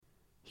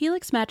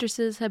Helix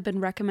mattresses have been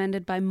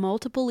recommended by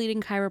multiple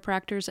leading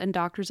chiropractors and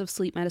doctors of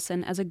sleep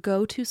medicine as a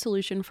go-to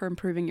solution for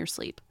improving your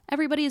sleep.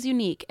 Everybody is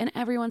unique, and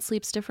everyone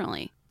sleeps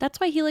differently. That's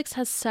why Helix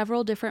has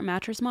several different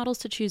mattress models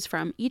to choose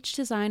from, each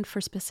designed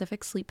for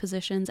specific sleep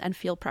positions and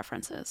feel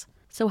preferences.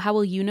 So how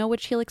will you know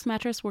which Helix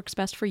mattress works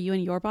best for you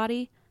and your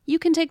body? You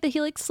can take the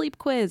Helix Sleep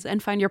Quiz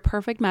and find your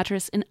perfect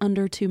mattress in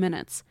under 2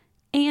 minutes.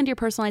 And your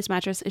personalized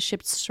mattress is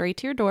shipped straight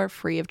to your door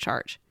free of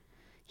charge.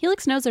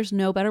 Helix knows there's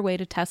no better way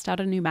to test out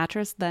a new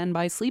mattress than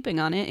by sleeping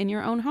on it in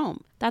your own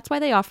home. That's why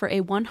they offer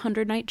a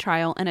 100-night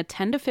trial and a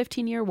 10 to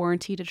 15-year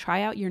warranty to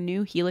try out your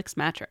new Helix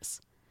mattress.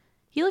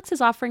 Helix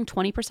is offering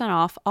 20%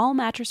 off all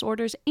mattress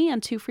orders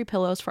and 2 free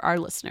pillows for our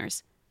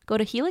listeners. Go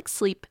to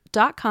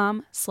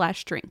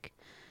helixsleep.com/drink.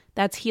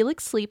 That's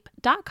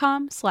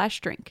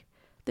helixsleep.com/drink.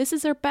 This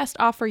is their best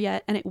offer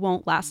yet, and it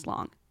won't last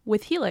long.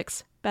 With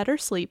Helix, better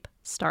sleep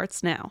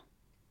starts now.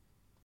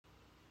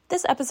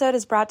 This episode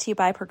is brought to you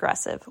by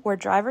Progressive, where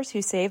drivers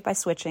who save by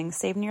switching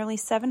save nearly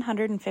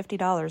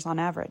 $750 on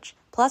average.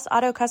 Plus,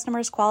 auto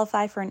customers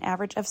qualify for an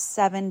average of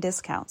 7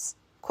 discounts.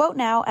 Quote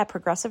now at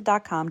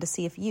Progressive.com to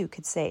see if you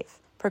could save.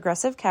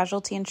 Progressive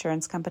Casualty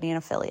Insurance Company and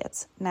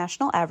Affiliates.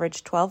 National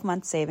average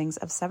 12-month savings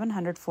of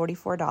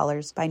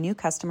 $744 by new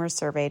customers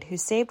surveyed who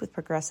saved with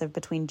Progressive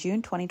between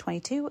June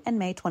 2022 and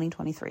May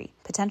 2023.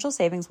 Potential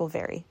savings will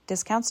vary.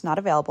 Discounts not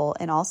available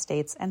in all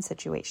states and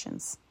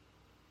situations.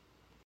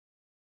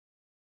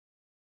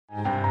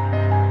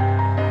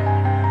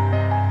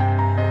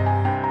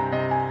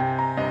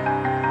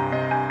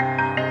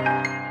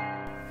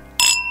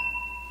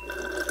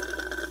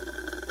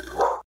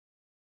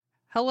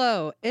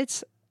 Hello,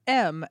 it's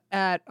M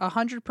at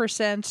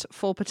 100%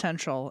 full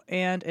potential,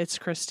 and it's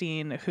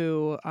Christine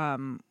who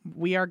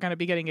we are going to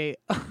be getting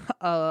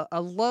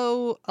a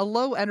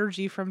low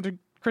energy from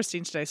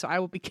Christine today, so I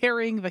will be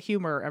carrying the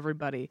humor,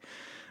 everybody.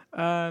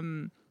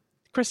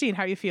 Christine,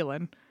 how you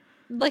feeling?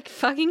 Like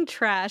fucking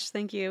trash,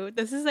 thank you.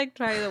 This is like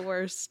probably the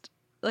worst.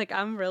 Like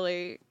I'm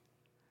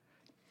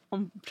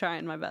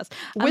trying my best.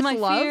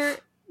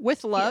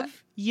 With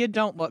love, you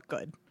don't look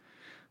good.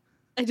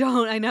 I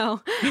don't, I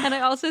know. And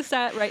I also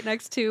sat right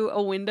next to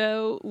a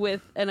window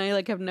and I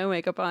like have no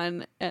makeup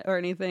on or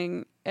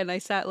anything. And I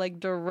sat like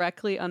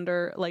directly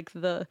under like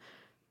the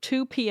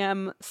 2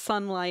 p.m.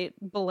 sunlight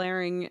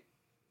blaring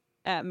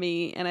at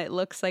me. And it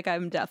looks like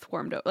I'm death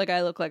warmed up. Like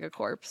I look like a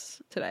corpse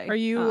today. Are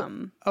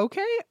you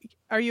okay?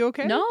 Are you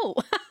okay? No.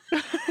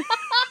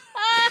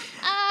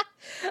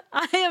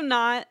 I am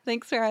not.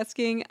 Thanks for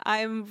asking.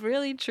 I'm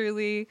really,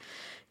 truly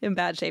in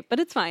bad shape, but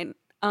it's fine.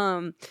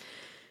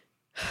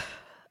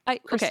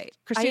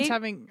 Christine's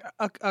having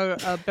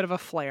a bit of a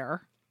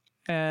flare.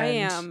 And I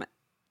am.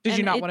 Did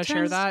you not want to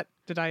share that?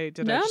 Did I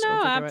just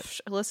overdo it?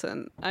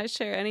 Listen, I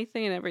share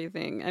anything and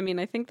everything. I mean,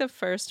 I think the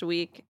first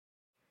week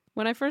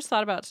when I first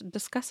thought about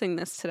discussing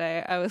this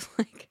today, I was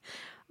like,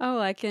 oh,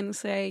 I can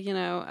say, you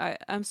know,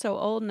 I'm so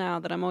old now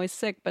that I'm always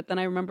sick. But then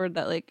I remembered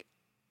that like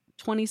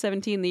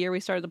 2017, the year we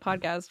started the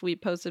podcast, we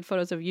posted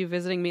photos of you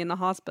visiting me in the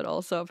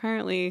hospital. So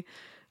apparently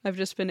I've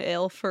just been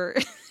ill for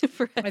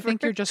forever. I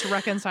think you're just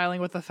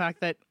reconciling with the fact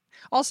that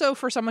also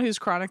for someone who's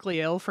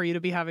chronically ill, for you to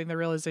be having the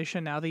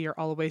realization now that you're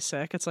always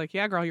sick, it's like,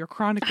 yeah, girl, you're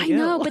chronically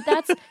ill. I know, but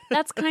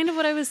that's kind of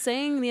what I was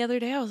saying the other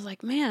day. I was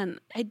like,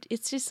 man,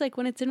 it's just like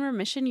when it's in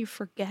remission, you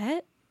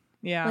forget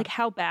like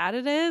how bad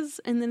it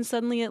is. And then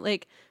suddenly it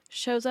like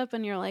shows up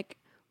and you're like,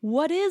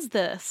 what is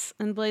this?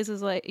 And Blaze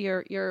is like,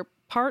 your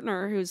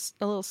partner, who's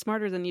a little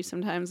smarter than you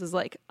sometimes, is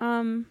like,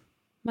 my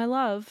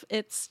love,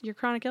 it's your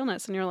chronic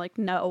illness. And you're like,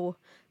 no,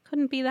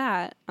 couldn't be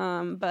that.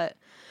 But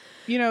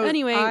you know,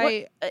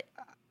 anyway,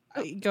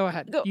 go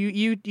ahead.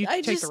 You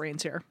take the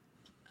reins here.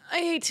 I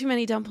ate too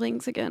many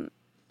dumplings again.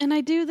 And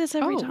I do this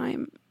every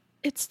time.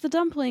 It's the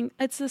dumpling.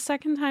 It's the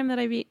second time that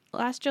I've eaten.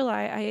 Last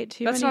July, I ate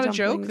too many dumplings. That's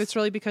not a joke? It's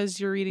really because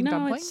you're eating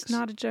dumplings? No, it's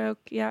not a joke.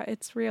 Yeah,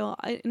 it's real.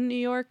 In New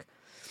York,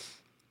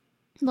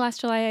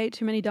 last July, I ate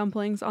too many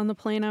dumplings. On the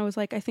plane, I was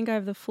like, I think I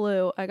have the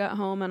flu. I got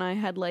home and I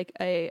had like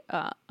a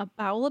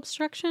bowel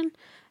obstruction.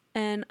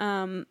 And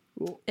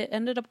it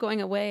ended up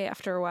going away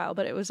after a while,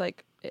 but it was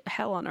like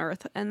hell on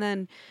earth. And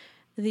then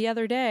the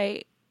other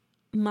day,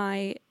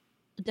 my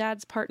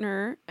dad's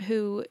partner,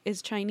 who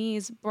is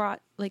Chinese,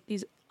 brought like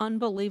these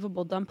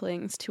unbelievable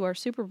dumplings to our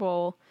Super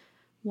Bowl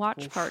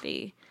watch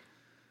party.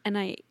 And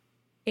I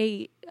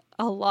ate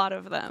a lot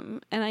of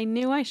them. And I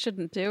knew I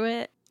shouldn't do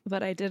it,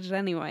 but I did it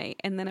anyway.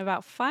 And then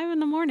about 5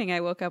 a.m, I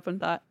woke up and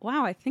thought,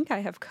 wow, I think I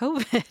have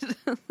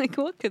COVID. Like,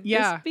 what could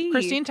this be?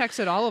 Christine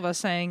texted all of us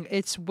saying,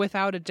 it's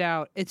without a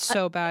doubt, it's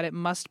so bad, it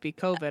must be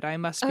COVID. I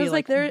must be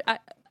like...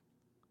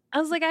 I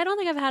was like, I don't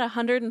think I've had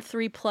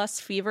 103 plus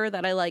fever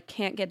that I like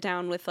can't get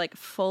down with like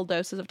full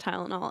doses of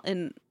Tylenol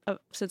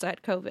since I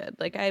had COVID.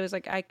 Like I was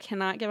like, I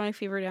cannot get my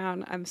fever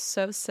down. I'm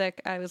so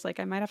sick. I was like,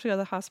 I might have to go to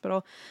the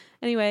hospital.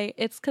 Anyway,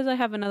 it's because I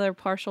have another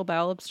partial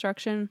bowel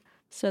obstruction.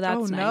 So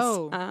that's nice.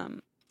 No.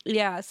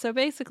 Yeah. So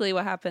basically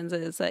what happens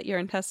is that your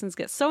intestines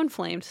get so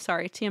inflamed.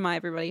 Sorry, TMI,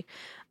 everybody.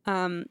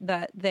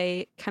 That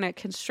they kind of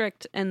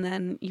constrict and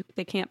then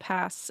they can't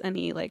pass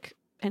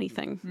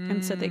anything.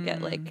 And so they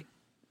get like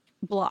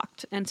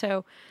blocked. And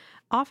so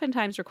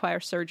oftentimes require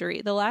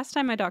surgery. The last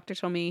time my doctor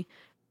told me,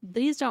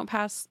 these don't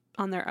pass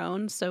on their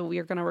own, so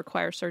we're going to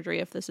require surgery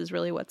if this is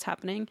really what's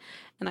happening.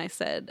 And I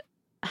said,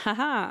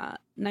 haha,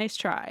 nice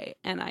try.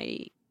 And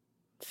I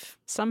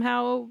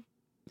somehow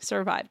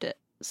survived it.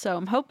 So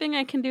I'm hoping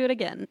I can do it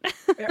again.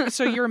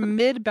 So you're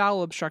mid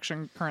bowel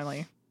obstruction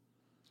currently.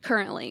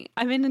 Currently,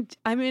 I'm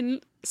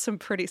in some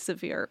pretty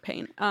severe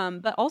pain.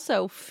 But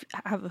also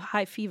have a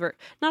high fever,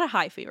 not a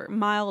high fever,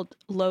 mild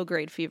low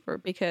grade fever,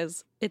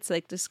 because it's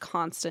like this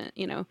constant,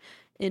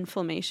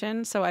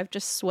 inflammation. So I've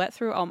just sweat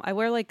through I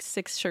wear like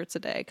 6 shirts a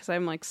day because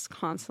I'm like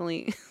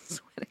constantly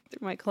sweating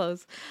through my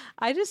clothes.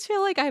 I just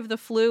feel like I have the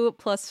flu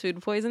plus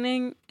food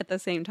poisoning at the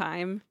same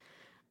time.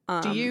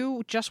 Do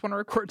you just want to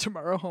record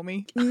tomorrow,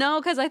 homie? No,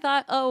 because I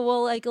thought, oh,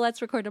 well, like,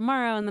 let's record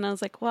tomorrow. And then I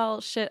was like,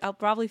 well, shit, I'll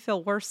probably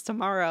feel worse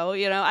tomorrow.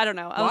 I don't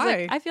know. I was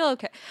like, I feel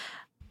okay.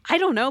 I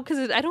don't know,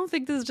 because I don't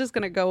think this is just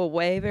going to go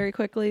away very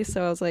quickly.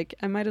 So I was like,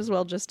 I might as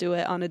well just do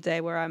it on a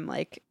day where I'm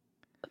like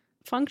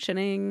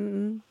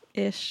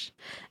functioning-ish.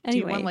 Anyway. Do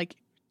you want like,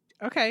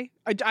 okay,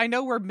 I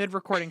know we're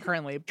mid-recording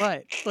currently,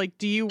 but like,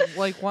 do you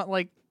like want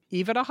like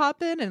Eva to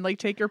hop in and like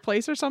take your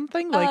place or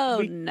something?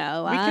 Like,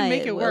 no, we can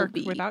make it work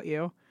without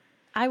you.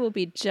 I will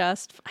be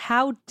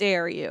how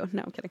dare you?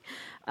 No, I'm kidding.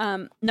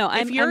 No,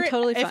 I'm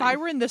totally fine. If I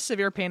were in this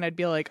severe pain, I'd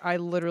be like,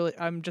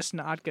 I'm just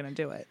not going to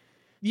do it.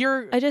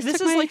 This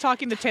is like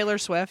talking to Taylor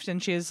Swift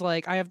and she's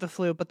like, I have the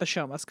flu, but the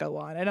show must go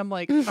on. And I'm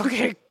like,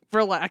 okay,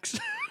 relax.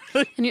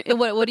 And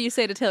what do you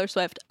say to Taylor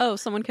Swift? Oh,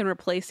 someone can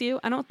replace you?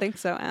 I don't think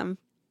so, Em.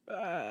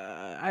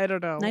 I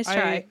don't know. Nice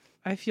try.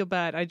 I feel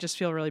bad. I just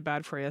feel really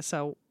bad for you.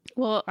 So,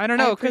 well, I don't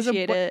know. I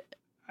appreciate it.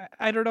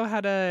 I don't know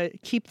how to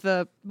keep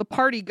the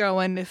party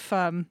going if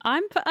I'm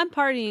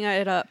partying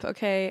it up.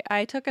 Okay,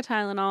 I took a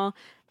Tylenol.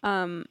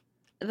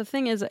 The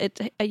thing is,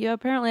 you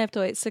apparently have to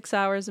wait 6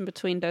 hours in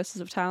between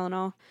doses of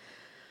Tylenol.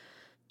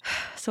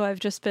 So I've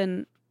just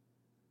been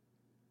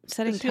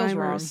setting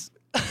timers.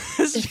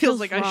 This feels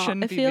like wrong. I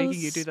shouldn't be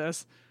making you do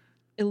this.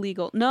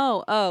 Illegal.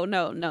 No. Oh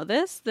no.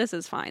 This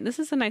is fine. This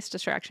is a nice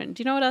distraction.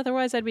 Do you know what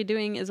otherwise I'd be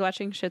doing is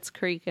watching Schitt's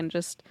Creek and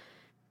just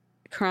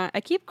cry.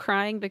 I keep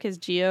crying because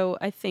Gio,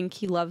 I think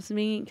he loves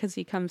me because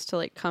he comes to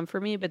like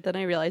comfort me, but then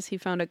I realize he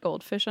found a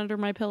goldfish under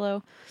my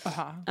pillow.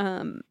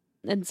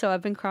 And so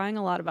I've been crying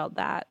a lot about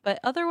that. But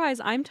otherwise,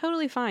 I'm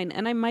totally fine.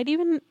 And I might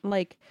even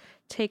like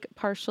take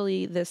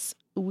partially this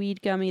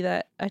weed gummy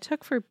that I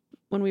took for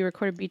when we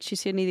recorded Beach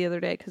GCNE the other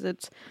day because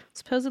it's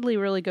supposedly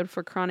really good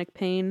for chronic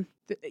pain.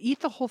 Eat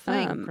the whole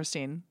thing,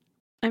 Christine.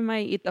 I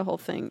might eat the whole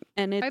thing.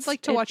 And I'd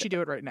like to watch you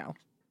do it right now.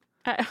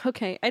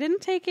 Okay, I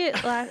didn't take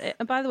it last.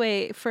 By the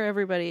way, for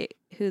everybody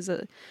who's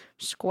a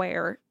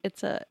square,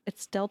 it's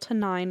Delta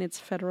 9. It's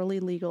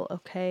federally legal.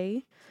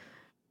 Okay,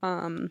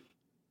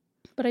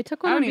 but I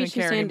took one on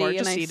Beachy Sandy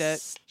and eat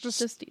it.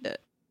 Just eat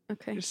it.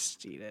 Okay,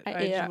 just eat it.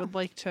 I would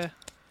like to.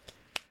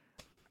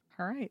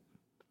 All right.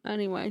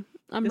 Anyway,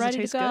 I'm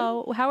ready to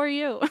go. Good? How are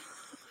you?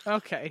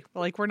 Okay,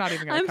 like we're not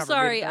even going to cover. I'm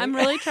sorry. I'm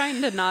really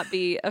trying to not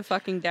be a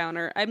fucking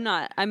downer. I'm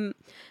not. I'm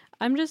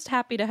just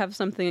happy to have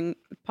something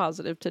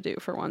positive to do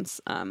for once.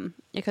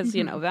 Because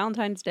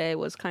Valentine's Day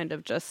was kind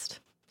of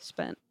just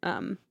spent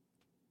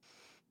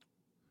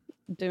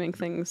doing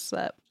things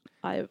that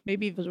I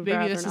maybe this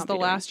is the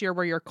last year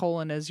where your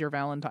colon is your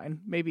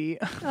Valentine. Maybe.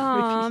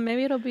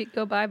 Maybe it'll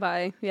go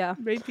bye. Yeah.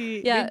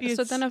 Maybe. Yeah. Maybe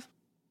so then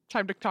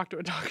time to talk to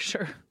a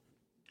doctor.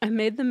 I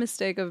made the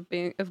mistake of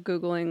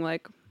Googling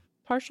like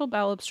partial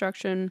bowel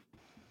obstruction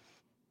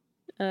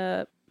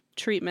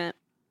treatment.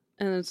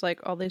 And it's like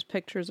all these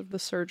pictures of the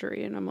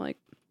surgery, and I'm like,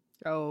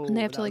 oh, and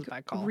they have to like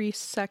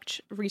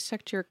resect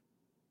your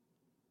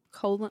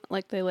colon,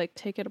 like they like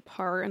take it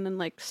apart and then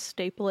like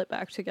staple it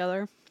back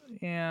together.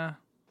 Yeah,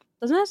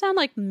 doesn't that sound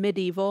like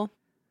medieval?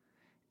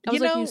 I was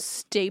like, you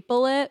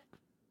staple it.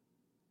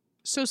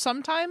 So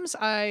sometimes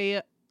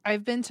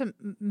I've been to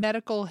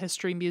medical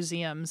history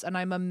museums, and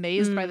I'm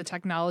amazed by the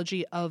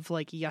technology of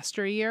like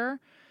yesteryear.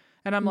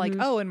 And I'm like,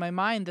 oh, in my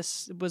mind,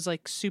 this was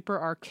like super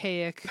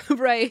archaic.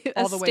 Right.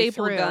 All the way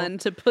staple through. Gun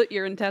to put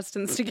your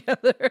intestines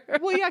together.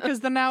 Well, yeah,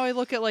 because then now I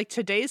look at like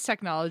today's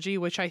technology,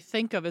 which I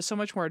think of as so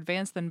much more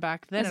advanced than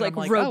back then. It's and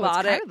like I'm robotic. Oh,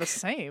 it's kind of the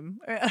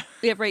same.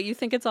 Yeah, right. You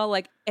think it's all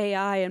like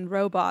AI and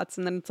robots.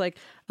 And then it's like,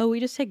 oh,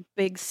 we just take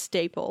big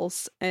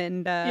staples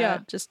and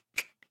just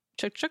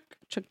chuk, chuk,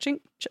 chuk, chink,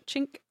 chuk,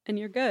 chink, and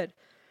you're good.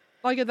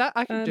 Well, I get that.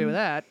 I can do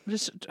that.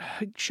 Just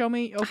show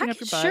me, open up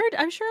your butt.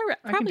 I'm sure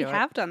I probably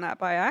have done that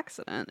by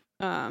accident.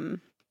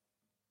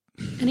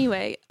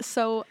 Anyway,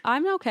 so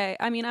I'm okay.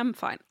 I mean, I'm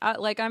fine.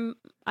 I'm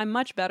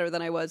much better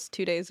than I was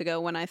 2 days ago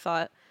when I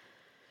thought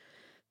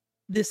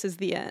this is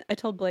the end. I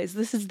told Blaze,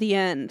 this is the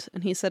end.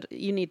 And he said,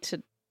 you need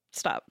to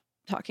stop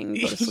talking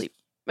and go to sleep.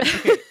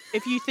 Okay.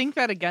 If you think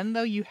that again,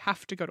 though, you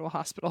have to go to a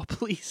hospital,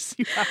 please.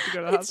 You have to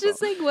go to a hospital. It's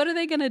just like, what are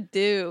they going to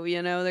do?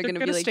 They're going to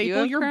be like,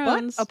 staple your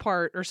butt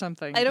apart or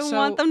something. I don't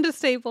want them to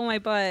staple my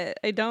butt.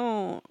 I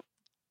don't.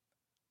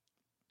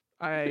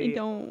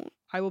 I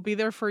will be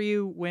there for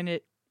you when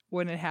it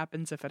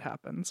happens, if it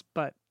happens.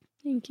 But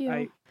Thank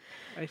you.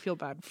 I feel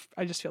bad.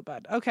 I just feel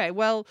bad. Okay,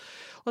 well,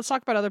 let's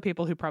talk about other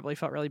people who probably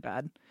felt really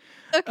bad.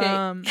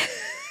 Okay.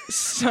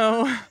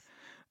 So,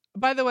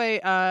 by the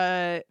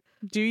way,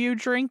 do you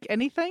drink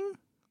anything?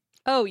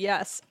 Oh,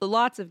 yes.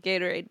 Lots of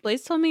Gatorade.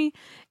 Blaze told me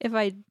if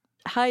I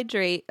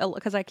hydrate,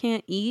 because I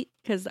can't eat,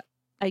 because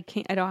I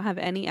don't have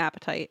any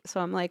appetite. So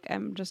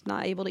I'm just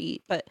not able to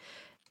eat. But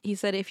he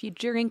said if you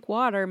drink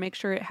water, make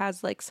sure it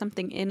has like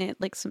something in it,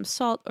 like some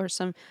salt or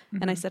some.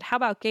 And I said, how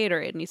about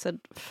Gatorade? And he said,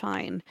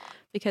 fine,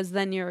 because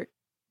then your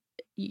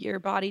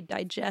body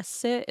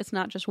digests it. It's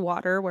not just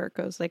water where it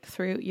goes like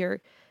through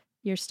your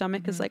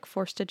stomach is like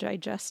forced to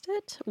digest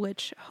it,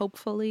 which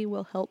hopefully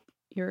will help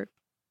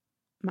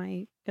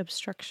my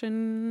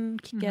obstruction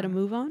get a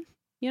move on,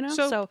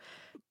 So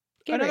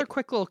another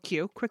quick little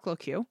cue.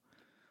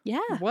 Yeah.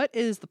 What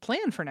is the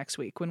plan for next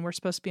week when we're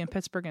supposed to be in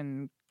Pittsburgh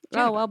and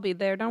Canada? Oh, I'll be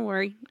there. Don't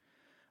worry.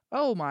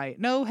 Oh my,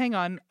 no, hang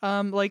on.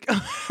 Wait,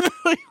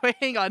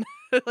 hang on.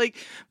 Like,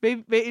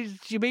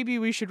 maybe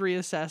we should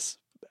reassess.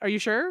 Are you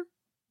sure?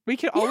 We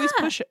could always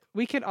push it.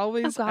 We could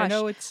always. Oh, I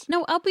know it's.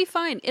 No, I'll be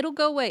fine. It'll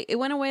go away. It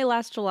went away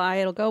last July.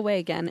 It'll go away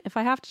again. If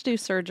I have to do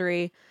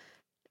surgery,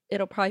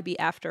 it'll probably be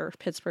after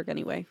Pittsburgh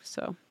anyway.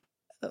 So.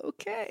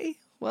 Okay.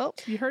 Well,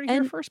 you heard it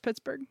here first,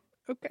 Pittsburgh.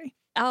 Okay.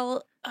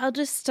 I'll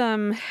just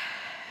have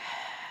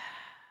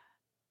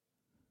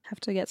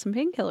to get some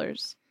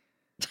painkillers.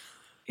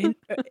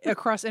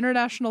 Across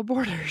international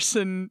borders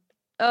and.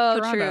 Oh,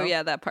 Toronto. true.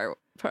 Yeah, that part.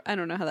 I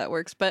don't know how that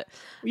works, but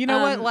you know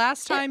what?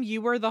 Last time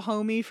you were the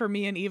homie for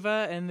me and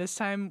Eva, and this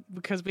time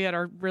because we had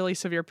our really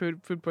severe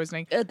food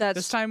poisoning.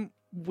 This time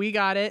we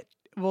got it.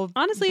 We'll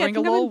honestly, I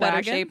think I'm in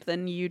better shape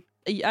than you.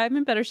 I'm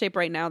in better shape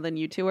right now than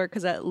you two are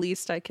because at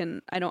least I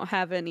don't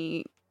have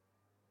any.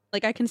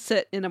 Like I can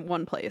sit in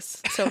one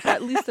place, so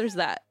at least there's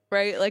that,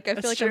 right? Like I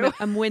feel like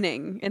I'm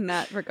winning in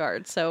that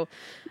regard. So,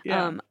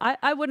 yeah.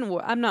 I wouldn't.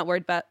 I'm not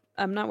worried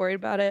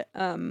about it.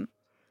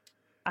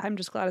 I'm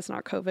just glad it's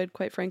not COVID,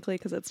 quite frankly,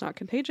 because it's not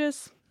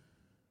contagious.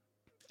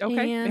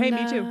 Okay. And, hey,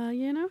 me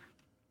too.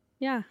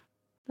 Yeah,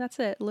 that's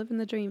it. Living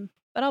the dream.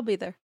 But I'll be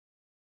there.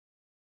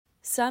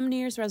 Some New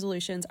Year's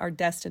resolutions are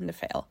destined to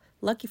fail.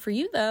 Lucky for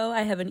you, though,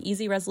 I have an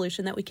easy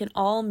resolution that we can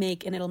all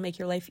make, and it'll make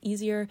your life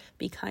easier,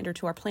 be kinder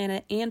to our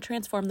planet, and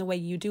transform the way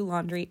you do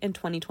laundry in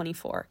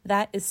 2024.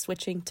 That is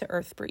switching to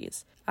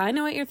EarthBreeze. I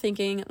know what you're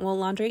thinking. Well,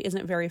 laundry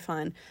isn't very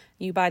fun.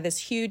 You buy this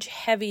huge,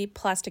 heavy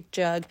plastic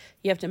jug.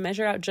 You have to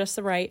measure out just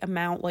the right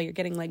amount while you're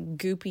getting like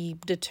goopy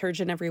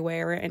detergent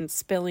everywhere and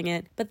spilling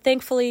it. But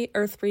thankfully,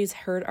 EarthBreeze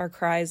heard our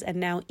cries, and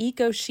now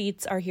Eco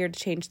Sheets are here to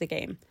change the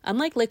game.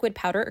 Unlike liquid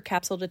powder or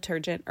capsule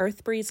detergent,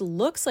 EarthBreeze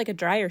looks like a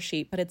dryer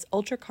sheet, but it's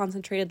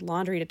ultra-concentrated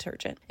laundry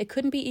detergent. It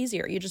couldn't be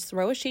easier. You just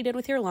throw a sheet in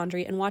with your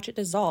laundry and watch it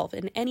dissolve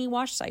in any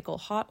wash cycle,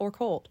 hot or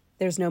cold.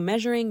 There's no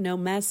measuring, no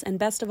mess, and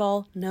best of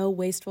all, no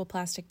wasteful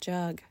plastic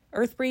jug.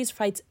 EarthBreeze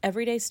fights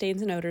everyday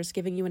stains and odors,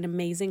 giving you an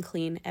amazing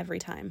clean every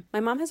time. My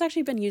mom has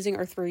actually been using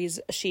EarthBreeze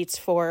sheets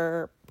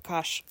for,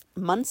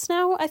 months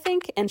now, I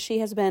think, and she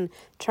has been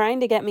trying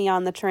to get me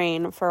on the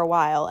train for a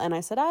while, and I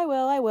said, I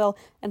will,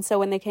 and so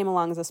when they came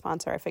along as a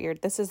sponsor, I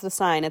figured, this is the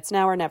sign, it's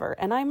now or never,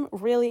 and I'm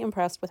really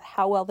impressed with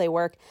how well they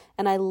work,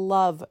 and I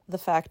love the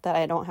fact that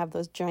I don't have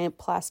those giant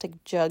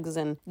plastic jugs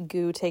and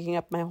goo taking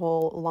up my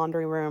whole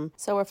laundry room.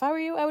 So if I were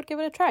you, I would give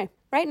it a try.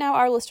 Right now,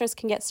 our listeners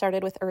can get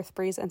started with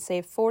EarthBreeze and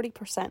save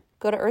 40%.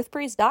 Go to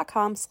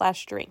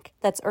earthbreeze.com/drink.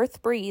 That's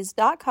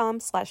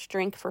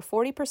earthbreeze.com/drink for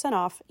 40%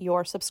 off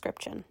your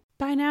subscription.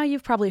 By now,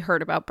 you've probably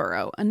heard about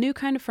Burrow, a new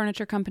kind of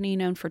furniture company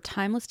known for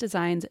timeless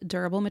designs,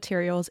 durable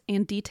materials,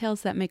 and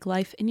details that make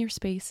life in your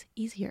space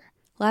easier.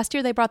 Last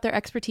year, they brought their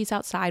expertise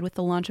outside with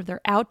the launch of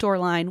their outdoor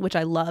line, which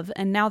I love,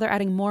 and now they're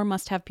adding more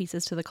must-have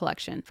pieces to the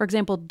collection. For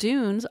example,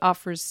 Dunes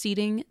offers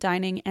seating,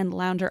 dining, and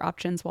lounger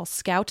options, while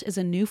Scout is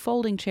a new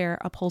folding chair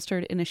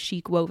upholstered in a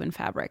chic woven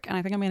fabric. And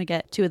I think I'm going to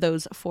get 2 of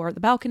those for the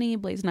balcony.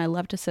 Blaze and I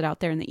love to sit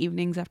out there in the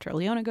evenings after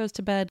Leona goes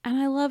to bed. And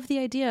I love the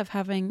idea of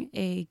having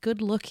a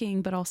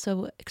good-looking, but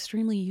also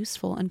extremely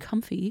useful and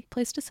comfy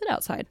place to sit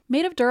outside.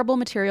 Made of durable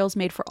materials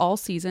made for all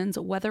seasons,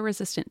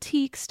 weather-resistant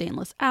teak,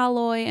 stainless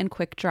alloy, and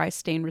quick-dry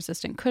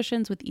stain-resistant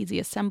cushions with easy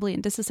assembly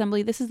and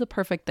disassembly, this is the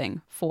perfect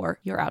thing for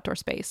your outdoor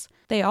space.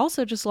 They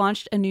also just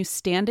launched a new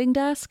standing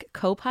desk,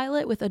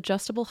 Copilot, with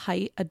adjustable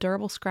height, a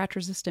durable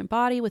scratch-resistant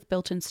body with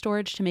built-in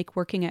storage to make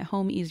working at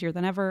home easier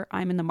than ever.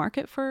 I'm in the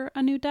market for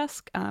a new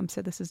desk,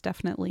 so this is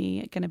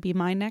definitely going to be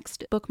my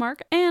next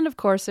bookmark. And of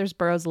course, there's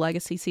Burrow's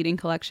legacy seating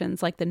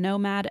collections like the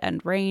Nomad and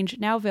Range,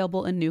 now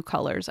available in new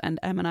colors. And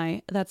Em and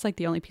I, that's like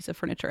the only piece of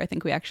furniture I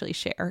think we actually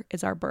share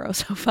is our Burrow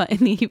sofa in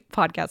the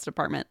podcast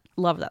department.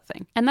 Love that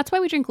thing. And that's why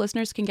We Drink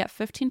listeners can get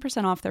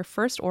 15% off their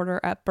first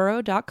order at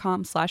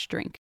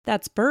burrow.com/drink.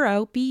 That's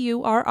Burrow,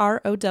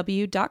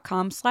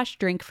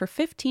 BURROW.com/drink for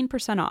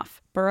 15%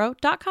 off.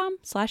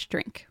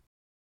 Burrow.com/drink.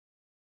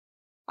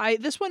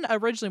 This one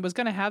originally was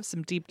going to have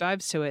some deep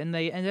dives to it, and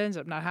it ends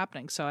up not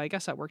happening. So I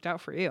guess that worked out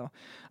for you.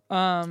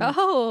 So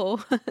now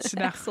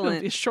excellent.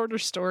 It'll be a shorter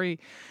story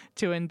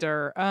to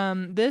endure.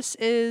 This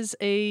is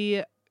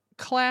a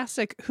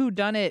classic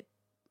Whodunnit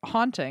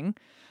haunting.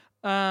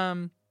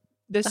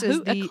 This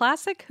is a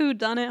classic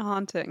Whodunnit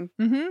haunting.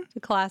 Mm-hmm. A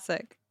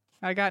classic.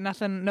 I got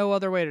no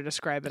other way to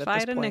describe it If at I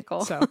this had a point.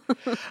 nickel. So,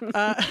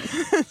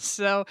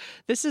 so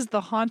this is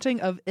the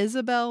haunting of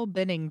Isabel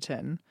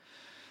Bennington.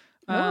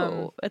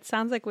 It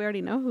sounds like we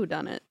already know who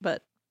done it,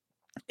 but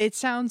it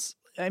sounds.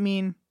 I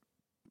mean,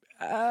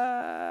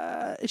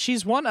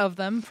 she's one of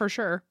them for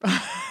sure.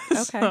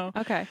 okay.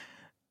 Okay.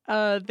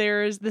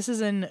 This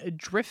is in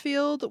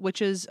Driffield,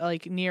 which is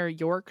like near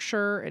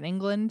Yorkshire in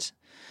England.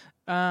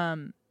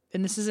 And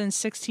this is in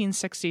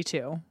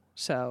 1662,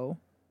 so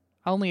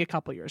only a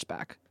couple years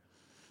back.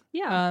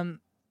 Yeah.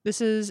 This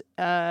is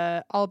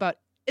all about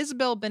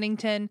Isabel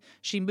Bennington.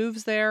 She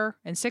moves there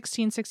in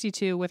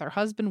 1662 with her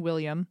husband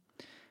William.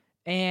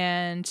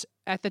 And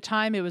at the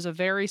time, it was a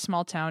very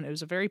small town. It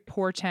was a very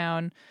poor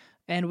town.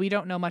 And we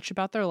don't know much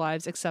about their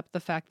lives except the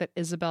fact that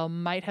Isabel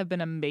might have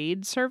been a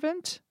maid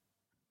servant.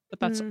 But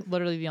that's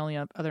literally the only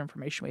other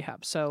information we have.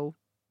 So,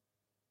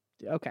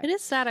 okay. It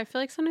is sad. I feel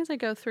like sometimes I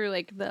go through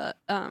like the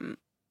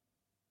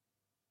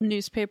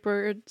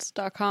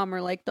newspapers.com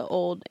or like the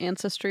old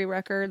ancestry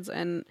records,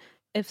 and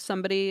if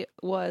somebody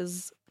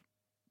was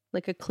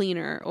like a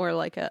cleaner or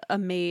like a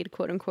maid,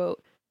 quote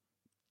unquote,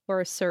 or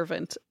a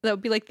servant, that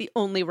would be like the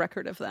only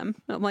record of them.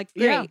 I'm like,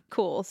 great,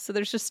 cool. So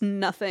there's just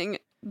nothing.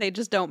 They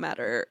just don't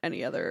matter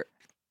any other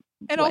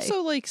And way.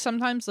 also, like,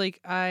 sometimes,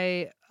 like,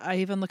 I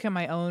even look at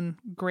my own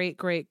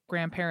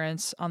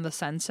great-great-grandparents on the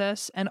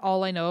census, and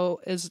all I know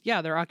is,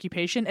 their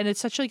occupation. And it's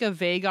such, like, a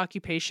vague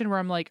occupation where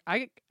I'm like,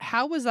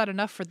 how was that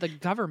enough for the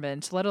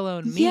government, let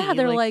alone me? Yeah,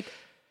 they're like,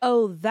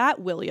 oh, that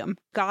William.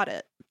 Got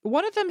it.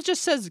 One of them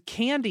just says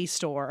candy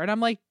store. And I'm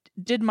like,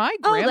 did my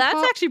grandpa... Oh,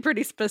 that's actually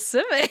pretty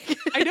specific.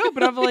 I know,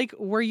 but I'm like,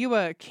 were you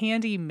a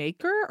candy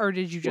maker, or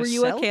did you just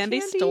sell a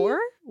candy store?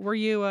 Were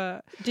you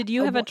a... Did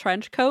you have a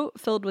trench coat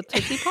filled with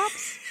Tootsie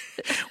Pops?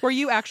 Were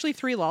you actually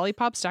 3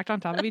 lollipops stacked on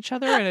top of each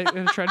other in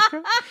a trench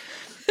coat?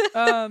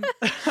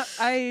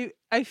 I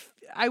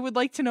would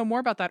like to know more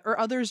about that. Or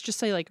others just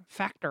say like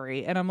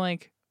factory, and I'm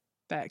like,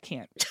 that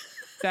can't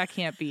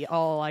be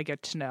all I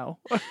get to know.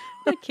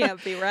 That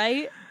can't be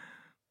right.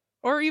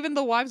 Or even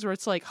the wives where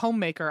it's like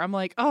homemaker. I'm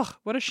like, oh,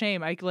 what a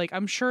shame.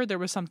 I'm sure there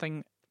was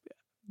something.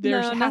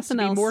 There has to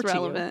be more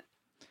relevant.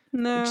 To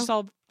you. No, it's just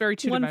all very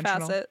two-dimensional.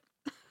 One facet.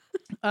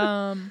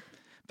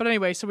 But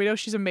anyway, so we know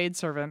she's a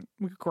maidservant.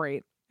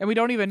 Great. And we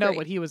don't even know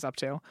what he was up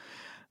to.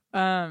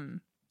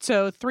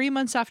 So 3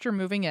 months after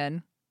moving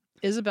in,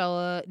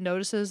 Isabella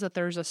notices that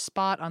there's a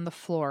spot on the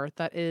floor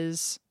that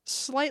is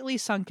slightly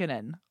sunken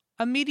in.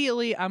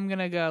 Immediately, I'm going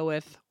to go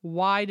with,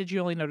 why did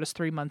you only notice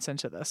 3 months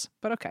into this?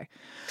 But okay.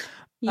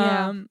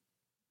 Yeah.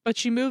 But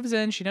she moves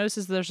in. She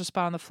notices there's a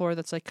spot on the floor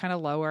that's like kind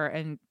of lower,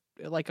 and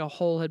like a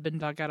hole had been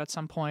dug out at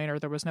some point, or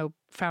there was no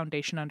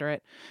foundation under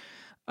it.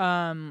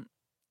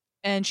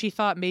 And she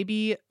thought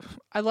maybe,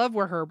 I love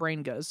where her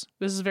brain goes.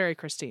 This is very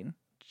Christine.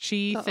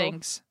 She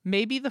thinks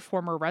maybe the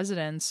former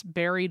residents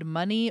buried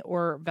money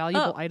or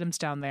valuable items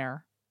down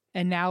there,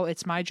 and now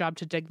it's my job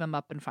to dig them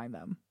up and find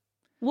them.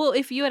 Well,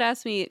 if you had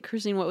asked me,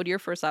 Christine, what would your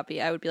first thought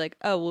be? I would be like,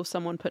 oh, well,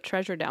 someone put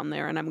treasure down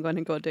there and I'm going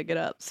to go dig it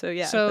up. So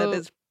yeah, that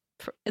is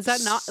that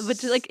not,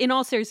 but like in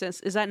all seriousness,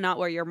 is that not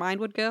where your mind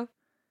would go?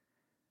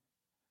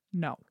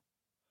 No.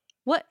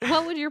 What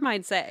would your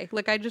mind say?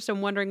 Like, I just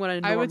am wondering what a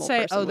normal person would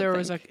think. I would say, there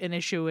was an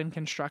issue in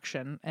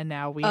construction, and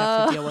now we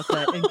have to deal with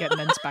it and get an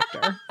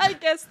inspector. I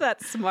guess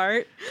that's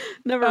smart.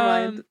 Never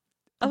mind.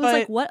 I was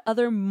like, what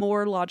other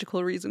more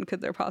logical reason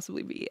could there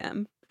possibly be,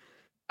 Em?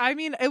 I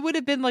mean, it would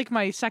have been like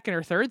my second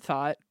or third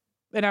thought,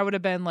 and I would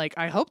have been like,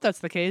 I hope that's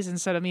the case,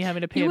 instead of me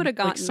having to pay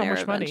like, so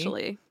much money.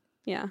 Eventually.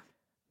 Yeah.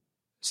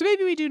 So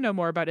maybe we do know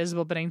more about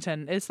Isabel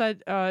Bennington. It's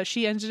that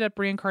she ended up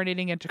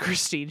reincarnating into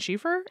Christine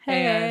Schieffer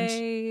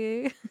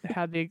and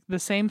had the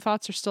same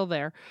thoughts are still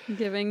there.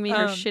 Giving me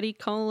her shitty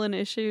colon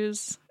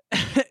issues.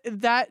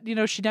 That,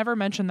 she never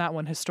mentioned that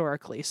one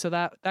historically. So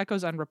that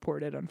goes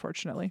unreported,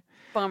 unfortunately.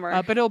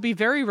 Bummer. But it'll be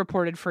very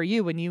reported for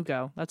you when you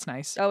go. That's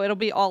nice. Oh, it'll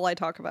be all I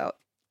talk about.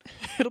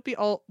 It'll be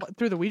all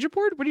through the Ouija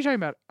board? What are you talking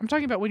about? I'm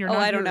talking about when you're not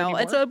I don't here know.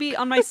 anymore. It'll be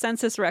on my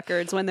census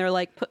records when they're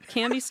like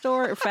candy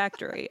store or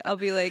factory. I'll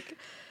be like...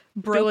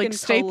 broken like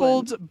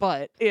stapled colon.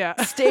 Butt.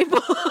 Yeah.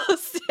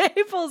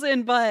 Staples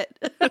in butt.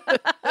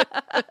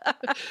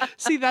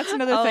 See, that's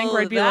another thing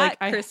where I'd be like,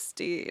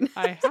 Christine.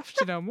 I have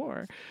to know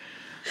more.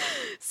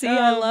 See,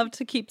 I love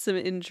to keep some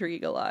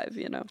intrigue alive,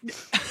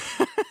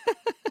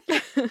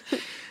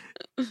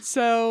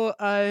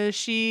 So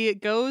she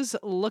goes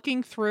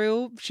looking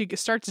through. She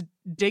starts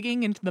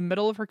digging into the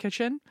middle of her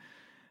kitchen.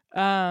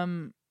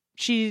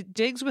 She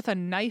digs with a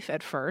knife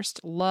at first.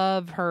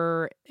 Love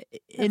her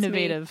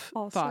innovative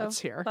thoughts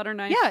here. Butter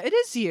knife. Yeah, it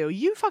is you.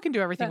 You fucking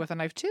do everything with a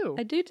knife too.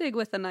 I do dig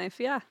with a knife,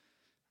 yeah.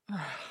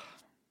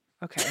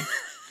 Okay.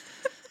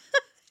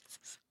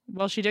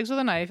 Well, she digs with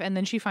a knife, and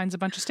then she finds a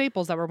bunch of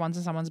staples that were once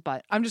in someone's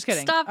butt. I'm just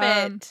kidding. Stop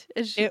it.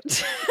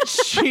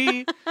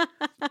 She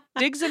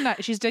digs a knife.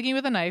 She's digging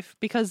with a knife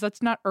because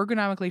that's not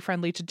ergonomically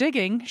friendly to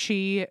digging.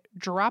 She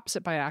drops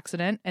it by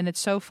accident, and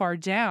it's so far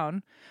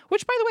down.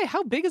 Which, by the way,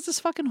 how big is this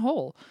fucking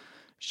hole?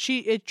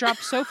 It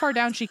drops so far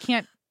down she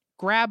can't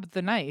grab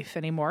the knife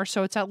anymore,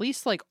 so it's at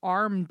least like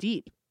arm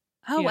deep.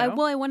 Oh,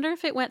 I wonder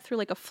if it went through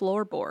like a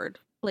floorboard.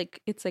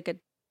 Like it's like a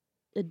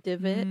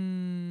divot,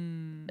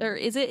 or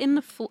is it in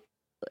the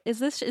Is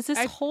this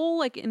hole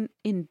like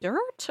in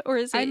dirt, or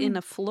is it in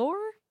a floor?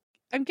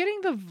 I'm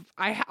getting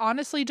I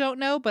honestly don't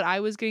know, but I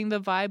was getting the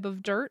vibe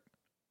of dirt.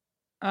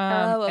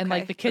 Okay. And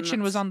like the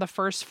kitchen was on the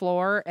first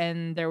floor,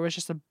 and there was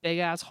just a big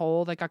ass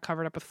hole that got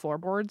covered up with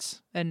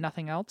floorboards and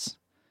nothing else.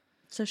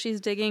 So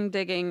she's digging,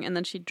 and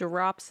then she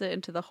drops it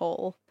into the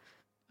hole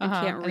and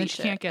can't reach it. And then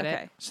she can't get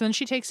it. So then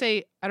she takes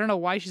I don't know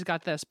why she's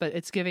got this, but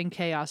it's giving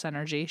chaos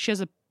energy. She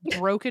has a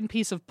broken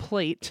piece of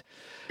plate,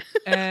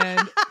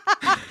 and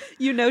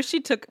she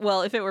took.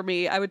 Well, if it were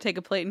me, I would take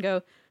a plate and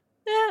go,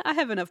 I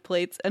have enough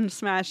plates, and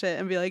smash it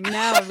and be like,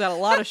 now I've got a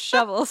lot of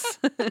shovels.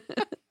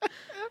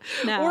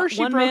 Now, or she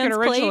one broke man's it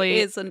originally.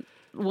 Plate is a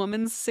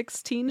woman's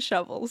 16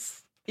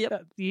 shovels.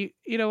 Yep. You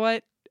know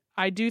what?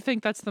 I do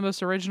think that's the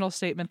most original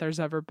statement there's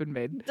ever been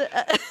made.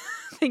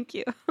 Thank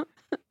you.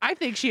 I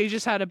think she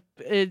just had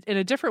in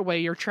a different way,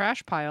 your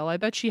trash pile. I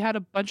bet she had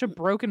a bunch of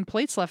broken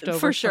plates left over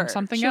For sure. from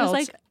something she else.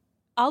 Was like,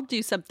 I'll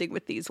do something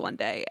with these one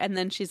day. And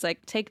then she's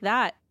like, take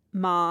that,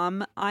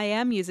 Mom. I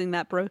am using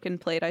that broken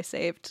plate I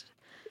saved.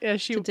 Yeah,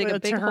 she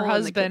to her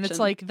husband. It's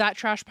like, that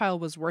trash pile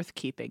was worth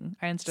keeping.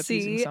 I ended up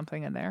using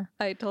something in there.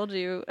 I told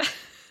you.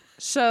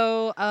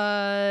 So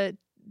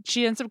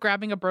she ends up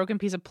grabbing a broken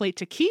piece of plate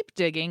to keep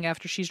digging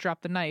after she's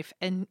dropped the knife.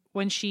 And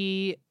when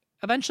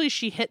eventually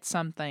she hits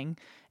something,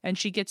 and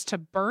she gets to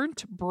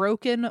burnt,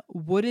 broken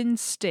wooden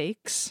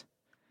stakes.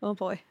 Oh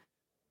boy.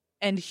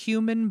 And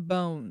human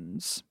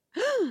bones.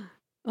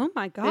 Oh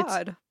my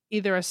God. It's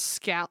either a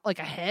scalp, like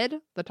a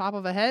head, the top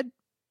of a head.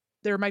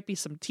 There might be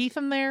some teeth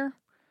in there.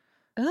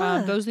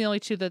 Those are the only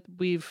two that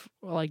we've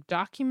like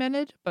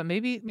documented, but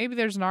maybe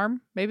there's an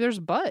arm, maybe there's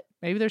a butt,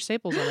 maybe there's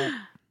staples in it.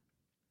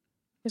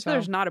 If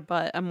there's not a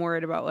butt, I'm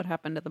worried about what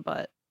happened to the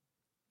butt.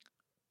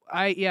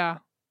 Yeah,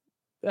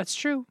 that's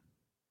true.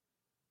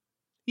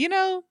 You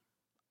know,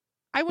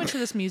 I went to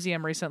this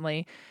museum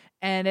recently,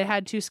 and it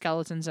had 2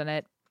 skeletons in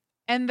it,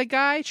 and the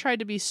guy tried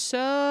to be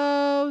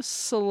so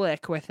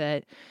slick with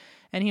it.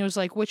 And he was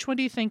like, which one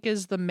do you think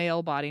is the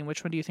male body and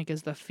which one do you think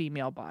is the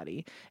female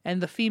body?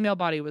 And the female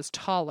body was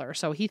taller,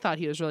 so he thought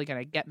he was really going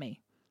to get me.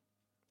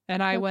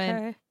 And I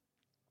went,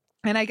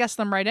 and I guessed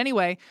them right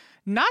anyway.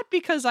 Not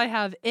because I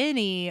have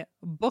any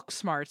book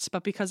smarts,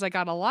 but because I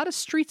got a lot of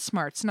street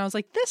smarts. And I was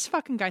like, this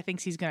fucking guy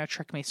thinks he's going to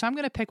trick me. So I'm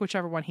going to pick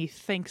whichever one he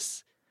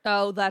thinks.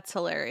 Oh, that's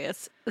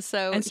hilarious.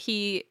 So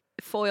he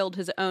foiled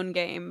his own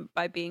game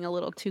by being a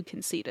little too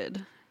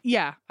conceited.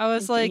 Yeah, I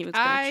was like,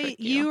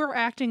 you are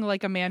acting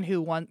like a man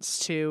who wants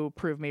to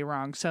prove me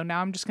wrong. So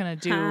now I'm just going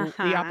to do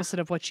the opposite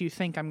of what you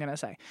think I'm going to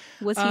say.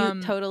 Was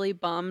he totally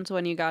bummed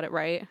when you got it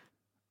right?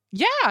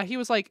 Yeah, he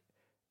was like,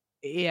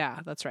 yeah,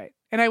 that's right.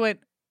 And I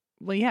went,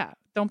 well, yeah,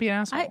 don't be an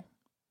asshole.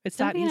 It's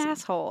that easy. Don't be an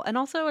asshole. And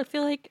also, I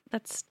feel like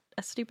that's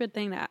a stupid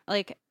thing I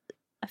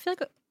feel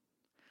like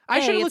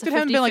I should have looked at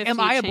him and been like, am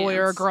I a boy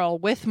or a girl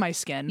with my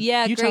skin?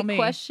 Yeah, you great tell me.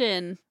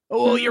 Question.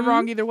 Oh, you're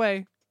wrong either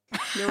way.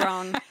 You're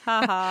wrong.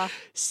 Haha.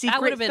 Secret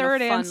that would have been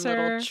third a fun answer.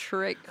 Little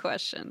trick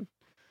question.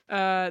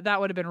 That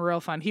would have been real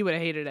fun. He would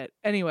have hated it.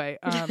 Anyway,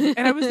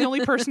 and I was the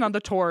only person on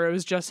the tour. It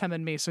was just him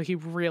and me, so he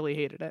really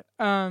hated it.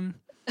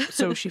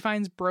 So she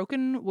finds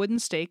broken wooden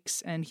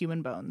stakes and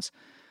human bones.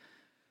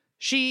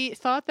 She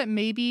thought that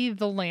maybe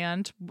the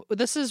land,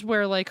 this is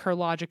where like her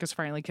logic is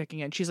finally kicking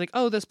in. She's like,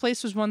 oh, this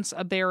place was once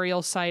a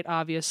burial site,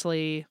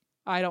 obviously.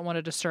 I don't want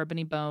to disturb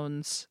any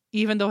bones,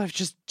 even though I've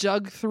just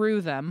dug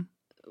through them.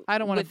 I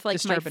don't want to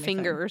disturb anything.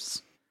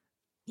 Fingers.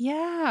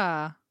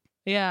 Yeah.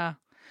 Yeah.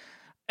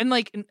 And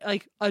like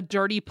a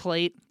dirty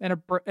plate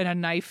and a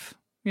knife,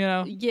 you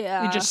know?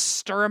 Yeah. You just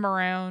stir them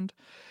around.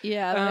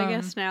 Yeah, but I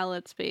guess now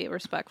let's be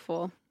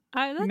respectful.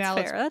 That's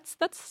fair.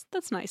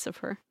 That's nice of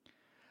her.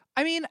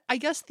 I mean, I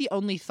guess the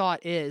only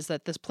thought is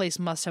that this place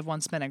must have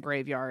once been a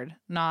graveyard,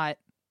 not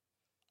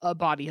a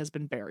body has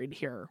been buried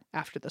here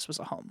after this was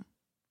a home.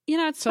 You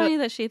know, it's funny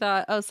that she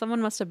thought, oh,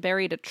 someone must have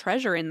buried a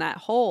treasure in that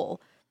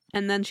hole.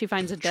 And then she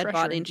finds a dead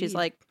body and she's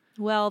like,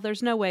 well,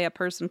 there's no way a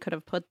person could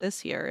have put this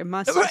here. It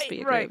must just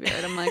be a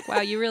graveyard. I'm like, wow,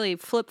 you really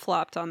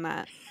flip-flopped on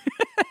that.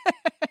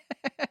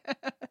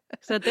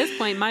 So at this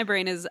point, my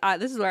brain is,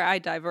 this is where I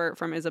divert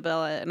from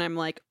Isabella. And I'm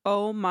like,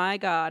 oh my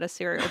God, a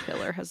serial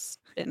killer has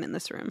been in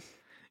this room.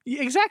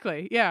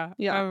 Exactly. Yeah.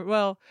 Yeah.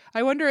 Well,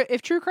 I wonder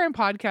if true crime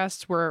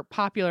podcasts were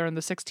popular in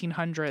the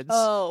 1600s.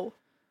 Oh,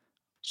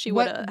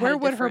 where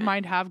would her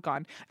mind have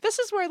gone? This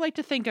is where I like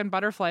to think in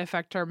butterfly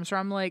effect terms, where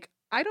I'm like,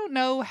 I don't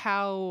know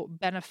how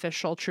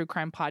beneficial true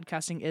crime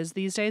podcasting is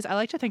these days. I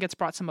like to think it's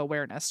brought some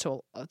awareness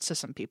to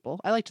some people.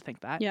 I like to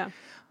think that. Yeah.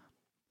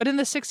 But in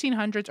the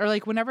 1600s, or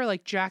like whenever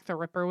like Jack the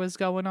Ripper was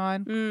going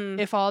on,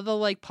 if all the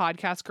like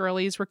podcast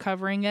girlies were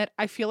covering it,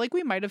 I feel like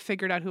we might have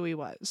figured out who he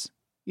was.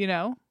 You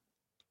know?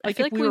 Like, I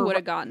feel like we would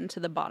have gotten to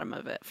the bottom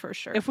of it for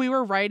sure. If we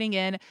were writing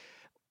in,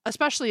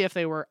 especially if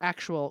they were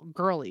actual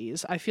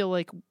girlies, I feel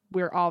like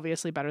we're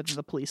obviously better than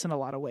the police in a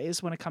lot of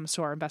ways when it comes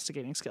to our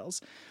investigating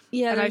skills.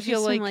 Yeah, and I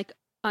feel like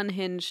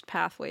unhinged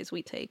pathways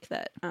we take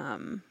that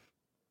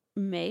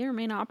may or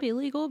may not be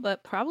legal,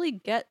 but probably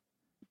get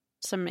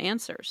some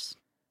answers.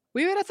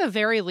 We would, at the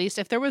very least,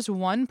 if there was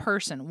one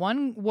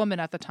woman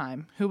at the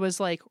time who was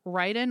like,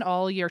 write in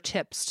all your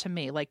tips to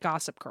me, like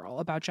Gossip Girl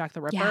about Jack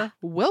the Ripper,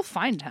 we'll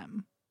find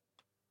him.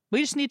 We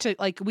just need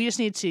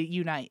to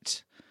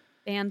unite.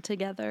 Band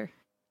together.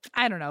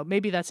 I don't know.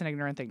 Maybe that's an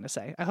ignorant thing to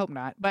say. I hope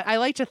not. But I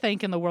like to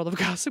think in the world of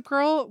Gossip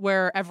Girl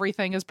where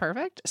everything is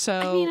perfect. So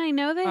I mean, I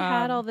know they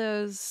had all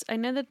those. I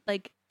know that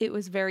like it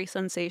was very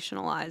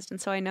sensationalized,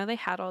 and so I know they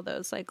had all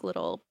those like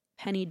little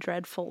penny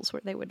dreadfuls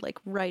where they would like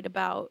write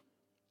about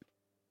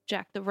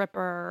Jack the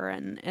Ripper,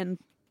 and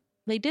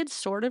they did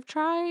sort of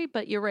try,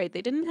 but you're right.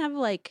 They didn't have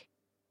like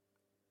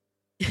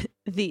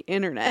the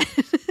internet.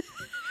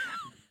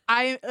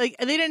 They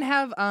didn't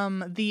have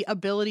the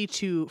ability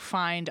to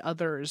find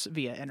others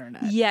via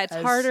internet. Yeah, it's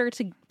harder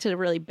to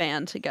really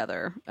band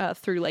together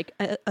through like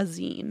a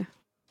zine.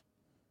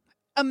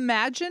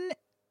 Imagine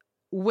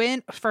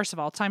when, first of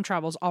all, time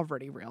travel is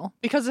already real,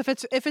 because if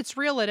it's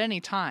real at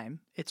any time,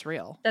 it's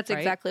real. That's right?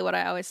 exactly what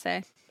I always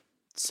say.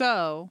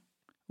 So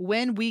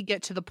when we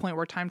get to the point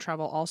where time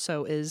travel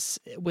also is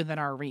within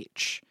our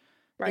reach,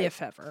 right,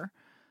 if ever,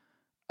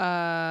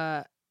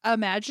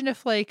 imagine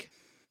if like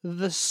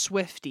the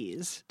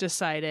Swifties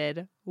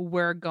decided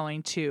we're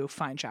going to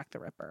find Jack the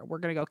Ripper. We're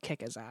going to go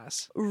kick his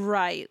ass.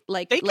 Right.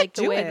 Like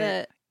the way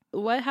that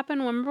what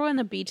happened, remember when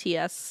the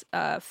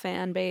BTS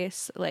fan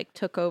base like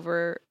took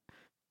over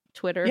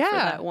Twitter for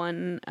that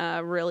one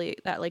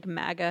that like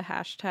MAGA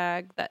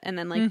hashtag that, and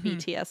then like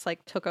BTS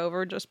like took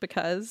over just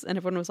because, and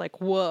everyone was like,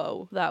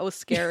 whoa, that was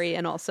scary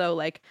and also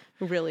like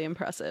really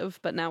impressive,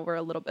 but now we're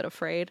a little bit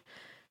afraid.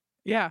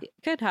 Yeah. It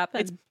could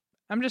happen.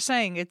 I'm just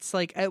saying, it's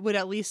like, it would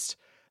at least,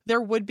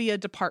 there would be a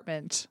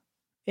department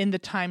in the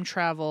time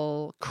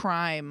travel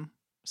crime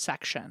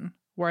section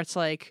where it's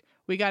like,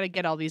 we got to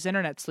get all these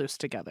internet sleuths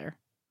together.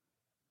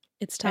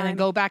 It's time. And then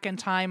go back in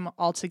time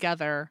all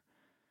together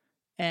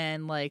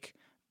and like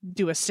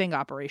do a sting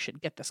operation.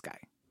 Get this guy.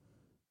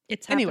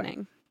 It's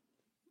happening.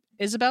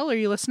 Isabel, are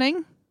you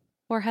listening?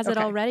 Or has it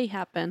already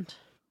happened?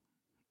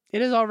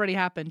 It has already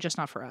happened, just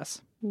not for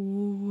us.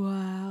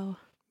 Wow.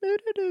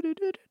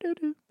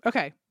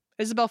 Okay.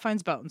 Isabel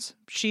finds bones.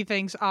 She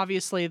thinks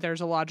obviously there's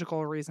a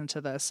logical reason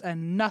to this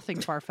and nothing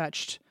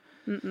far-fetched.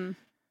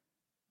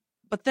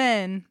 But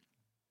then,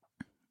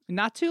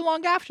 not too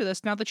long after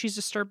this, now that she's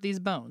disturbed these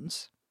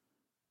bones,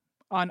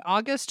 on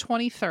August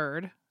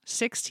 23rd,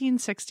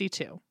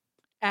 1662,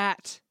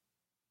 at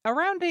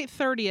around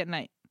 8:30 at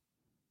night,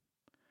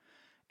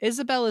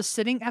 Isabel is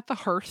sitting at the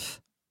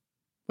hearth,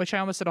 which I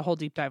almost did a whole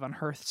deep dive on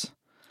hearths.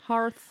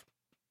 Hearth.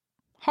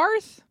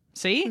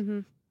 See?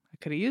 I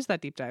could have used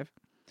that deep dive.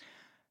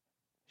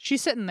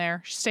 She's sitting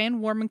there, she's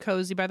staying warm and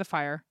cozy by the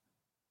fire,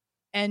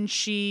 and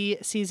she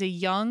sees a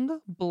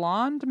young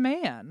blonde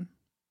man,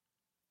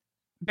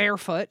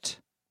 barefoot.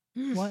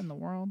 What in the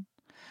world?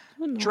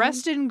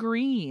 Dressed in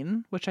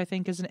green, which I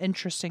think is an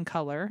interesting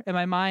color. In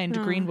my mind,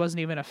 green wasn't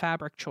even a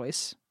fabric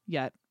choice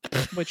yet,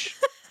 which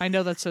I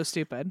know that's so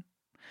stupid.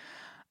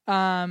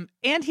 And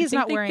he's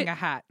not wearing a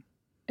hat.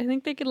 I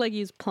think they could like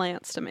use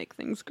plants to make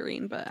things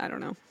green, but I don't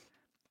know.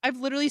 I've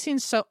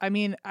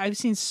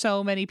seen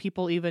so many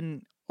people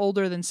even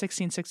older than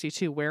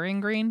 1662 wearing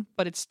green,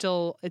 but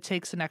it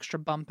takes an extra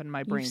bump in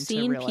my brain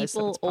to realize that it's possible. You've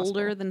seen people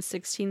older than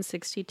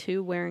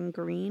 1662 wearing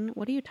green?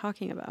 What are you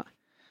talking about?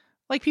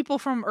 Like people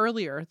from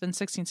earlier than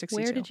 1662.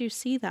 Where did you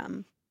see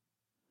them?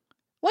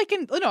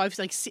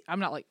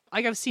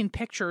 I've seen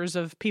pictures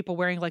of people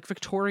wearing like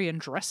Victorian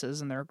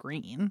dresses and they're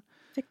green.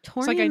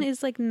 Victorian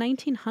is like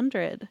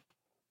 1900.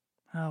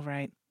 Oh,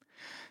 right.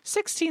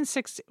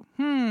 1660.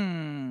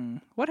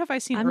 What have I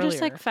seen earlier? I'm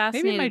just like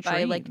fascinated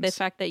by like the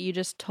fact that you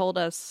just told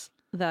us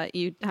that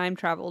you time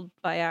traveled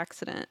by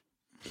accident.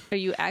 Or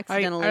you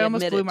accidentally I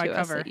almost admitted blew my to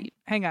cover. us that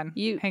Hang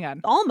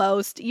on.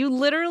 Almost. You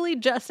literally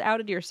just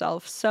outed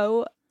yourself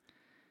so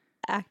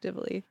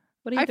actively.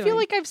 What are you doing? I feel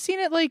like I've seen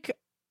it like,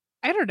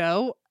 I don't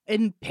know,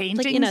 in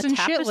paintings like in a and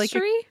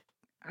tapestry?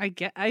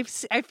 shit.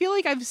 I feel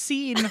like I've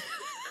seen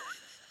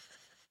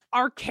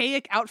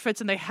archaic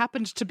outfits and they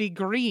happened to be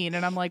green,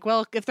 and I'm like,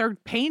 well, if they're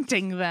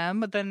painting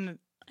them, then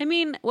I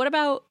mean, what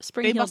about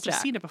Spring they Heel must Jack?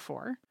 have seen it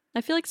before.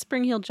 I feel like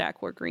Spring Heel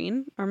Jack wore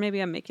green, or maybe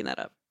I'm making that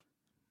up.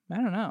 I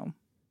don't know.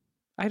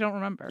 I don't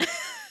remember.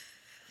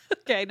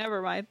 Okay,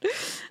 never mind.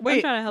 Wait,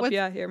 I'm trying to help you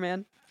out here,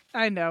 man.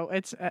 I know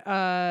it's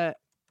I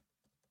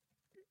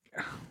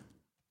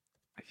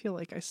feel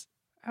like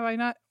have I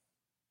not?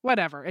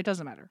 Whatever, it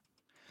doesn't matter.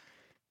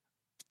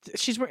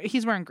 He's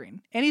wearing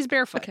green, and he's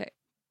barefoot. Okay,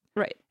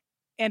 right.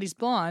 And he's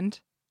blonde,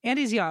 and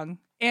he's young,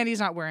 and he's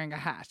not wearing a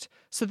hat.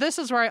 So this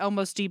is where I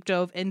almost deep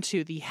dove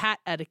into the hat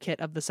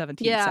etiquette of the 17th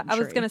century. Yeah, I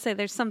was going to say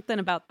there's something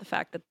about the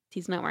fact that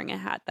he's not wearing a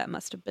hat that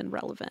must have been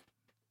relevant.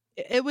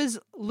 It was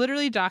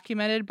literally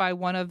documented by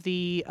one of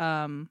the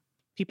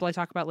people I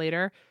talk about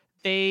later.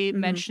 They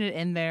mention it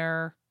in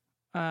their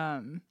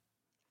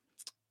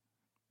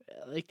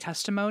like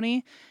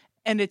testimony,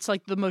 and it's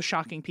like the most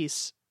shocking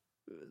piece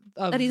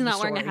of that he's the not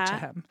wearing a story hat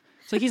to him.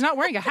 So he's not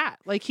wearing a hat.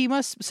 Like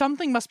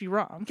something must be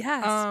wrong.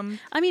 Yes.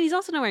 I mean, he's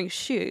also not wearing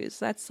shoes.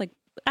 That's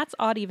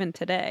odd even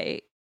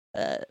today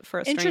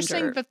for a stranger.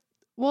 Interesting that,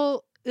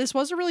 well, this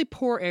was a really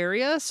poor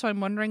area, so I'm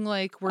wondering,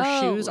 like, were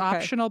shoes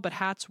optional, but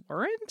hats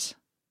weren't?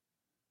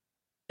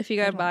 If you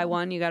gotta buy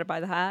one, you gotta buy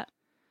the hat.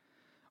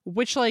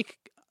 Which, like,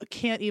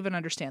 can't even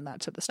understand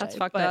that to this day. That's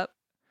fucked up.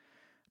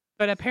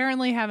 But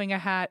apparently having a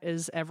hat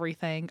is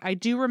everything. I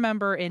do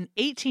remember in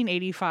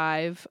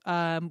 1885,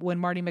 when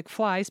Marty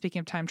McFly, speaking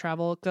of time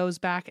travel, goes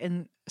back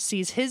and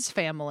sees his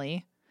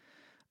family.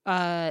 They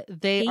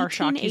are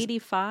shocked.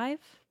 1885?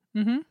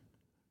 Mm-hmm.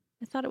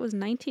 I thought it was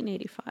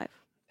 1985.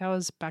 That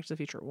was Back to the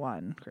Future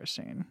 1,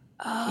 Christine.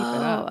 Oh,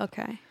 keep it up.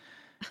 Okay.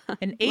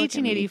 In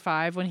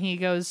 1885, when he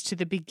goes to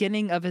the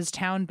beginning of his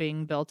town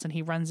being built and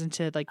he runs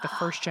into like the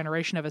first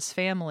generation of his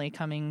family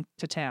coming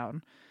to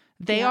town,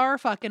 they are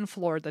fucking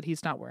floored that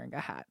he's not wearing a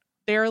hat.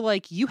 They're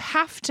like, you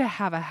have to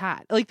have a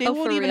hat. Like, they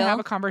won't even have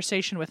a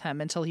conversation with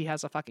him until he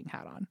has a fucking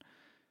hat on.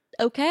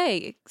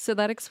 Okay, so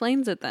that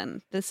explains it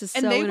then. This is so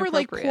and they were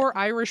like poor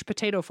Irish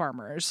potato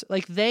farmers.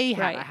 Like, they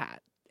had a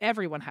hat.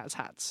 Everyone has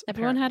hats.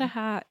 Everyone had a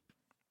hat.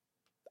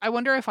 I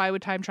wonder if I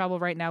would time travel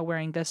right now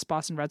wearing this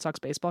Boston Red Sox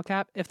baseball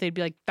cap, if they'd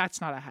be like,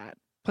 that's not a hat.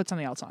 Put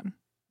something else on.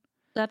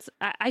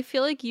 I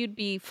feel like you'd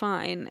be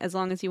fine as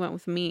long as you went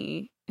with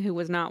me, who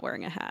was not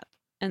wearing a hat.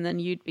 And then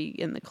you'd be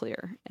in the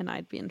clear and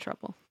I'd be in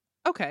trouble.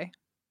 Okay.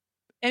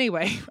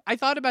 Anyway, I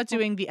thought about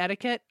doing the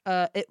etiquette.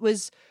 It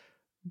was,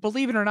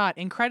 believe it or not,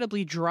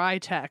 incredibly dry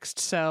text.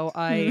 So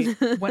I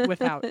went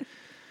without.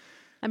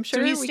 I'm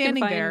sure he's we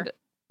standing can find there.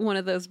 One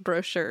of those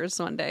brochures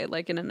one day,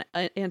 like in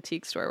an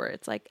antique store where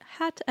it's like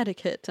hat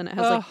etiquette and it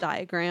has like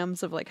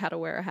diagrams of like how to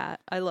wear a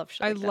hat. I love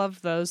shit. I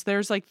love those.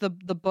 There's like the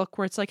book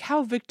where it's like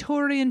how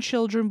Victorian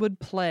children would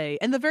play.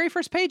 And the very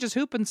first page is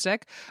Hoop and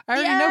Stick. I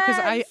already know because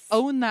I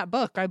own that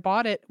book. I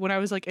bought it when I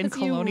was like in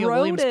Colonial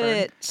Williamsburg.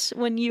 It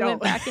when you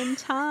went back in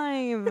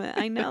time.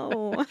 I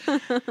know.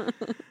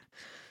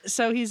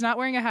 So he's not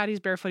wearing a hat. He's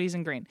barefoot. He's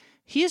in green.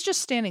 He is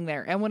just standing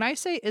there. And when I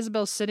say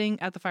Isabel's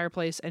sitting at the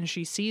fireplace and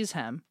she sees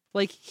him,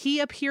 like, he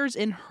appears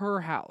in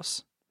her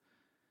house.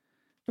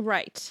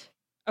 Right.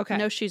 Okay.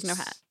 No shoes, no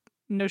hat.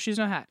 No shoes,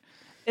 no hat.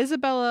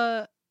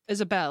 Isabel,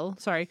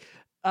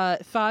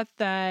 thought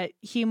that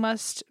he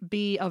must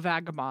be a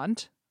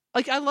vagabond.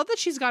 Like, I love that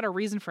she's got a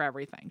reason for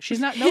everything.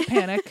 She's no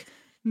panic,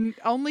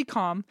 only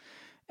calm.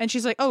 And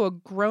she's like, oh, a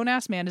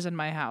grown-ass man is in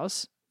my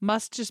house.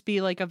 Must just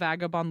be like a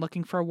vagabond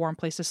looking for a warm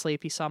place to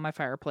sleep. He saw my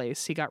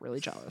fireplace. He got really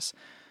jealous.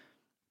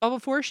 But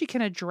before she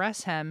can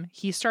address him,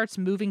 he starts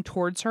moving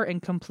towards her in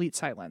complete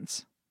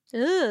silence.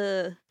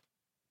 Ugh.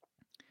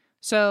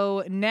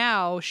 So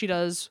now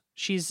she's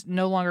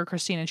no longer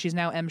Christine and she's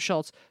now M.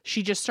 Schultz.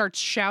 She just starts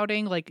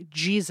shouting like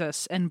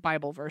Jesus and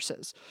Bible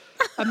verses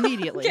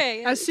immediately.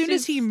 Okay, as soon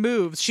as he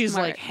moves, she's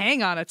like,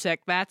 hang on a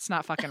tick. That's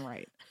not fucking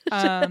right.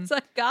 It's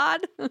like,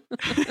 God.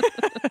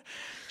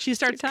 She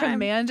starts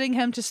commanding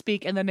him to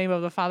speak in the name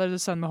of the Father, the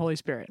Son, and the Holy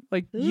Spirit.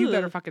 Like, you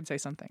better fucking say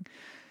something.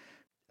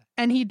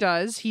 And he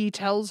does. He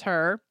tells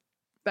her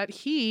that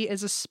he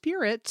is a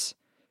spirit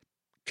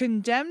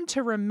condemned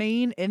to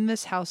remain in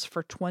this house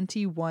for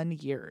 21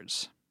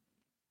 years.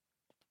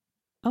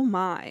 Oh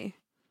my.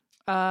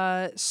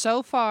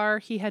 So far,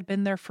 he had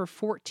been there for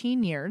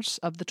 14 years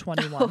of the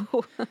 21.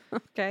 Oh,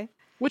 okay.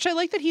 Which I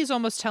like that he's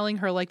almost telling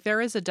her, like,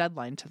 there is a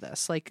deadline to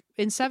this. Like,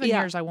 in 7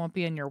 years, I won't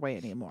be in your way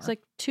anymore. It's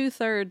like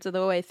 2/3 of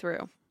the way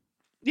through.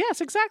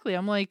 Yes, exactly.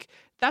 I'm like,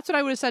 that's what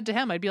I would have said to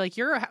him. I'd be like,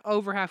 you're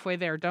over halfway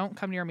there. Don't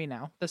come near me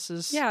now. This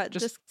is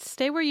just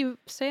stay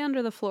stay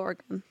under the floor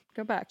again.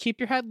 Go back. Keep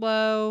your head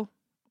low,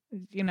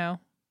 you know,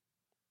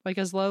 like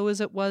as low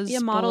as it was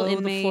model below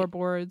inmate. the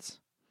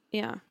floorboards.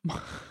 Yeah.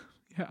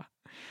 Yeah.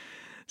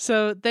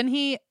 So then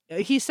he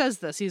says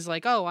this. He's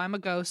like, oh, I'm a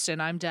ghost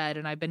and I'm dead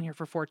and I've been here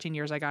for 14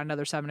 years. I got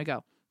another 7 to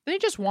go. Then he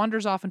just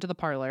wanders off into the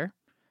parlor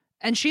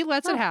and she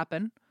lets it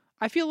happen.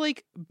 I feel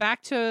like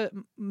back to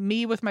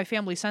me with my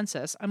family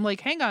census. I'm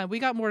like, hang on, we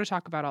got more to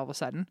talk about all of a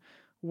sudden.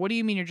 What do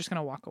you mean you're just going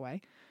to walk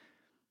away?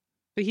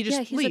 But he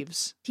just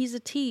leaves. He's a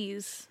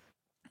tease.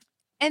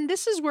 And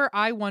this is where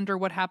I wonder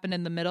what happened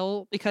in the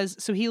middle, because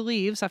so he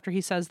leaves after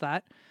he says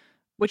that,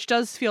 which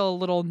does feel a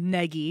little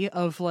neggy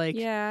of like,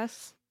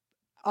 yes,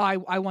 I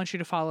want you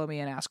to follow me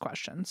and ask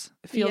questions.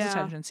 It feels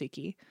attention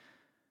seeky.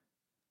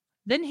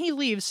 Then he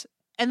leaves.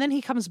 And then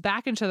he comes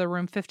back into the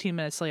room 15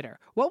 minutes later.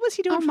 What was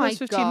he doing for those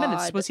 15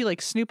 minutes? Was he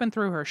like snooping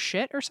through her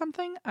shit or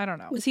something? I don't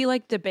know. Was he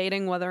like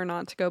debating whether or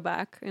not to go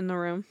back in the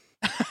room?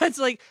 It's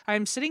like,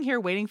 I'm sitting here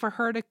waiting for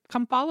her to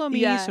come follow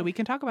me so we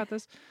can talk about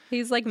this.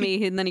 He's like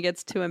me, and then he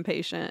gets too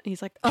impatient.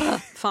 He's like,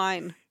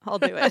 fine, I'll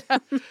do it.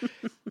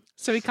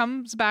 So he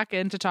comes back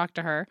in to talk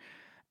to her,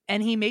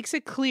 and he makes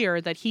it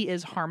clear that he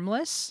is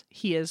harmless,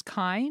 he is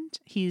kind,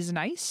 he's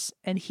nice,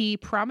 and he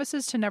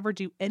promises to never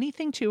do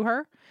anything to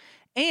her.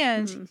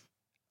 And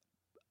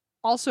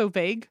also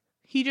vague,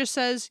 he just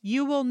says,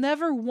 you will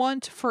never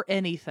want for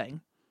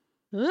anything.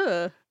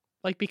 Ugh.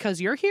 Like,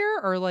 because you're here?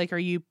 Or like, are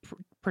you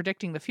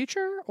predicting the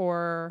future?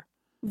 Or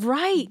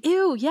Right.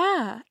 Ew.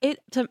 Yeah.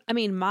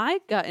 My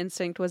gut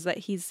instinct was that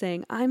he's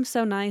saying, I'm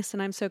so nice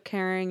and I'm so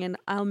caring and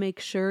I'll make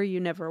sure you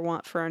never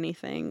want for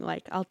anything.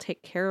 Like, I'll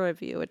take care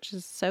of you, which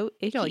is so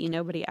icky. Yeah, like,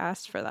 nobody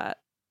asked for that.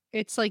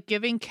 it's like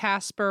giving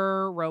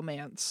Casper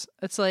romance.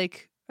 It's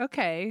like,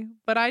 okay,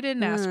 but I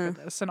didn't ask for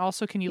this. And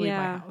also, can you leave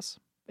my house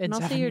in and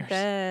 7 also, years? you're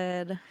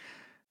dead.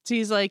 So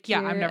he's like,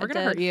 yeah, You're I'm never a going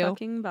to hurt dead you.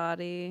 fucking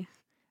body.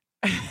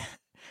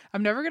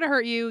 I'm never going to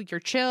hurt you. You're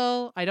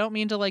chill. I don't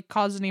mean to like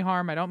cause any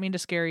harm. I don't mean to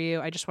scare you.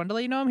 I just wanted to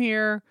let you know I'm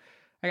here.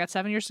 I got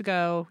 7 years to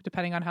go,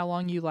 depending on how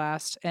long you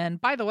last.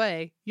 And by the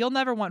way, you'll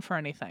never want for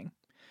anything.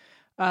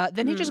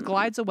 Then he just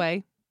glides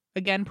away.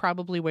 Again,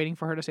 probably waiting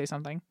for her to say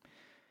something.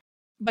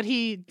 But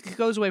he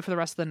goes away for the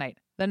rest of the night.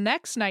 The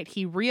next night,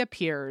 he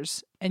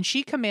reappears, and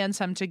she commands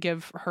him to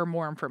give her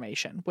more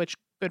information, which,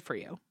 good for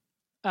you.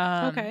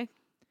 Okay.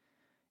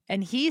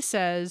 And he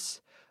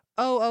says,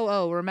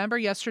 oh, remember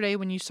yesterday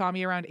when you saw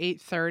me around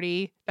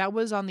 8:30? That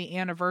was on the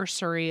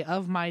anniversary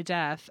of my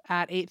death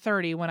at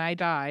 8:30 when I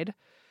died.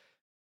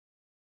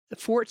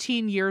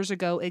 14 years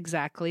ago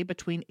exactly,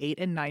 between 8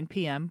 and 9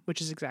 p.m.,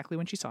 which is exactly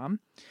when she saw him.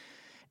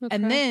 Okay.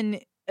 And then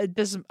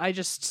I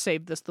just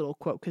saved this little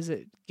quote because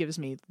it gives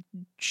me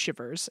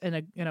shivers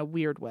in a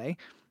weird way.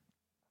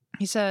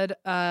 He said,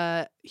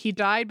 he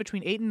died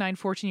between 8 and 9,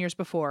 14 years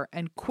before,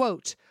 and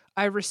quote,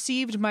 I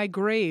received my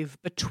grave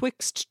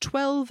betwixt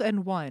 12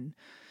 and 1.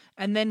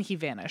 And then he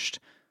vanished.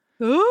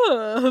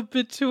 Ooh,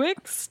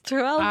 betwixt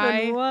 12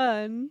 and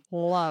 1.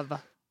 Love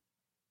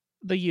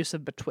the use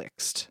of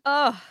betwixt.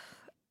 Oh.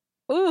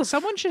 Ooh.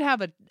 Someone should have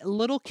a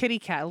little kitty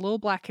cat, a little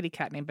black kitty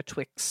cat named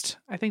Betwixt.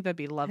 I think that'd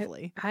be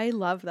lovely. I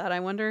love that.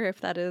 I wonder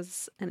if that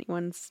is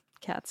anyone's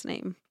cat's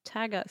name.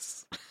 Tag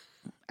us.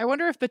 I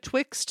wonder if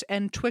Betwixt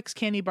and Twix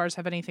candy bars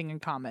have anything in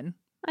common.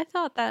 I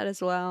thought that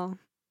as well.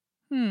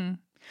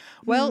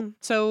 Well,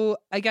 so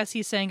I guess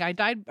he's saying I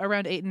died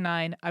around 8 and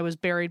 9. I was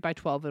buried by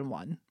 12 and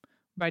 1.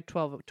 By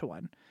 12 to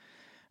 1.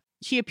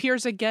 He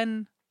appears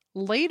again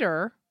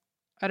later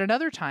at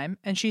another time,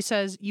 and she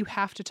says, you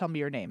have to tell me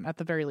your name. At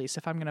the very least,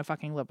 if I'm going to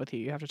fucking live with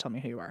you, you have to tell me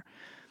who you are.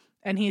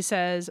 And he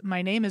says,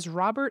 my name is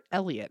Robert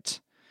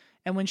Elliott.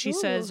 And when she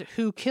says,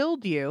 who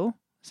killed you,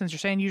 since you're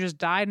saying you just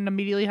died and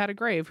immediately had a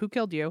grave, who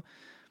killed you?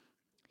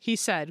 He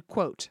said,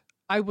 quote,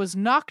 I was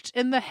knocked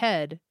in the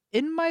head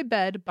in my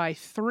bed by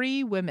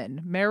 3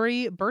 women,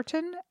 Mary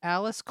Burton,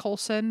 Alice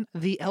Colson,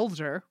 the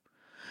Elder,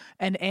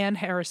 and Anne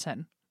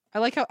Harrison. I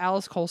like how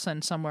Alice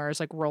Colson somewhere is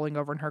like rolling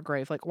over in her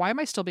grave. Like, why am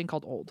I still being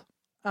called old?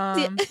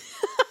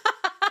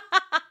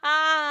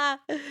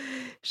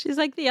 She's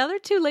like, the other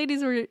 2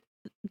 ladies were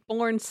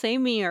born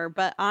same year,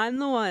 but I'm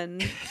the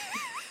one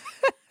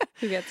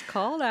who gets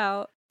called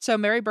out. So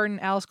Mary Burton,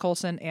 Alice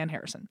Colson, Anne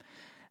Harrison.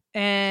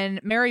 And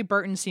Mary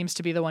Burton seems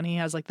to be the one he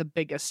has like the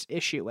biggest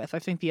issue with. I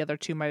think the other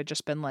 2 might have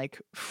just been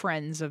like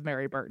friends of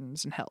Mary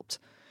Burton's and helped.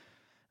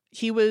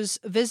 He was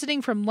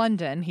visiting from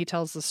London. He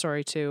tells the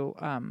story to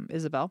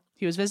Isabel.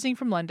 He was visiting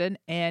from London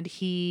and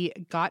he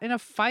got in a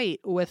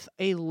fight with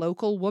a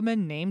local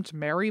woman named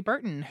Mary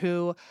Burton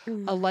who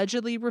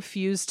allegedly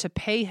refused to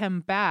pay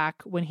him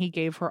back when he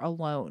gave her a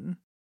loan.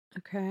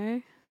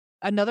 Okay.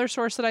 Another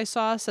source that I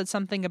saw said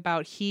something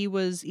about he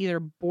was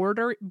either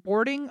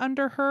boarding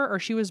under her or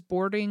she was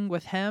boarding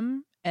with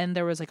him and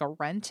there was like a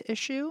rent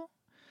issue.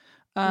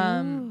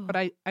 But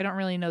I don't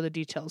really know the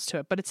details to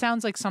it. But it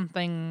sounds like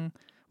something...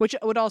 Which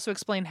would also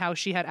explain how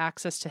she had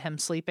access to him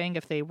sleeping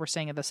if they were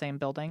staying in the same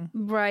building.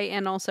 Right,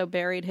 and also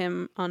buried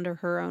him under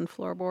her own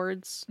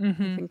floorboards.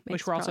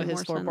 Which were also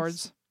his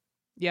floorboards.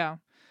 Yeah.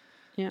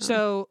 Yeah.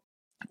 So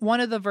one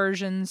of the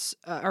versions,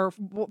 or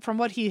from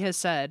what he has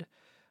said,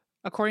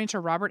 according to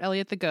Robert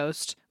Elliott the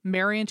Ghost,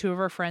 Mary and 2 of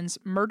her friends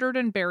murdered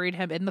and buried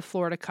him in the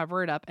floor to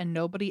cover it up, and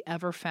nobody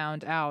ever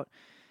found out.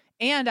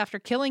 And after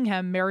killing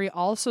him, Mary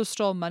also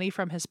stole money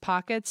from his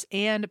pockets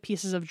and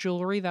pieces of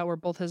jewelry that were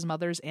both his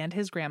mother's and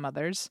his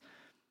grandmother's.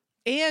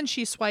 And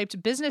she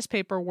swiped business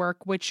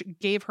paperwork, which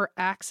gave her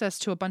access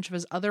to a bunch of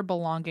his other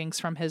belongings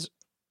from his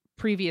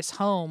previous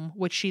home,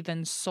 which she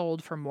then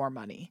sold for more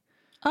money.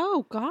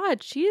 Oh,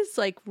 God. She's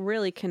like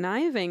really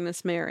conniving,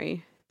 this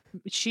Mary.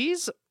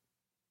 She's,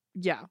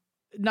 yeah,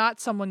 not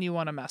someone you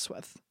want to mess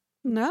with.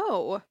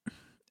 No.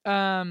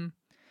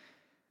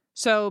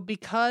 So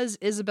because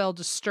Isabel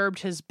disturbed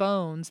his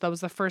bones, that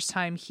was the first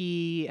time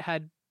he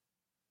had,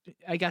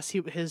 I guess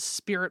his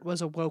spirit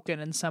was awoken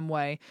in some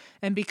way.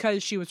 And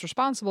because she was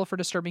responsible for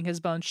disturbing his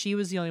bones, she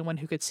was the only one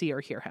who could see or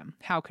hear him.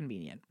 How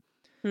convenient.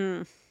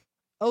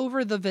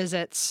 Over the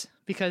visits,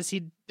 because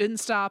he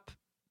didn't stop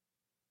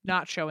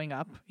not showing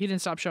up. He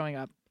didn't stop showing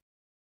up.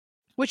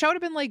 Which I would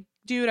have been like,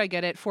 dude, I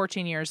get it.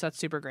 14 years, that's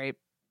super great.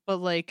 But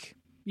like,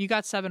 you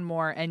got 7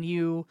 more and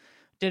you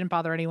didn't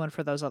bother anyone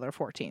for those other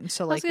 14.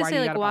 So like,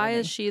 why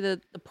is she the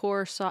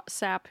poor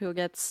sap who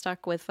gets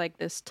stuck with like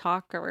this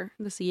talker,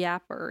 this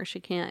yapper? She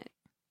can't.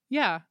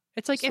 Yeah.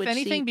 It's like, if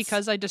anything, seats.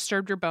 because I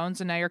disturbed your bones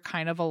and now you're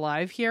kind of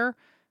alive here,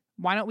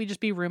 why don't we just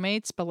be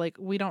roommates? But like,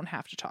 we don't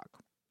have to talk.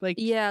 Like,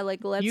 yeah,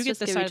 like let's you just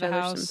get this give side each of the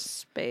other some house.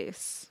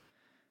 space.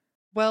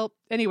 Well,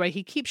 anyway,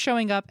 he keeps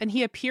showing up and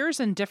he appears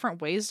in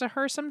different ways to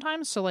her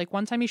sometimes. So, like,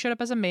 one time he showed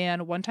up as a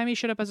man, one time he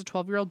showed up as a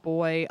 12-year-old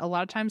boy. A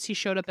lot of times he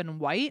showed up in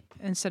white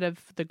instead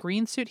of the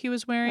green suit he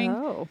was wearing.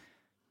 Oh.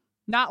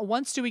 Not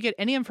once do we get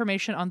any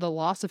information on the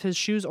loss of his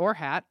shoes or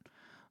hat.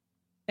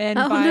 And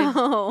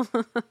no.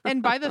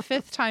 and by the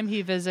fifth time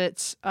he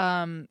visits,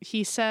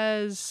 he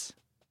says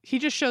he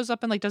just shows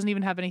up and like doesn't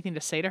even have anything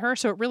to say to her.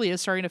 So it really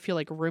is starting to feel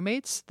like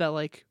roommates that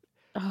like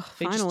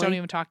they just don't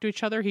even talk to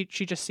each other.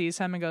 She just sees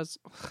him and goes,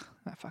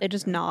 they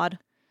just nod.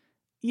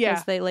 Yeah.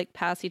 As they like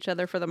pass each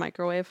other for the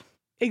microwave.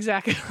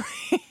 Exactly.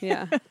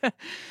 Yeah.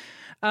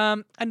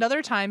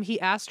 Another time he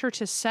asked her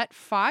to set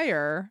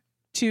fire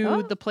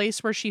to the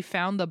place where she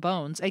found the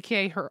bones,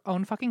 aka her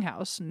own fucking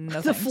house.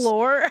 No the thanks.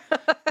 Floor.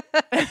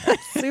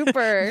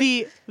 Super.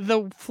 The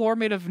floor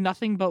made of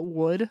nothing but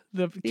wood.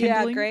 The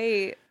kindling. Yeah,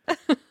 great.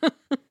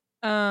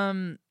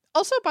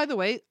 Also, by the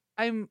way,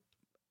 hang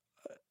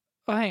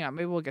on,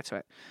 maybe we'll get to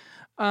it.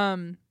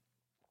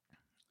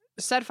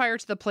 Set fire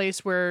to the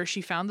place where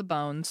she found the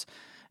bones.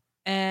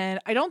 And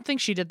I don't think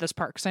she did this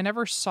part because I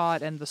never saw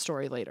it in the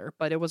story later,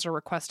 but it was a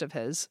request of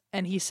his.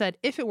 And he said,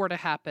 if it were to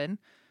happen,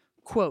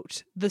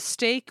 quote, the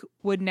stake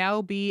would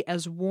now be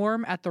as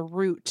warm at the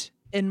root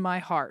in my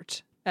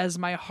heart as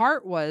my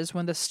heart was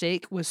when the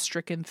stake was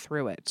stricken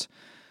through it.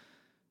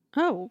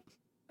 Oh.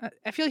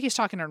 I feel like he's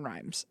talking in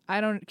rhymes.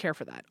 I don't care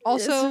for that.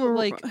 Also,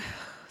 like,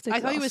 I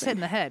thought he was hit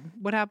in the head.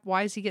 What happened?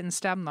 Why is he getting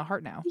stabbed in the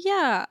heart now?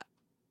 Yeah.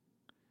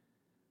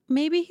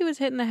 Maybe he was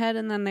hit in the head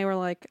and then they were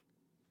like,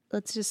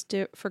 let's just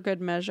do it for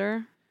good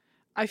measure.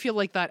 I feel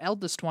like that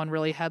eldest one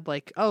really had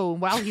like, oh,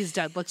 while he's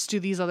dead, let's do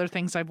these other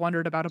things I've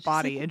wondered about a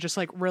body, and just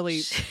like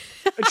really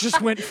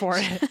just went for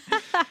it.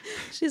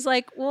 She's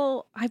like,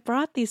 well, I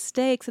brought these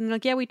steaks, and they're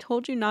like, yeah, we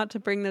told you not to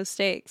bring those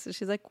steaks. And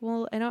she's like,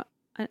 well,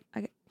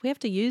 we have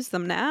to use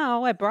them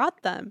now. I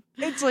brought them.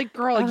 It's like,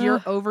 girl,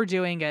 you're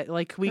overdoing it.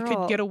 Like we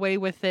could get away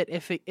with it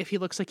if he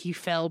looks like he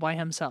fell by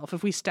himself.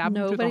 If we stab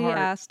him through the heart. Nobody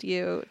asked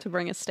you to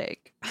bring a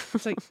steak.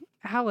 It's like,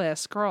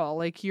 Alice, girl,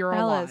 like you're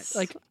Alice, a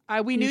lot.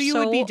 Like we knew you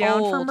would be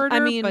down for murder. I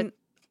mean, but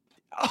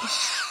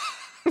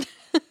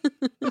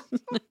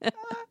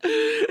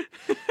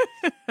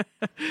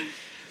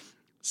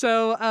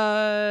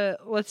so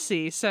let's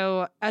see.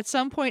 So at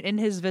some point in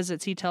his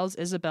visits, he tells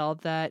Isabel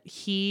that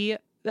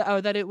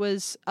that it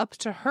was up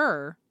to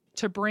her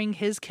to bring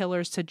his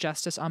killers to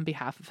justice on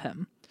behalf of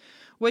him.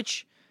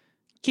 Which,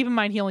 keep in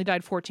mind, he only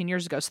died 14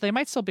 years ago, so they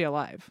might still be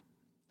alive.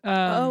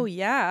 Oh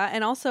yeah,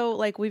 and also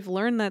like we've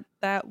learned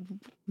that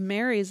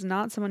Mary's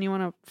not someone you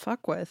want to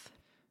fuck with.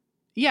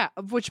 Yeah,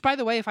 which by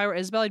the way, if I were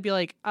Isabel, I'd be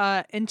like,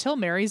 until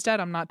Mary's dead,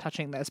 I'm not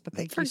touching this. But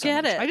thank you so much.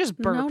 Forget it. I just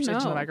burped into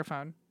the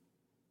microphone.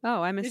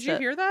 Oh, I missed it. Did you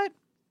hear that?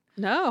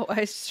 No,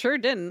 I sure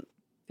didn't.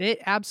 It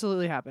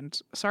absolutely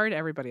happened. Sorry to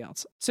everybody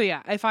else. So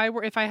yeah, if I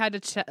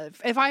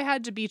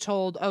had to be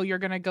told, oh, you're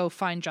gonna go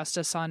find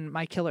justice on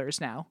my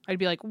killers now, I'd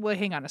be like, well,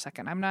 hang on a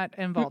second, I'm not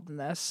involved in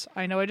this.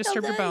 I know I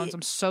disturbed your bones.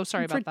 I'm so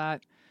sorry about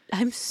that.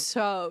 I'm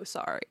so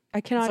sorry.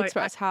 I cannot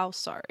express how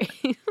sorry.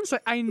 So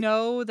I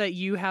know that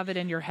you have it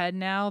in your head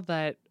now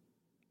that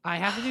I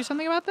have to do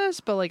something about this,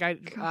 but like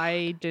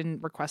I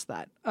didn't request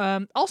that.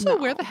 Also,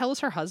 where the hell is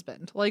her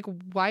husband? Like,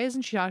 why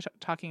isn't she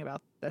talking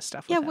about this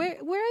stuff? Yeah, with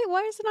him?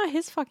 why is it not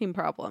his fucking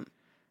problem?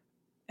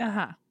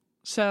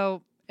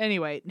 So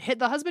anyway,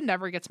 the husband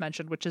never gets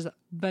mentioned, which is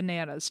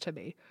bananas to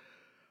me.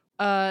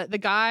 The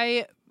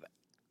guy,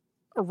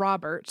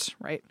 Robert,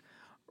 right?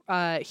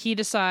 He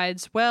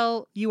decides,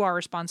 well, you are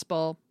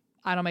responsible.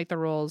 I don't make the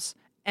rules.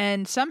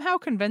 And somehow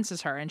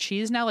convinces her, and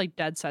she's now like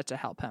dead set to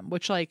help him,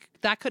 which like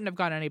that couldn't have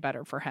gone any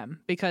better for him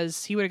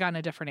because he would have gotten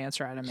a different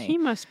answer out of me. He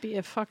must be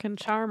a fucking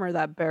charmer,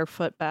 that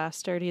barefoot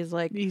bastard. He's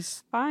like,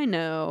 I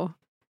know.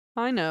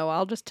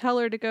 I'll just tell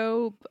her to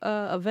go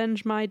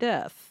avenge my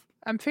death.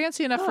 I'm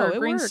fancy enough for a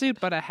green suit,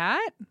 but a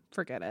hat?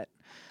 Forget it.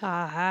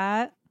 A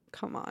hat?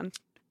 Come on.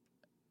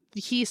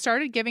 He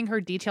started giving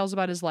her details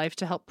about his life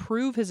to help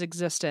prove his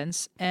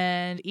existence,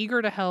 and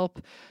eager to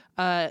help,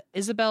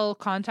 Isabel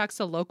contacts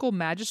the local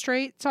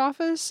magistrate's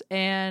office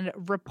and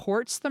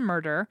reports the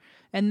murder,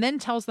 and then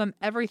tells them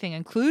everything,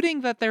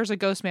 including that there's a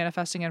ghost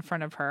manifesting in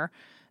front of her.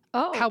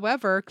 Oh.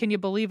 However, can you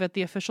believe it?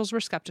 The officials were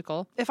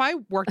skeptical. If I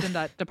worked in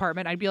that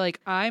department, I'd be like,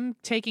 I'm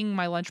taking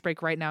my lunch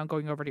break right now and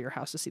going over to your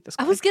house to see this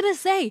guy. I was going to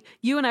say,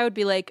 you and I would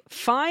be like,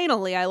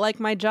 finally, I like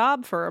my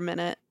job for a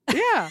minute.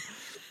 Yeah.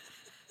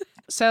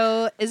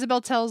 So Isabel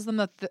tells them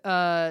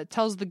that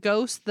tells the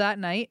ghost that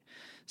night,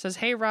 says,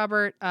 hey,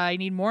 Robert, I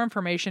need more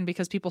information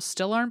because people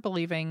still aren't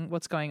believing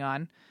what's going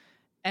on.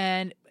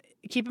 And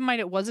keep in mind,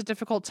 it was a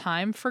difficult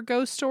time for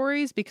ghost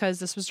stories because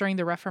this was during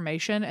the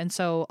Reformation. And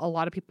so a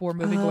lot of people were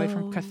moving away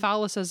from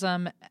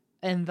Catholicism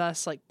and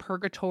thus like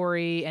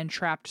purgatory and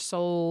trapped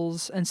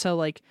souls. And so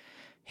like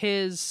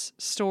his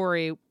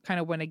story kind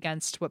of went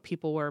against what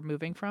people were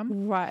moving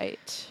from.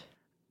 Right.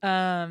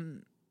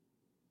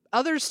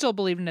 Others still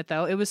believed in it,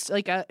 though. It was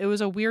like it was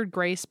a weird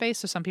gray space.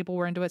 So some people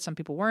were into it, some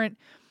people weren't.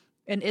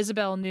 And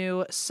Isabel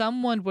knew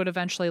someone would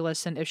eventually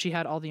listen if she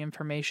had all the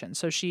information.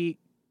 So she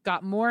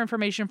got more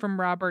information from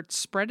Robert,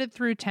 spread it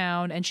through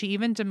town, and she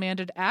even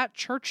demanded at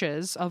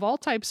churches of all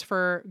types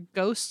for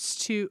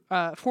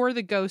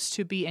the ghosts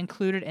to be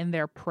included in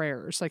their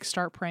prayers, like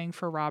start praying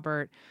for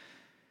Robert.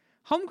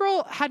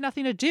 Homegirl had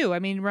nothing to do. I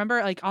mean,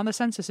 remember, like on the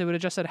census, it would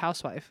have just said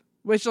housewife,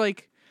 which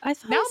like now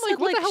I'm like,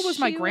 what the hell was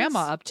my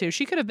grandma up to?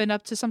 She could have been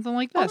up to something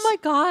like this. Oh my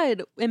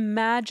God.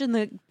 Imagine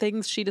the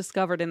things she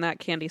discovered in that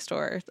candy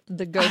store,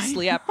 the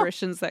ghostly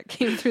apparitions that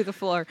came through the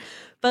floor.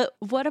 But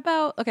what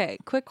about, okay,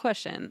 quick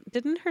question.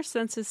 Didn't her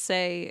census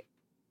say,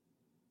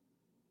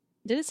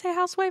 did it say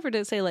housewife or did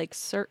it say like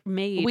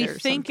maid? We or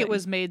think something? it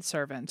was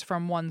maidservant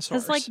from one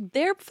source. Because like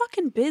they're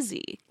fucking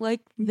busy.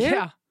 Like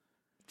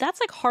that's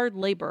like hard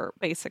labor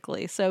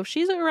basically. So if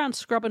she's around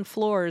scrubbing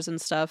floors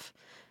and stuff,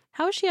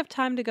 how does she have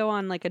time to go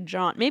on like a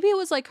jaunt? Maybe it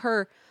was like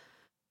her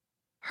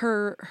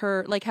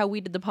like how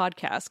we did the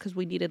podcast because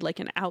we needed like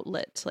an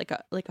outlet, like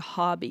a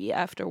hobby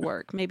after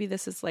work. Maybe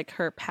this is like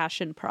her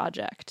passion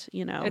project,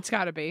 you know? It's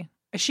got to be.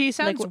 She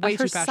sounds like, way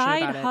too passionate about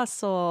it. Side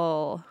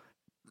hustle.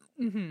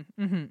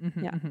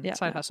 Yeah.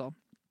 Side hustle.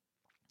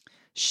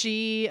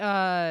 She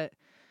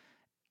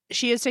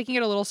is taking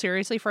it a little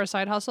seriously for a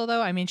side hustle,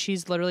 though. I mean,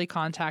 she's literally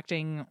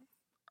contacting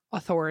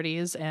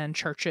authorities and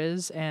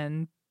churches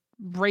and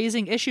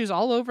raising issues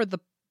all over the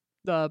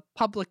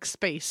public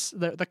space,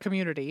 the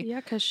community. Yeah,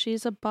 because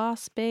she's a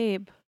boss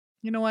babe.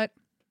 You know what?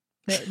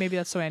 Maybe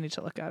that's the way I need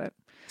to look at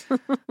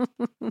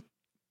it.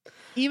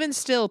 Even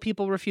still,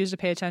 people refuse to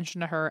pay attention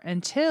to her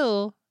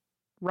until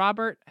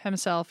Robert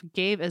himself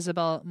gave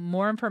Isabel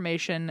more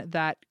information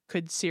that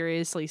could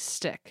seriously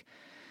stick.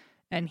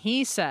 And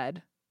he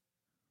said,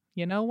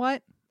 you know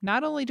what?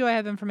 Not only do I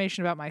have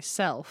information about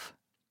myself,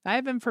 I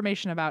have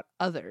information about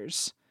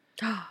others.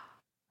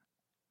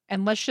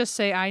 And let's just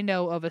say I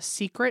know of a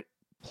secret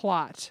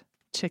plot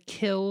to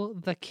kill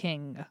the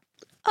king.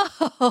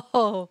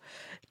 Oh,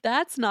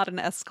 that's not an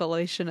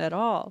escalation at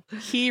all.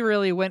 He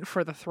really went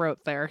for the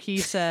throat there. He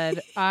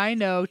said, I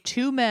know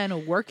 2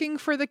 men working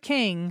for the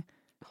king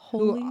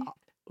who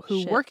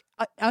work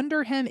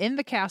under him in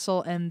the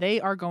castle, and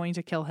they are going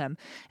to kill him.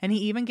 And he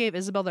even gave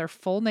Isabel their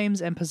full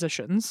names and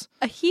positions.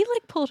 He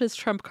like pulled his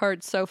trump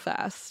card so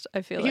fast,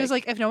 I feel like. He was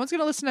like, if no one's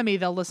going to listen to me,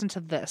 they'll listen to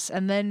this.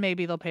 And then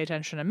maybe they'll pay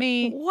attention to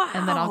me. Wow.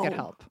 And then I'll get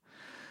help.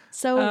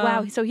 So,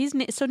 wow.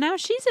 So now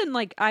she's in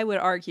like, I would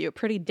argue, a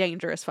pretty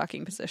dangerous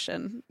fucking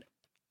position.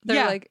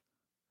 They're like,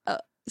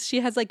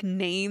 she has like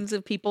names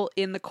of people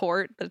in the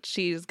court that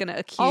she's going to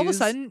accuse. All of a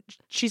sudden,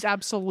 she's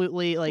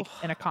absolutely like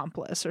an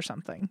accomplice or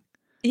something.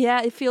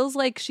 Yeah, it feels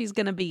like she's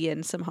gonna be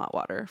in some hot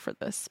water for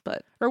this,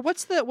 but or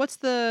what's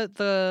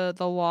the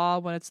law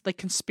when it's like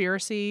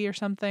conspiracy or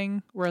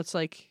something where it's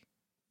like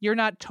you're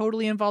not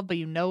totally involved but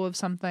you know of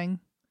something.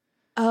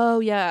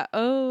 Oh yeah.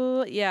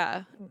 Well,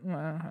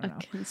 a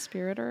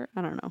conspirator?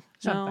 I don't know.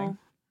 Something.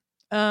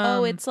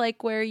 No. It's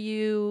like where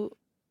you.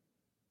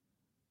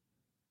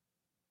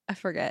 I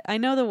forget. I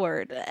know the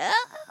word.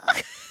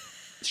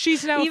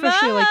 She's now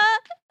officially like.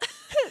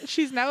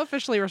 She's now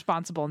officially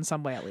responsible in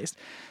some way, at least.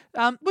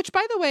 Which,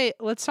 by the way,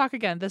 let's talk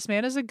again. This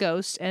man is a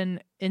ghost,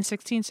 and in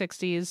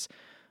 1660s,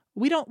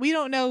 we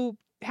don't know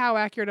how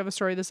accurate of a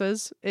story this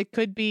is. It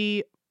could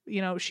be,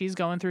 she's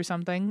going through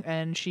something,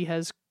 and she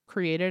has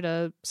created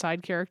a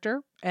side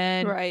character,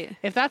 and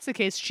if that's the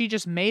case, she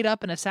just made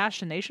up an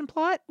assassination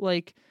plot.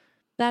 Like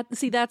that.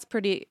 See, that's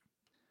pretty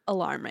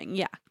alarming.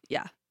 Yeah.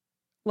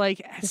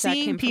 Like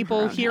seeing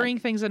people hearing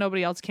things that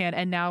nobody else can,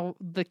 and now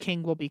the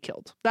king will be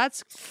killed.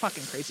 That's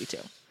fucking crazy too.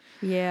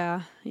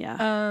 Yeah.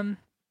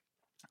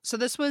 So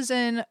this was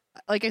in,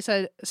 like I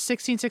said,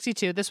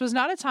 1662. This was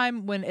not a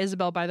time when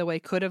Isabel, by the way,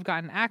 could have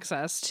gotten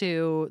access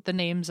to the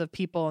names of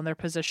people and their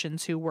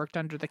positions who worked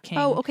under the king.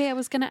 Oh, okay. I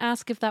was going to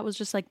ask if that was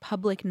just like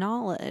public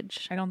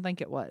knowledge. I don't think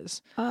it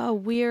was. Oh,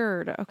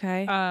 weird.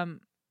 Okay.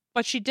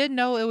 But she did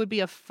know it would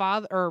be a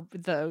father, or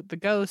the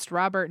ghost,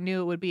 Robert,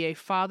 knew it would be a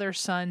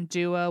father-son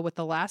duo with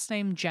the last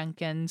name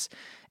Jenkins.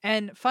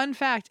 And fun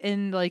fact,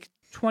 in like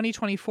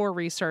 2024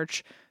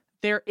 research,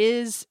 there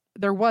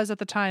was at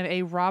the time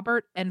a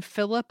Robert and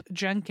Philip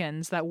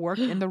Jenkins that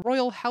worked in the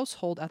royal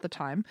household at the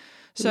time.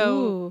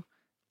 So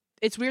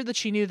it's weird that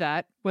she knew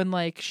that when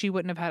like she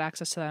wouldn't have had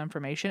access to that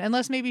information,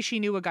 unless maybe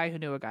she knew a guy who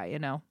knew a guy,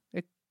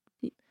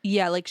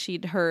 Yeah, like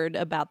she'd heard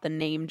about the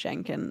name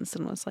Jenkins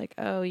and was like,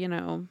 oh,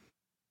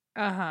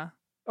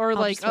 Or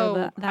like,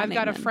 I've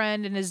got a in.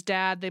 friend and his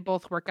dad, they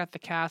both work at the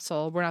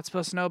castle. We're not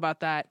supposed to know about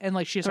that. And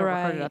like she's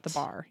overheard it at the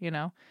bar,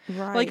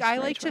 Right. Like I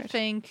like to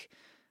think,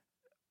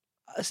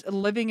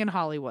 living in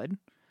Hollywood,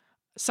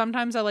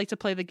 sometimes I like to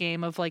play the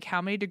game of like,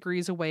 how many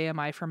degrees away am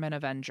I from an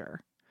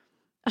Avenger?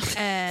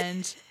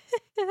 And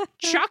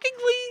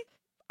shockingly,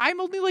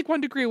 I'm only like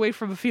 1 degree away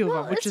from a few of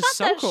them, which is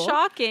so cool.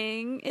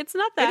 Shocking. It's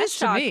not that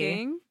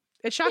shocking.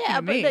 It's shocking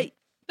to me.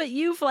 But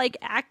you've like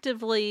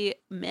actively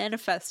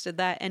manifested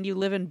that, and you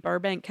live in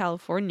Burbank,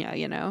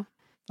 California,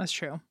 That's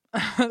true.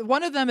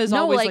 One of them is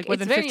always like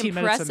within 15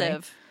 minutes of me.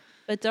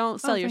 But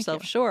don't sell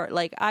yourself short.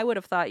 Like I would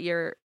have thought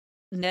you're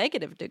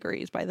negative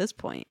degrees by this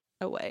point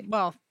away.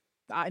 Well,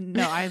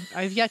 no,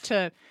 I've yet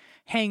to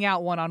hang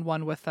out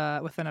one-on-one with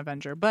an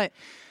Avenger. But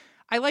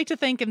I like to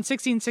think in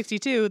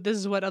 1662, this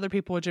is what other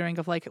people were doing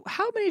of like,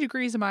 how many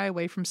degrees am I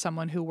away from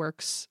someone who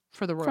works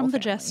for the royal From the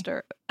family?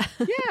 jester.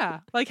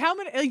 Yeah. Like how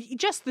many,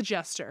 just the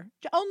jester.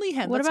 Only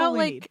him. What That's about all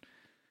we need.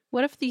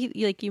 what if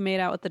you made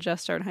out with the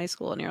jester in high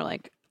school and you're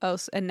like, oh,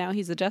 and now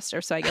he's a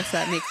jester, so I guess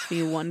that makes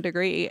me 1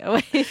 degree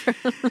away from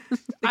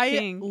the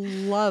king. I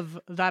love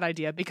that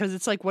idea because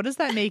it's like, what does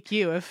that make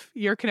you if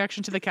your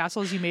connection to the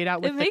castle is you made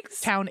out with the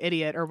town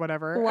idiot or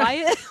whatever? Why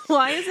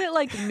is it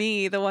like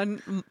me, the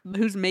one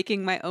who's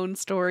making my own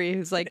story,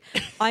 who's like,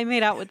 I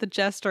made out with the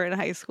jester in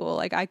high school?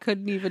 Like, I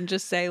couldn't even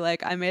just say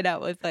like I made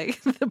out with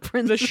like the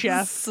prince, the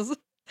chef.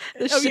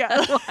 The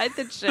chef. Why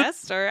the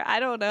jester? I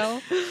don't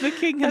know. The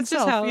king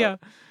himself. Yeah.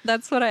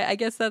 That's what I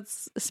guess that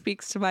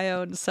speaks to my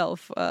own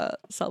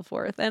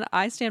self-worth. And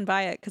I stand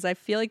by it because I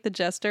feel like the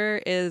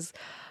jester is,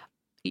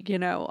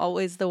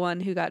 always the one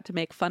who got to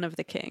make fun of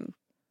the king.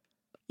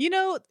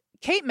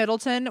 Kate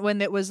Middleton,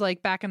 when it was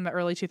like back in the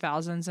early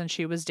 2000s and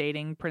she was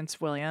dating Prince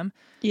William.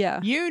 Yeah.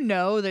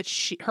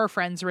 That her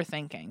friends were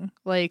thinking,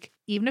 like,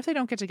 even if they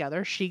don't get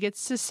together, she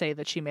gets to say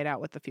that she made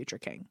out with the future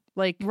king.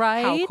 Like,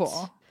 right? How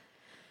cool.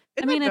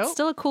 It's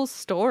still a cool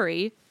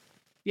story.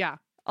 Yeah.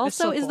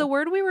 Also, is the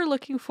word we were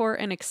looking for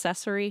an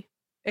accessory?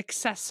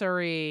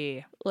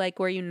 Accessory. Like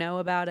where you know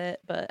about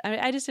it. But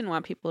I just didn't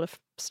want people to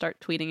start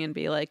tweeting and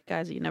be like,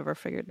 guys, you never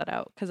figured that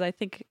out. Because I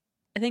think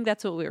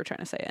that's what we were trying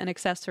to say. An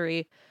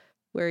accessory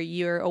where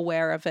you're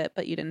aware of it,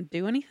 but you didn't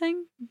do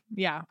anything.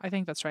 Yeah, I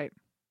think that's right.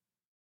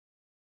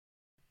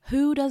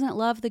 Who doesn't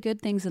love the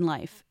good things in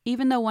life?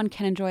 Even though one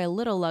can enjoy a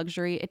little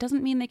luxury, it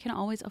doesn't mean they can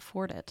always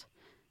afford it.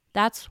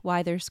 That's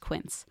why there's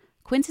Quince.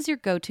 Quince is your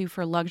go-to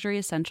for luxury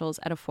essentials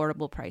at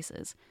affordable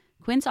prices.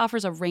 Quince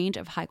offers a range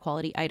of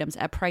high-quality items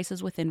at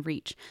prices within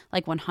reach,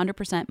 like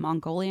 100%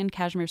 Mongolian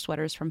cashmere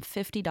sweaters from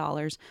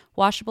 $50,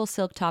 washable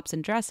silk tops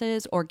and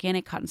dresses,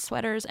 organic cotton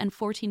sweaters, and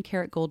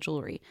 14-karat gold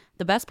jewelry.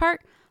 The best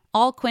part?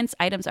 All Quince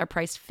items are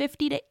priced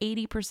 50 to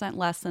 80%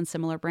 less than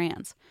similar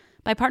brands.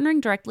 By partnering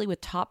directly with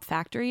top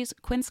factories,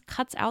 Quince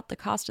cuts out the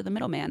cost of the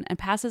middleman and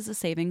passes the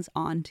savings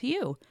on to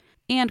you.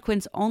 And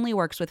Quince only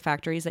works with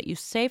factories that use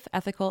safe,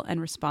 ethical, and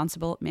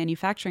responsible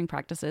manufacturing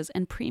practices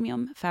and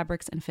premium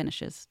fabrics and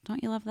finishes.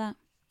 Don't you love that?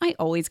 I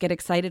always get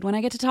excited when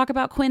I get to talk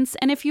about Quince,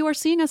 and if you are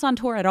seeing us on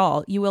tour at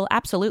all, you will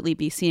absolutely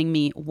be seeing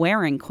me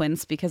wearing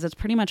Quince because it's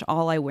pretty much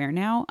all I wear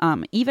now.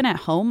 Even at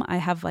home, I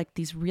have like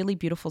these really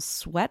beautiful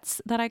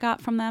sweats that I got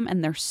from them,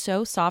 and they're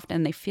so soft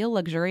and they feel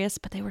luxurious,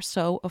 but they were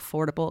so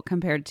affordable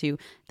compared to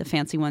the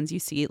fancy ones you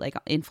see like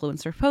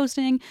influencer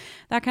posting,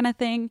 that kind of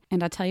thing.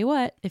 And I tell you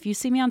what, if you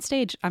see me on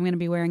stage, I'm going to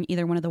be wearing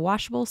either one of the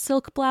washable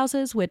silk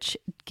blouses, which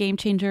game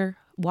changer,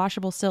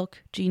 washable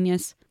silk,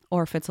 genius.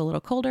 Or if it's a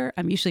little colder,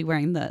 I'm usually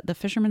wearing the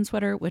fisherman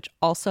sweater, which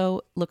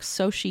also looks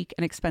so chic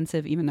and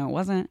expensive, even though it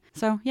wasn't.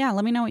 So yeah,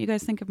 let me know what you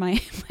guys think of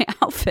my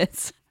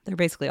outfits. They're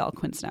basically all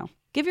Quince now.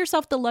 Give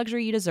yourself the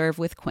luxury you deserve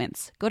with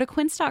Quince. Go to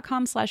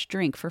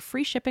quince.com/drink for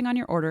free shipping on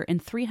your order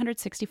and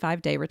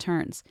 365-day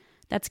returns.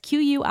 That's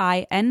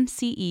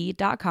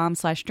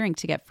QUINCE.com/drink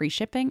to get free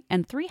shipping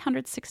and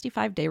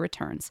 365-day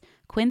returns.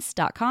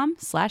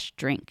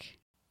 Quince.com/drink.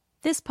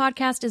 This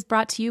podcast is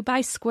brought to you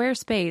by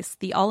Squarespace,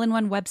 the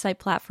all-in-one website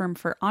platform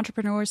for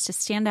entrepreneurs to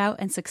stand out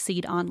and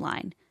succeed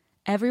online.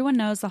 Everyone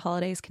knows the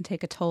holidays can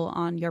take a toll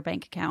on your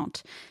bank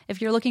account. If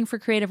you're looking for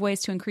creative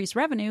ways to increase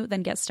revenue,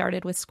 then get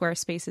started with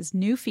Squarespace's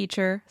new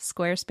feature,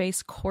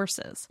 Squarespace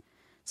Courses.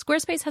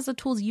 Squarespace has the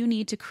tools you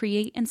need to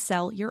create and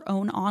sell your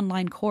own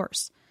online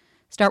course.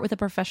 Start with a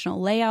professional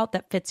layout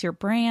that fits your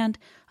brand,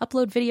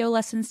 upload video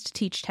lessons to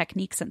teach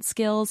techniques and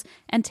skills,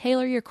 and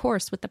tailor your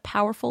course with the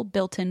powerful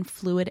built-in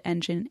Fluid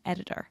Engine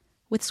editor.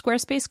 With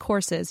Squarespace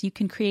Courses, you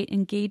can create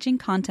engaging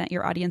content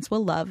your audience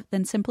will love,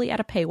 then simply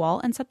add a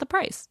paywall and set the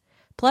price.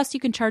 Plus,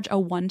 you can charge a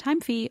one-time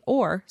fee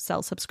or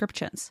sell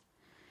subscriptions.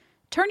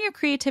 Turn your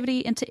creativity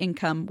into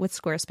income with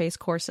Squarespace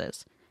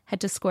Courses.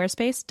 Head to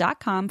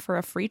squarespace.com for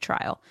a free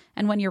trial.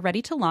 And when you're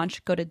ready to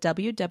launch, go to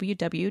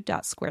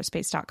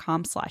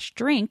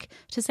www.squarespace.com/drink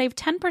to save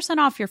 10%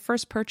 off your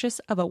first purchase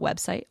of a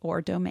website or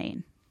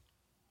domain.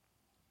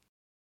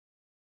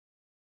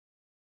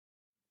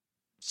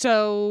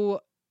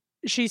 So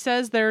she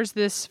says there's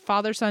this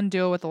father-son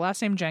duo with the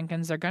last name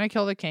Jenkins. They're going to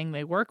kill the king.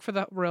 They work for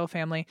the royal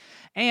family.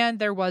 And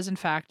there was, in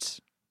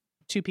fact,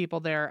 2 people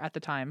there at the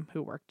time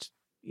who worked,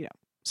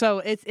 So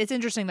it's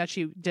interesting that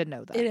she did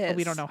know that. It is. But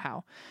we don't know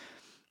how.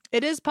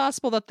 It is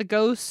possible that the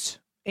ghost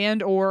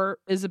and or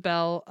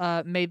Isabel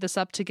made this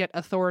up to get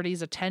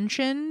authorities'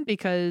 attention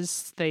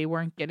because they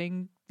weren't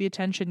getting the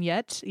attention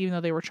yet, even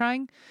though they were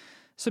trying.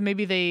 So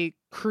maybe they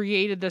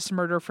created this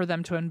murder for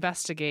them to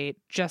investigate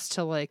just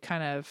to like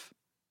kind of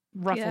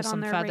ruffle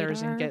some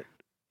feathers radar.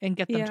 and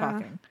get them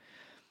talking.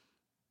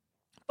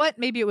 But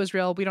maybe it was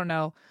real. We don't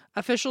know.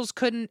 Officials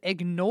couldn't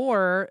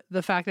ignore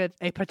the fact that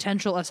a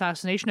potential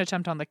assassination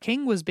attempt on the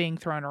king was being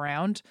thrown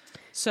around.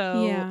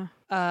 So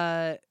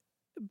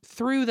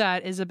through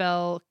that,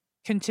 Isabel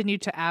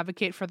continued to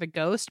advocate for the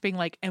ghost, being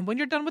like, and when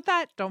you're done with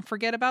that, don't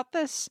forget about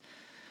this.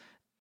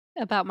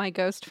 About my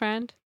ghost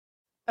friend?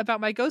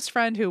 about my ghost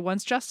friend who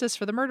wants justice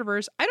for the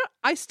murderers.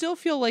 I still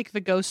feel like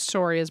the ghost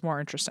story is more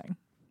interesting.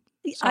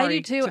 I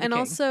do too. And king.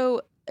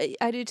 also,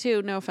 I do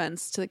too. No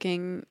offense to the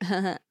king.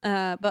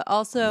 But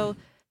also,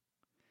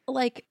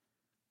 like,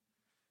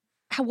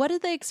 what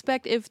did they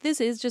expect if this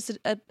is just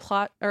a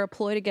plot or a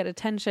ploy to get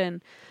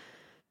attention?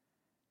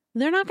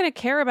 They're not going to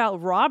care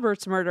about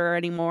Robert's murder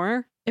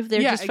anymore if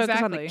they're just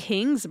focused on the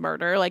king's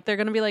murder. Like, they're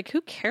going to be like,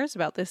 who cares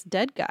about this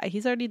dead guy?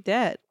 He's already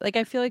dead. Like,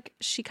 I feel like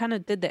she kind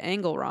of did the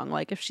angle wrong.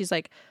 Like, if she's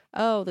like,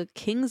 oh, the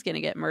king's going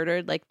to get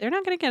murdered, like, they're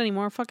not going to get any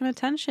more fucking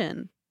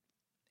attention.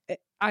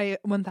 I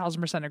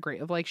 1000% agree.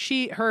 Of like,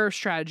 her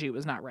strategy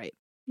was not right.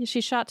 Yeah,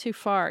 she shot too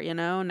far,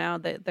 now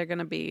that they're going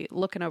to be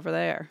looking over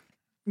there.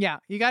 Yeah,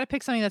 you got to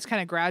pick something that's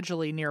kind of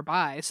gradually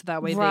nearby, so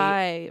that way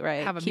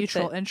they have a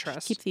mutual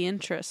interest. Keep the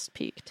interest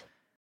peaked.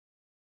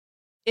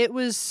 It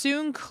was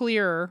soon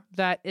clear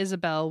that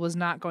Isabel was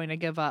not going to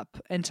give up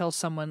until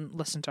someone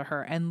listened to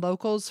her, and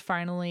locals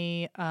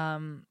finally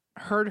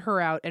heard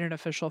her out in an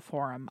official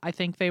forum. I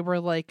think they were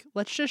like,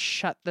 let's just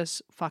shut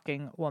this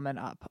fucking woman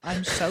up.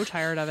 I'm so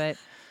tired of it.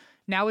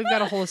 Now we've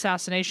got a whole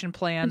assassination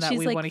plan that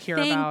we want to hear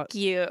about.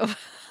 Thank you.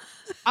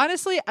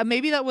 Honestly,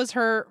 maybe that was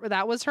her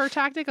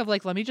tactic of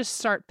like, let me just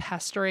start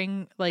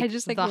pestering like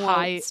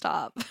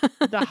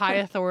the high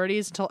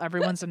authorities until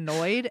everyone's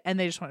annoyed and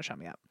they just want to shut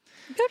me up.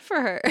 Good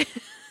for her.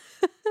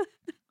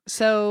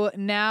 So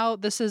now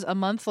this is a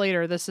month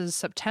later. This is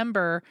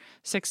September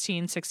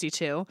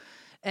 1662.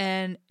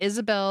 And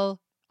Isabel,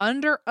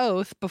 under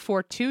oath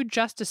before two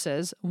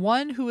justices,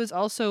 one who is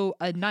also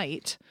a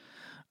knight,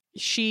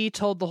 she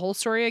told the whole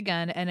story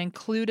again and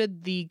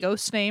included the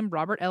ghost's name,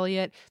 Robert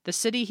Elliot, the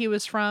city he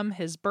was from,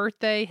 his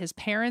birthday, his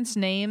parents'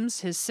 names,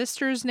 his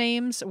sisters'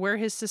 names, where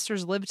his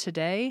sisters live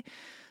today.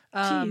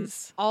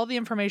 All the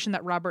information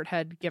that Robert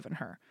had given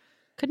her.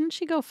 Couldn't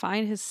she go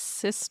find his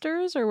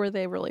sisters, or were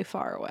they really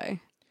far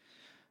away?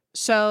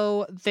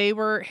 So they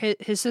were,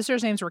 his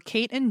sisters' names were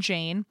Kate and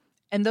Jane,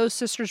 and those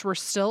sisters were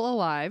still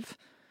alive,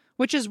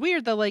 which is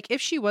weird though. Like,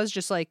 if she was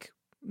just like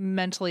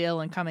mentally ill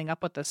and coming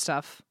up with this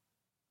stuff,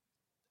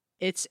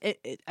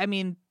 I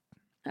mean,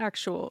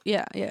 actual,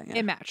 yeah.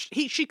 It matched.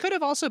 She could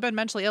have also been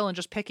mentally ill and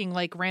just picking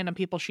like random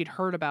people she'd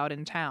heard about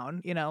in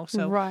town,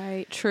 so.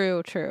 Right.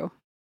 True.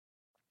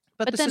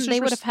 But then they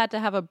would have had to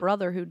have a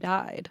brother who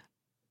died.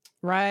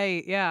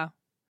 Right, yeah.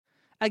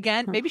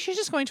 Again, maybe she's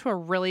just going to a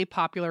really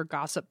popular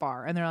gossip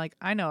bar, and they're like,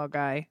 I know a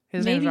guy.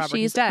 His name's Robert.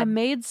 He's dead. Maybe she's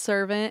a maid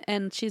servant,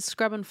 and she's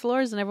scrubbing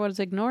floors, and everyone's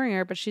ignoring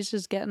her, but she's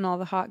just getting all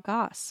the hot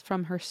goss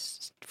from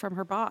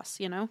her boss,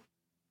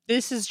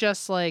 This is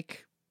just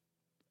like,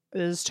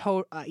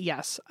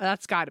 yes,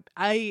 that's got to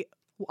be.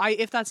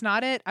 If that's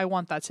not it, I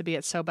want that to be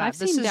it so bad.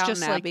 This is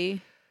just Abbey.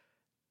 Like,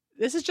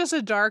 this is just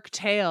a dark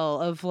tale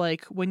of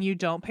like when you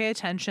don't pay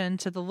attention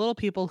to the little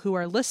people who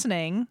are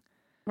listening.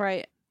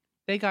 Right.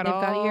 They've got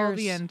all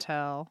the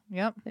intel.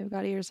 Yep. They've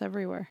got ears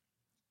everywhere.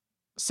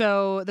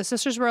 So the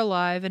sisters were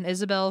alive, and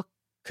Isabel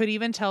could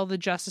even tell the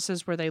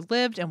justices where they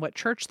lived and what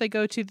church they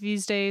go to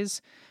these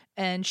days.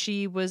 And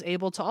she was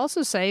able to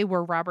also say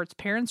where Robert's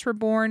parents were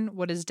born,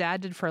 what his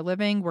dad did for a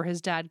living, where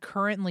his dad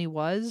currently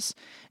was.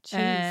 Jeez.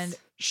 And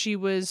she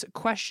was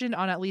questioned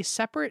on at least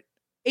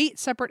 8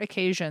 separate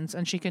occasions,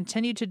 and she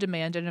continued to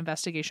demand an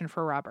investigation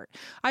for Robert.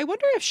 I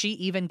wonder if she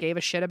even gave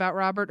a shit about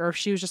Robert, or if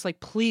she was just like,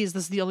 please,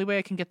 this is the only way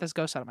I can get this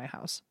ghost out of my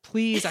house.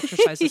 Please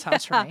exercise this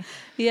house for me.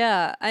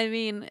 Yeah, I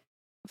mean,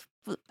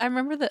 I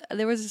remember that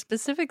there was a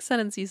specific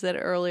sentence you said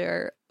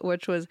earlier,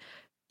 which was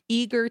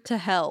eager to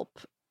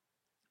help.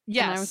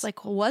 Yes. And I was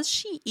like, was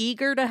she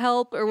eager to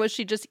help, or was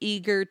she just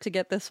eager to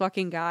get this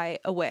fucking guy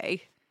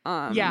away?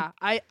 Yeah,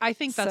 I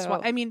think that's why.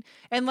 I mean,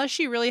 unless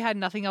she really had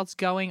nothing else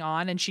going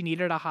on and she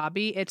needed a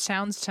hobby, it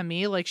sounds to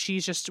me like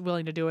she's just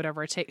willing to do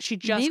whatever it takes. She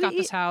just got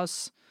this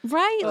house.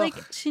 Right. Ugh. Like,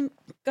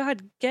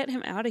 God, get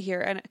him out of here.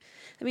 And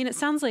I mean, it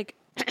sounds like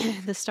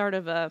the start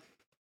of a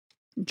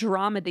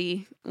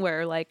dramedy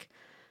where like,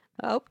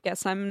 oh,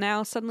 guess I'm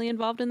now suddenly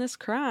involved in this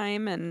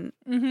crime, and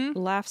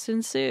laughs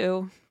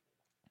ensue.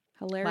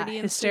 Hilarity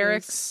ensues.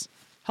 Hysterics.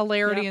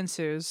 Hilarity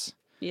ensues.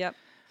 Yep.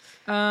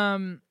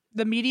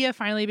 The media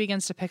finally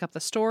begins to pick up the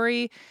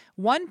story.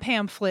 One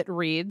pamphlet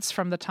reads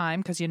from the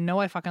time, because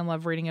I fucking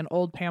love reading an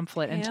old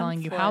pamphlet and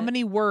telling you how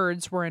many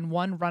words were in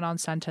one run-on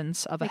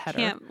sentence of a header.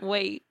 I can't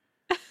wait.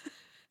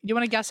 You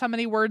want to guess how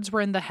many words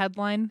were in the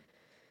headline?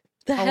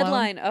 The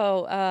headline?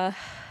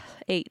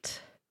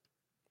 8.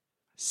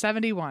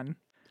 71.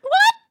 What?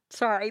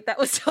 Sorry, that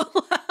was so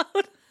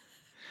loud.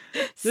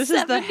 This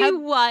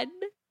 71.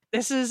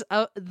 This is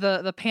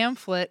the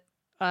pamphlet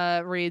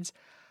reads,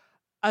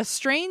 a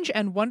strange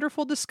and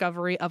wonderful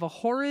discovery of a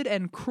horrid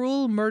and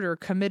cruel murder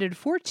committed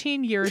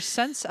 14 years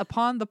since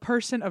upon the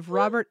person of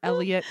Robert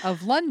Elliot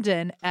of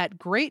London at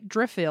Great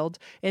Driffield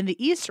in the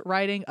East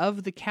Riding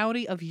of the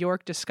County of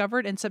York,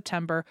 discovered in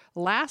September,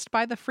 last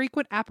by the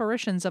frequent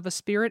apparitions of a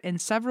spirit in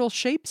several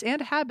shapes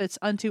and habits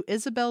unto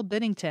Isabel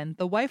Biddington,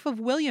 the wife of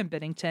William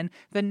Biddington,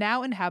 the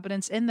now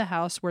inhabitants in the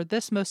house where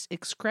this most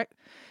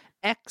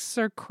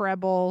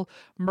execrable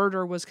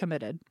murder was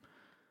committed.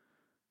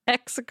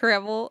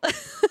 Execrable.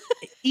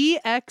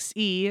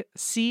 Execrable.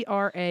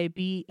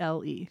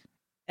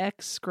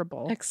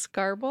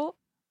 Excarble?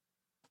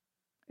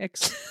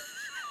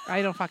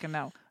 I don't fucking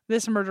know.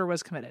 This murder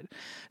was committed.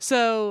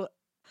 So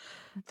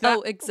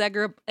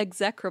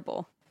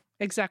execrable.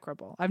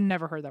 Execrable. I've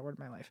never heard that word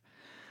in my life.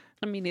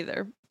 Me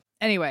neither.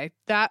 Anyway,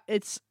 that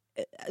it's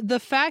the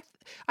fact.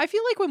 I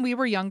feel like when we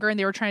were younger and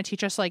they were trying to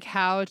teach us like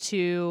how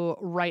to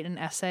write an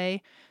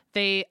essay,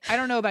 I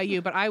don't know about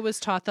you, but I was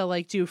taught to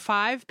like do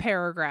 5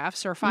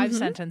 paragraphs or 5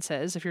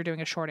 sentences if you're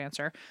doing a short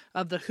answer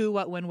of the who,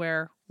 what, when,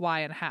 where, why,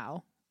 and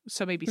how.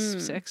 So maybe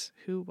 6.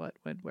 Who, what,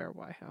 when, where,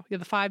 why, how. Yeah,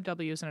 the 5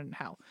 W's and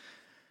how.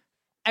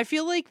 I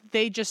feel like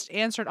they just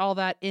answered all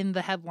that in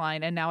the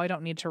headline, and now I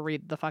don't need to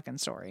read the fucking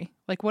story.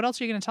 Like, what else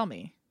are you going to tell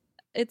me?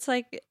 It's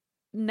like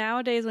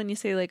nowadays when you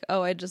say like,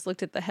 oh, I just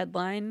looked at the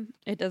headline,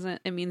 it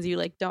means you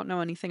like don't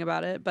know anything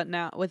about it. But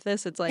now with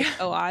this, it's like,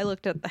 oh, I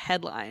looked at the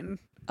headline.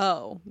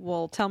 Oh,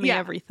 well, tell me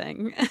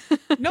everything.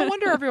 No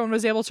wonder everyone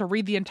was able to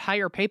read the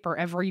entire paper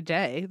every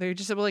day. They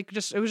just like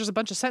it was just a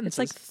bunch of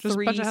sentences. It's like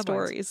 3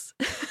 stories.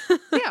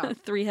 Yeah.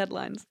 3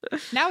 headlines.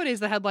 Nowadays,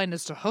 the headline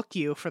is to hook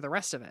you for the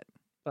rest of it.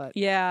 But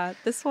yeah,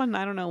 this one,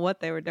 I don't know what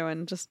they were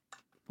doing. Just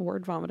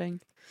word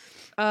vomiting.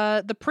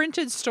 The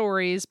printed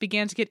stories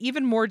began to get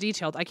even more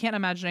detailed. I can't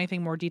imagine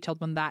anything more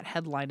detailed when that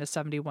headline is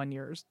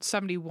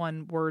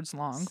 71 words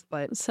long.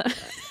 But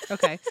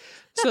okay.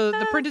 So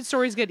the printed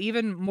stories get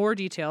even more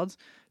detailed.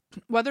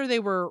 Whether they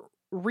were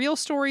real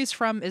stories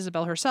from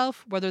Isabel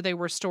herself, whether they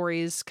were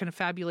stories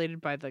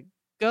confabulated by the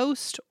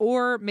ghost,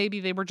 or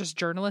maybe they were just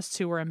journalists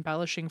who were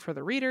embellishing for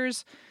the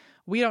readers.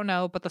 We don't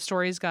know, but the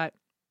stories got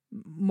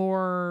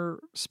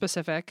more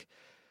specific.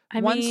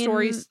 One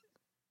story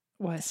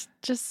was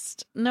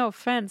just, no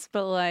offense,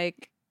 but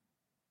like,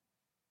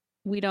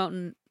 we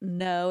don't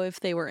know if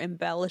they were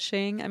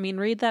embellishing. I mean,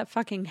 read that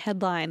fucking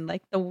headline.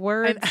 Like the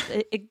words,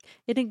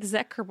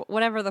 execrable,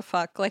 whatever the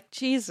fuck. Like,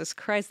 Jesus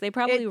Christ, they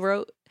probably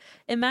wrote.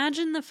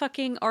 Imagine the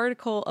fucking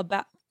article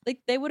about, like,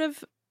 they would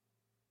have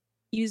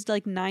used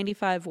like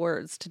 95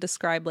 words to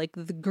describe like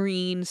the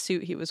green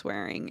suit he was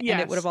wearing, and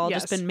it would have all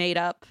just been made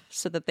up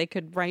so that they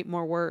could write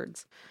more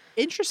words.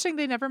 Interesting,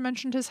 they never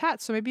mentioned his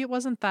hat, so maybe it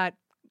wasn't that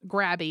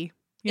grabby.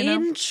 You know?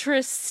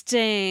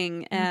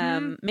 Interesting.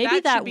 Maybe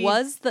that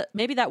was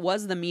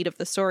the meat of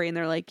the story, and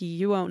they're like,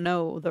 you won't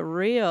know the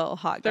real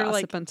hot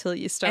gossip until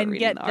you start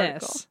reading the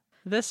article.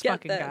 This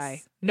fucking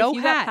guy, no if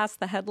you hat, got past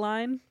the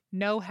headline,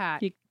 no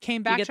hat. He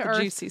came back to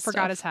Earth,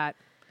 forgot his hat,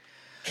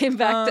 came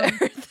back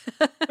to Earth.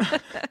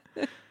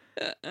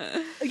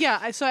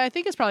 Yeah, so I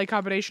think it's probably a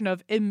combination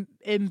of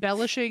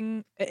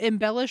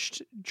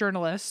embellished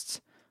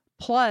journalists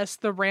plus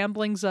the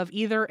ramblings of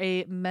either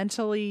a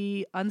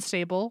mentally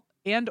unstable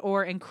and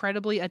or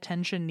incredibly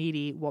attention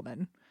needy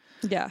woman.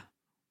 Yeah.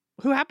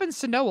 Who happens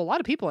to know a lot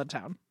of people in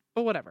town,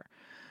 but whatever.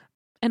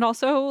 And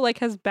also like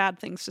has bad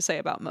things to say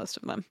about most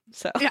of them.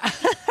 So yeah.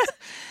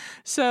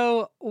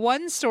 So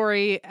one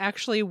story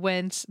actually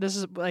went, this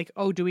is like,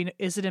 oh,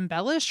 is it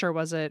embellished or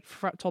was it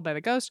told by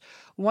the ghost?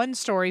 One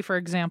story, for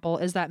example,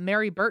 is that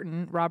Mary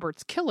Burton,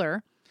 Robert's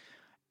killer,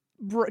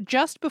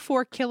 just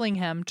before killing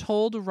him,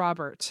 told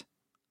Robert,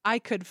 I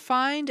could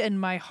find in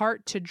my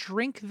heart to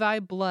drink thy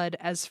blood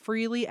as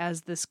freely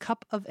as this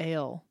cup of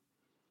ale.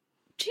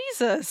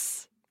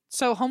 Jesus.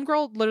 So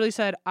homegirl literally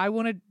said, I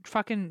want to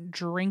fucking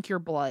drink your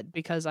blood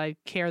because I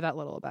care that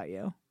little about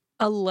you.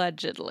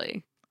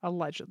 Allegedly.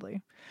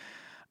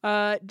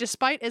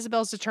 Despite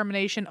Isabel's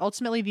determination,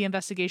 ultimately the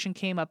investigation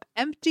came up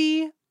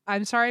empty.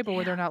 I'm sorry, but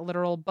were there not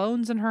literal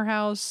bones in her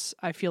house?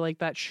 I feel like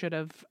that should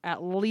have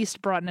at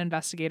least brought an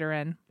investigator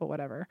in, but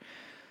whatever.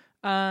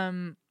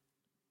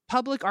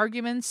 Public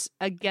arguments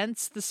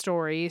against the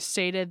story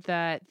stated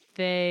that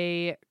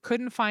they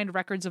couldn't find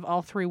records of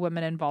all 3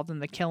 women involved in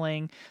the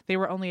killing. They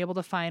were only able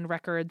to find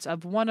records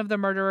of one of the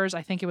murderers.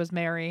 I think it was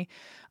Mary.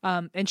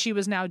 And she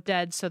was now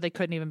dead, so they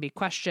couldn't even be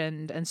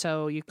questioned. And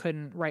so you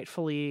couldn't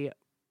rightfully,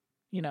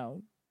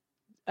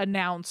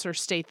 announce or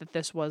state that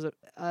this was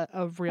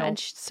a real and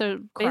so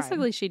basically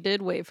crime. She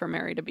did wait for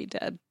Mary to be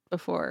dead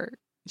before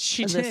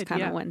this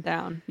kind of went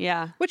down.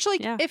 Yeah. Which,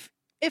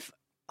 if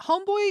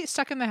homeboy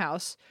stuck in the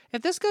house,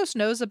 if this ghost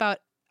knows about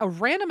a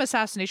random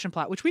assassination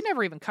plot, which we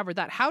never even covered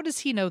that, how does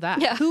he know that?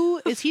 Yeah.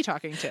 Who is he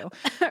talking to?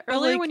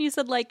 Earlier when you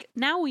said like,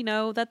 now we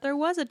know that there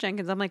was a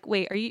Jenkins, I'm like,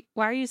 wait,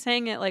 why are you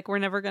saying it like we're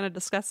never going to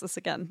discuss this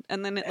again?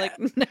 And then it like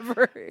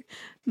never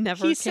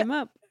came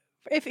up.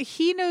 If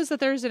he knows that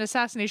there's an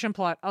assassination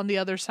plot on the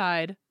other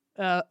side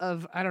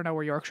of, I don't know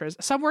where Yorkshire is,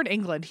 somewhere in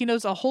England, he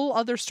knows a whole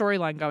other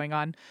storyline going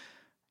on.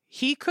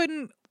 He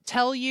couldn't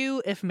tell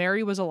you if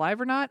Mary was alive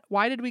or not.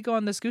 Why did we go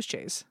on this goose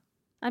chase?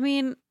 I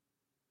mean,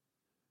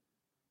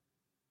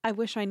 I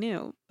wish I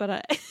knew, but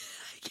I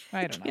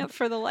can't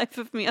for the life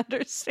of me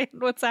understand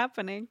what's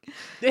happening.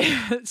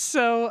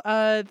 So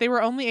they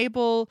were only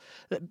able,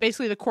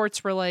 basically the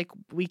courts were like,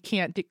 we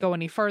can't go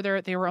any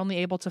further. They were only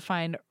able to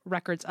find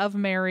records of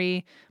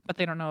Mary, but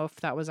they don't know if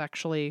that was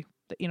actually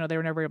they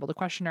were never able to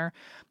question her.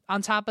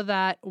 On top of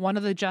that, one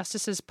of the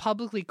justices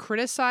publicly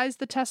criticized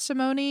the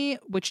testimony,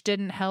 which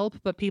didn't help,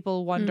 but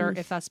people wonder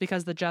if that's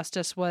because the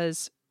justice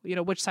was,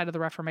 which side of the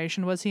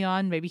Reformation was he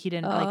on? Maybe he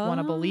didn't want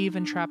to believe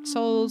in trapped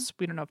souls.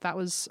 We don't know if that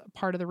was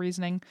part of the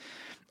reasoning,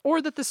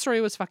 or that the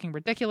story was fucking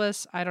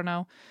ridiculous. I don't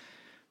know.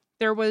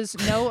 There was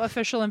no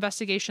official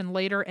investigation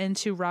later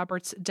into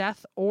Robert's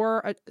death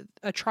or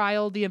a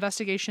trial. The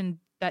investigation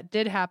that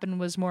did happen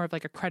was more of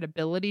like a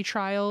credibility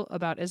trial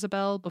about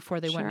Isabel before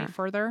they went any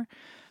further.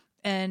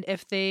 And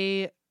if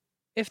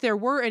there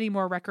were any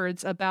more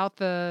records about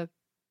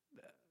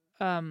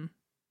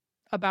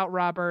about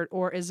Robert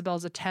or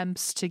Isabel's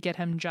attempts to get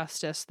him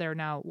justice, they're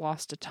now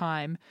lost to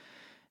time.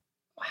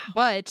 Wow.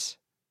 But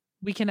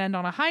we can end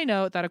on a high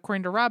note that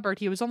according to Robert,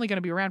 he was only going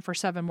to be around for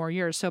 7 more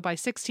years. So by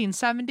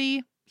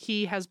 1670,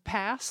 he has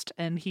passed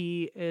and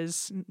he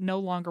is no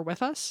longer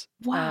with us.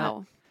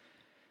 Wow.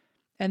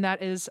 And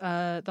that is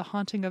The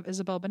Haunting of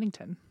Isabel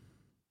Bennington.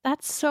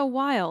 That's so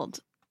wild.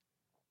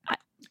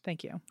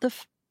 Thank you.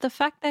 The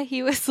fact that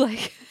he was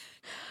like,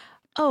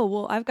 oh,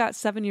 well, I've got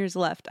 7 years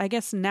left. I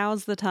guess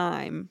now's the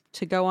time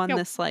to go on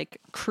this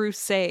like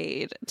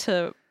crusade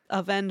to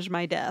avenge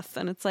my death.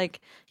 And it's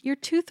like, you're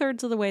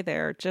 2/3 of the way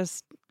there.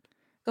 Just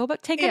go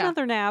back, take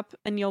another nap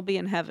and you'll be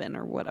in heaven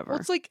or whatever. Well,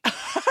 it's like,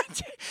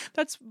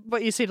 that's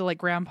what you say to like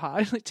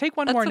grandpa. Like, take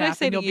one more nap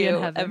and you'll be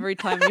in heaven. Every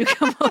time you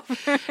come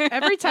over.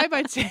 Every time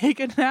I take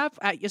a nap,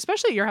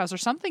 especially at your house,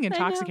 there's something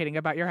intoxicating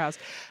about your house.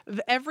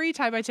 Every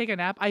time I take a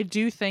nap, I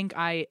do think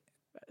I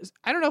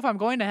don't know if I'm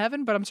going to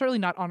heaven, but I'm certainly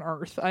not on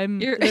earth.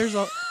 There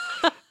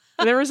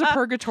is a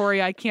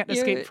purgatory I can't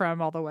escape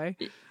from all the way.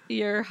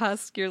 You're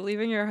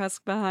leaving your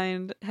husk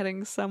behind,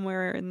 heading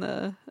somewhere in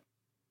the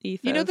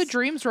ethos. The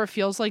dreams where it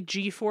feels like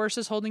G-force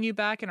is holding you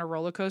back in a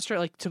roller coaster,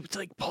 like to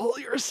like pull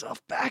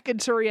yourself back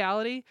into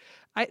reality.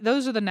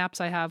 Those are the naps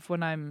I have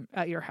when I'm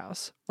at your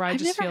house, where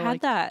I've never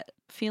had that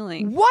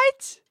feeling.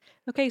 What?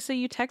 Okay, so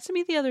you texted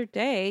me the other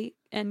day,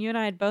 and you and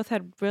I had both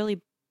had really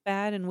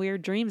bad and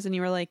weird dreams, and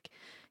you were like,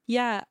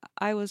 yeah,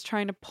 I was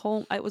trying to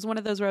pull. It was one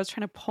of those where I was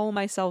trying to pull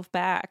myself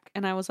back,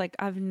 and I was like,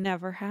 I've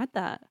never had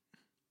that.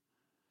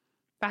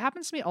 That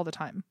happens to me all the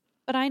time.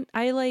 But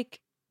I like.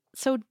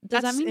 So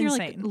does that mean insane.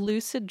 You're like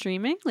lucid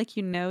dreaming? Like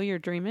you're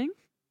dreaming?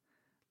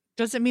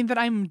 Does it mean that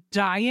I'm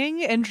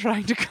dying and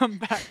trying to come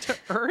back to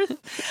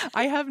Earth?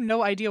 I have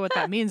no idea what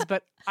that means,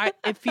 but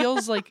it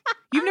feels like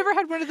you've never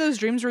had one of those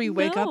dreams where you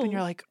wake up and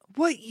you're like,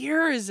 what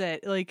year is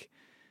it? Like,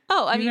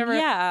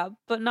 yeah,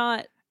 but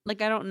not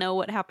like I don't know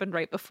what happened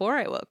right before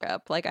I woke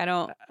up. Like I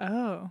don't.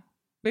 Oh,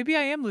 maybe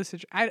I am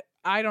lucid.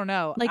 I don't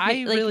know.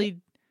 Really.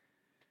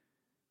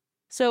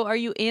 So are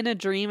you in a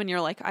dream and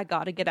you're like, I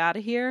gotta get out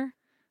of here?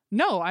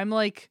 No, I'm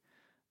like,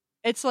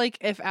 it's like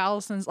if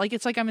Allison's like,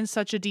 it's like I'm in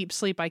such a deep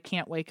sleep I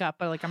can't wake up,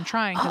 but like I'm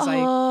trying because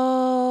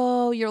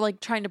you're like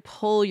trying to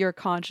pull your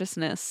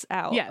consciousness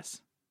out. Yes.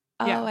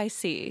 Oh, yeah. I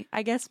see.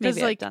 I guess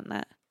maybe I've done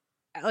that.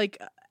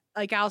 Like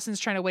Allison's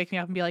trying to wake me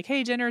up and be like,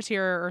 hey, dinner's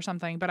here or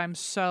something, but I'm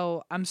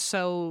so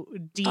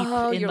deep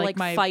in you're like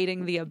my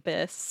fighting the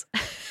abyss.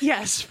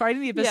 Yes,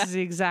 fighting the abyss is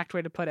the exact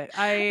way to put it.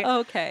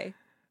 Okay.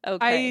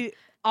 I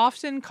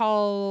often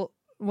call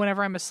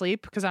whenever I'm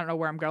asleep because I don't know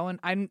where I'm going.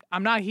 I'm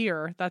not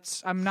here.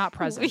 I'm not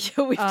present.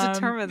 We've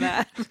determined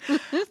that.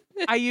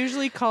 I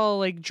usually call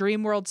like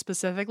dream world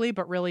specifically,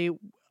 but really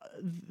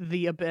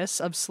the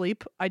abyss of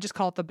sleep. I just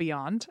call it the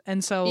beyond.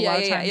 And so a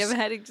lot of times I'm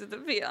heading to the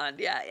beyond.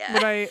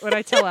 Yeah. When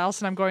I tell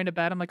Allison I'm going to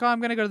bed, I'm like, oh, I'm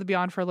going to go to the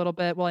beyond for a little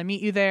bit. Will I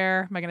meet you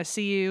there? Am I going to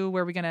see you?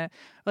 Where are we going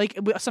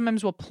to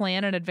sometimes we'll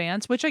plan in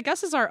advance, which I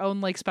guess is our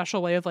own like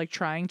special way of like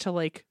trying to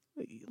like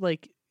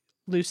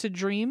lucid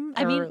dream.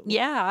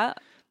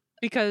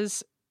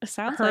 Because it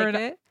sounds like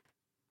it.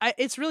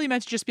 It's really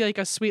meant to just be like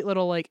a sweet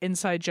little like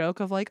inside joke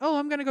of like, oh,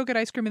 I'm gonna go get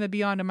ice cream in the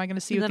beyond. Am I gonna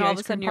see you at the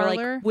ice cream parlor?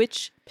 You're like,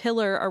 which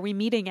pillar are we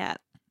meeting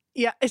at?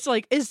 Yeah, it's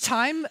like, is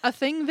time a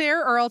thing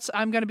there, or else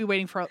I'm gonna be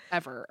waiting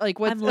forever? Like,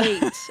 what? I'm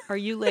late. Are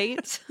you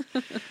late?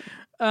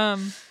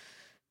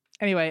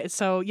 Anyway,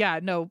 so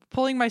yeah, no,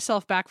 pulling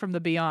myself back from the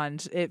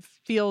beyond. It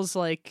feels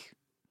like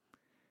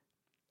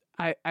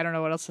I don't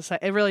know what else to say.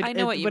 It really, I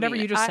know what you whatever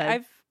mean. You just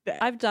said.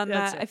 I've done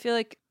that. It. I feel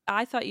like.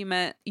 I thought you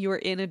meant you were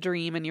in a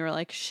dream and you were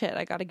like, shit,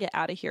 I got to get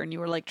out of here. And you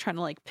were like trying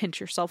to like pinch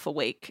yourself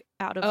awake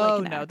out of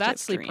like an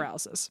that's sleep dream.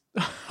 Paralysis.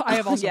 I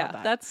have also had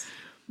that. That's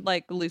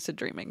like lucid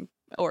dreaming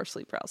or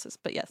sleep paralysis.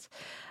 But yes.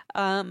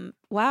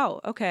 Wow.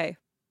 Okay.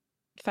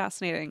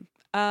 Fascinating.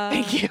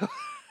 Thank you.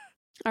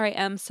 All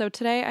right, so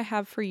today I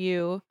have for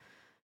you,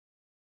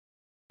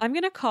 I'm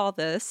going to call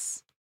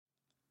this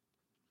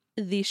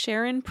the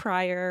Sharon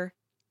Pryor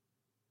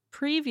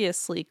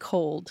previously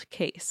cold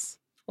case.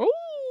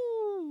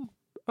 Oh.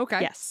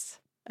 Okay. Yes.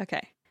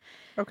 Okay.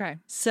 Okay.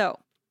 So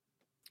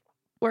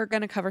we're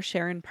going to cover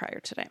Sharon Pryor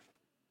today.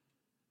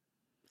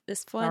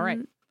 This one. All right.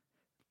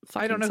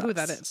 I don't know sucks. who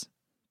that is.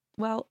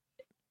 Well,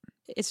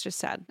 it's just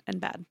sad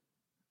and bad.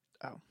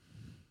 Oh.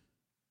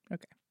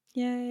 Okay.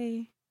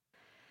 Yay.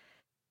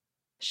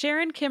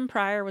 Sharon Kim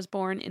Pryor was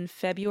born in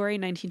February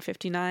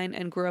 1959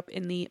 and grew up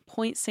in the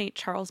Point St.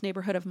 Charles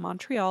neighborhood of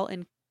Montreal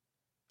in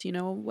Do you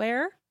know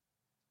where?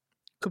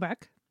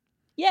 Quebec.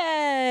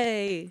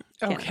 Yay!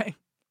 Canada. Okay.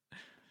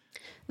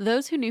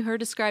 Those who knew her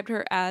described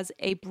her as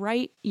a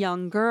bright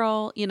young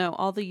girl, you know,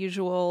 all the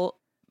usual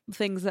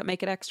things that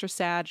make it extra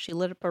sad. She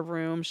lit up a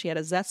room. She had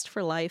a zest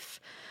for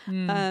life.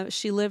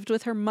 She lived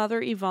with her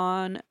mother,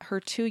 Yvonne, her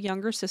 2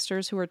 younger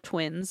sisters who were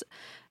twins,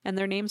 and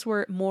their names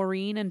were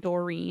Maureen and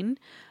Doreen.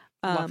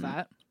 Love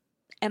that.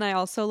 And I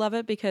also love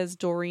it because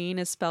Doreen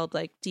is spelled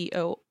like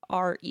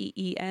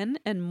Doreen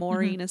and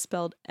Maureen is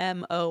spelled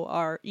Moreen.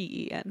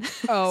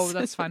 Oh,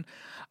 that's fun.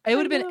 It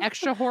would have been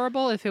extra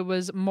horrible if it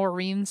was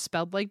Maureen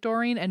spelled like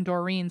Doreen and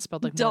Doreen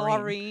spelled like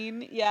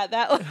Maureen. Doreen. Yeah,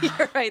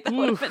 you're right. That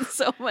would have been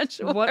so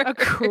much worse. What a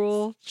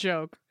cruel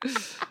joke.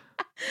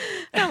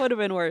 That would have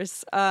been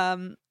worse.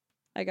 I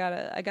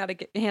gotta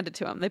hand it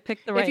to them. They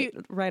picked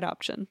the right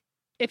option.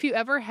 If you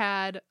ever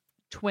had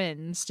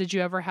twins, did you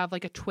ever have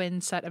like a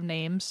twin set of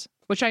names?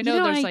 Which I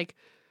know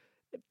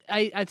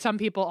there's some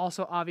people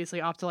also obviously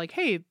opt to like,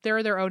 hey,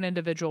 they're their own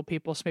individual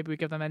people, so maybe we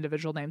give them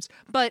individual names.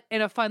 But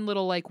in a fun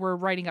little like we're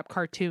writing up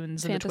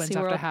cartoons and Fantasy the twins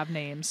world. have to have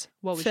names.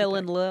 What would Phil you pick?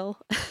 and Lil.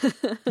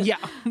 Yeah,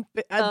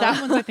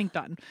 that one's I think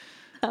done.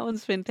 That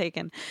one's been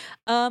taken.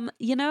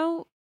 You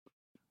know,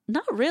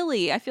 not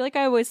really. I feel like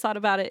I always thought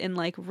about it in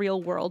like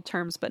real world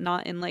terms, but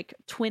not in like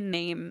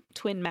twin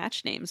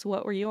match names.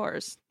 What were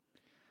yours?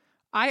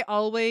 I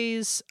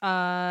always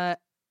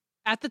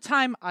at the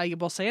time, I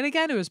will say it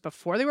again, it was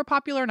before they were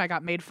popular and I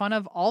got made fun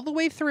of all the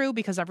way through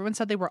because everyone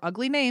said they were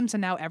ugly names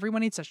and now everyone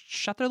needs to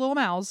shut their little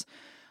mouths.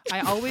 I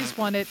always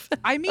wanted,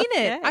 I mean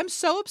it. I'm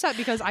so upset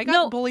because I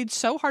got bullied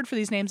so hard for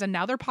these names and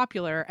now they're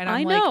popular. And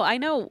I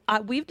know.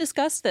 We've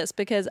discussed this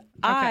because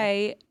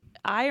I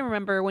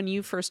remember when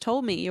you first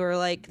told me, you were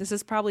like, this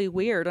is probably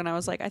weird. And I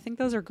was like, I think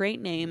those are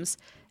great names.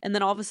 And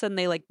then all of a sudden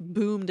they like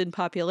boomed in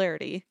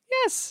popularity.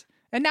 Yes.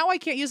 And now I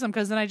can't use them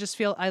because then I just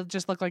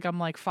look like I'm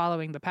like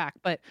following the pack.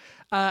 But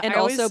and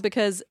also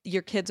because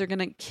your kids are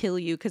gonna kill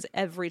you because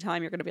every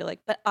time you're gonna be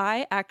like, but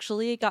I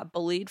actually got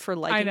bullied for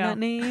liking that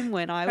name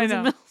when I was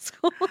in middle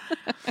school.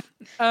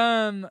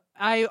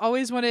 I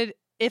always wanted,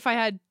 if I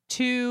had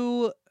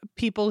 2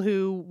 people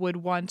who would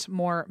want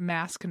more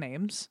mask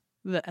names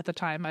at the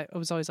time, I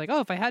was always like,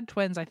 oh, if I had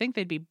twins, I think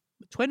they'd be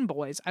twin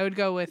boys. I would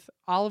go with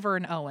Oliver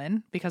and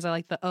Owen because I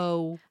like the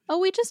O. Oh,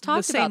 we just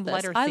talked the same about this.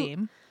 letter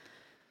theme.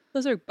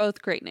 Those are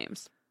both great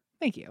names.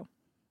 Thank you.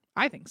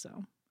 I think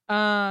so.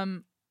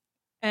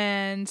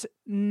 And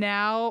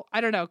now I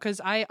don't know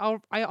because I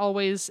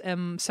always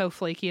am so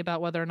flaky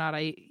about whether or not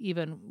I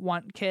even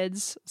want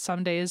kids.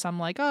 Some days I'm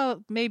like,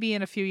 oh, maybe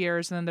in a few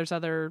years, and then there's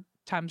other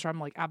times where I'm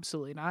like,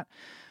 absolutely not.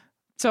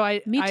 So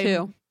Me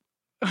too.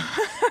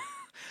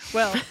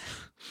 Well,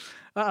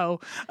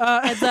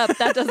 heads up,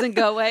 that doesn't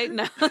go away.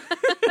 No,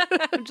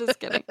 I'm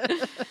just kidding.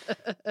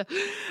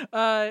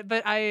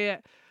 But I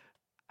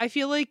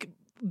feel like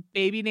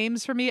baby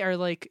names for me are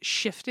like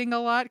shifting a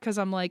lot because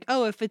I'm like,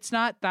 oh, if it's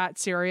not that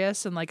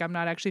serious and like I'm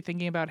not actually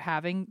thinking about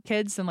having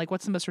kids, then like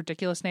what's the most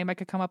ridiculous name I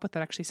could come up with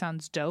that actually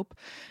sounds dope?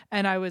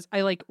 And I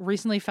like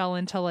recently fell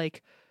into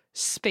like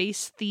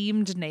space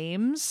themed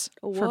names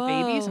for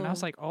babies and I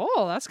was like,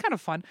 oh, that's kind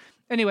of fun.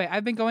 Anyway,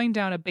 I've been going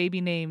down a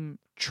baby name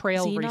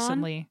trail Xenon?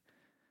 Recently.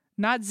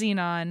 Not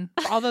Xenon,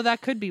 although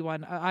that could be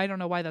one. I don't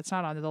know why that's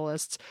not on the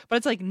lists, but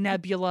it's like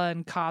Nebula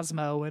and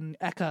Cosmo and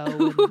Echo.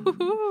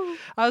 And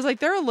I was like,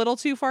 they're a little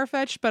too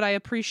far-fetched, but I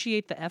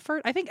appreciate the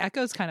effort. I think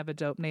Echo's kind of a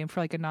dope name for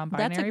like a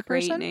non-binary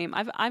person. That's a great name.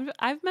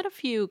 I've met a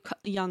few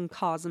young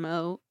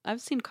Cosmo. I've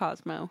seen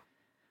Cosmo.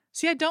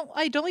 See, I don't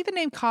like the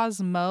name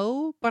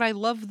Cosmo, but I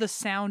love the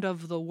sound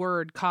of the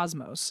word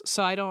cosmos.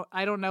 So I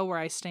don't know where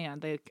I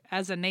stand. Like,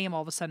 as a name,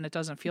 all of a sudden it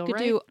doesn't feel you could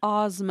right. do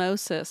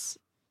Osmosis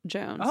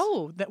Jones.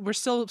 Oh, that we're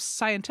still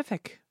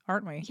scientific,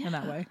 aren't we? Yeah. In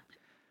that way.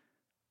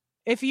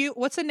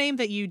 What's a name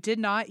that you did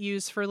not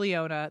use for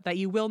Leona that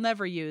you will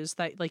never use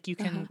that like you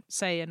can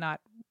say and not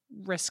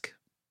risk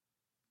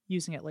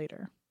using it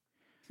later?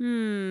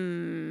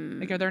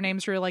 Like, are there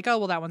names where you're like, oh,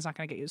 well, that one's not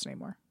going to get used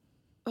anymore?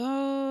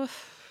 Well,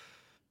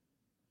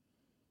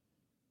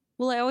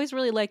 I always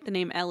really liked the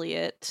name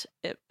Elliot,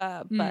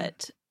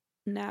 but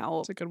now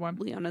it's a good one.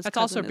 Leona's that's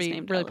cousin also is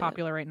named really Elliot.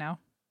 Popular right now.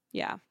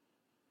 Yeah.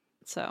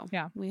 So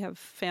yeah, we have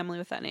family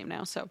with that name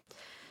now. So,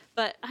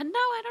 but no,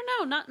 I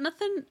don't know.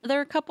 Nothing. There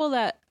are a couple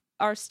that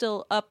are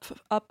still up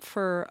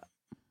for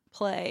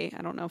play.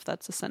 I don't know if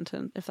that's a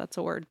sentence, if that's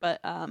a word, but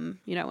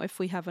if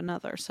we have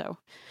another. So,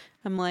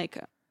 I'm like,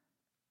 I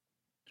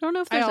don't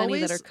know if there's any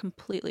that are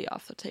completely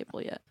off the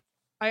table yet.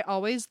 I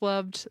always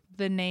loved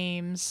the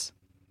names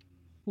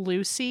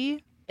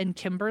Lucy and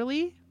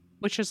Kimberly,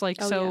 which is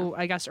like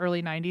I guess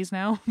early 90s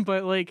now,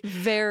 but like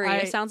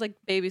it sounds like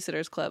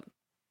Babysitter's Club.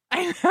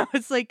 I know,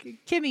 it's like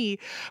Kimmy,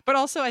 but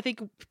also I think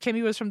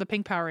Kimmy was from the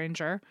Pink Power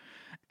Ranger,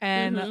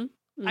 and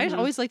I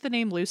always liked the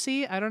name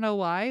Lucy. I don't know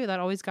why, that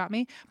always got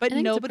me. But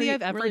nobody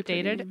I've ever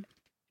dated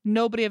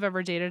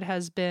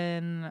has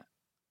been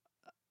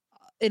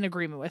in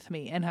agreement with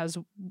me and has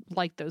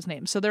liked those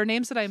names. So they're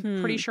names that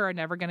I'm pretty sure are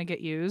never going to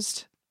get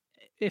used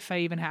if I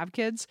even have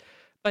kids,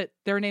 but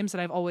they're names that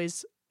I've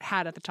always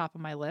had at the top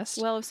of my list.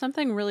 Well, if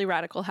something really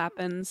radical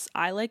happens,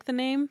 I like the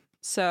name.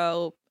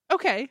 So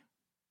okay.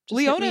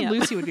 Leona and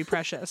Lucy would be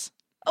precious.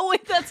 Oh,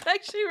 wait, that's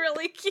actually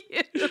really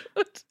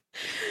cute.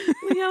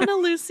 Leona,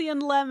 Lucy,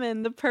 and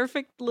Lemon, the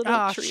perfect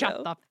little trio.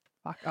 Shut the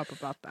fuck up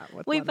about that.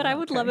 Wait, Lemon, but I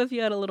would love if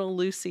you had a little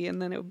Lucy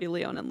and then it would be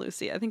Leona and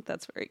Lucy. I think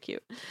that's very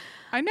cute.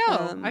 I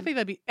know. I think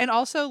that'd be... And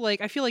also,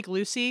 like, I feel like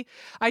Lucy...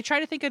 I try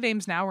to think of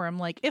names now where I'm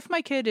like, if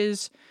my kid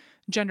is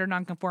gender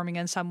nonconforming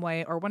in some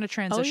way or want to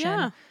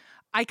transition,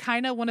 I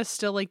kind of want to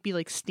still, like, be,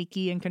 like,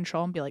 sneaky and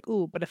control and be like,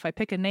 ooh, but if I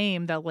pick a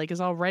name that, like,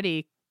 is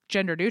already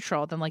gender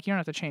neutral, then, like, you don't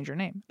have to change your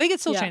name. They can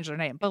still change their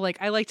name, but, like,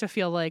 I like to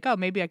feel like, oh,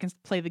 maybe I can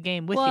play the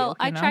game with you. Well,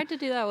 I tried to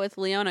do that with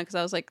Leona because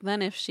I was like,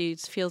 then if she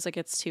feels like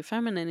it's too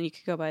feminine, you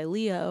could go by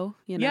Leo,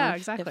 you know? Yeah,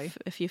 exactly.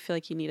 If you feel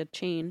like you need a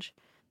change.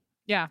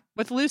 Yeah.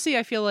 With Lucy,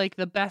 I feel like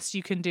the best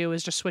you can do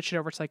is just switch it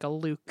over to, like, a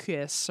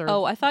Lucas or...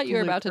 Oh, I thought you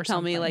were Luke about to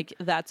tell me, like,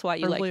 that's why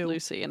you like Lou.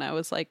 Lucy. And I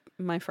was like,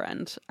 my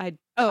friend, I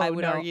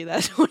would no. argue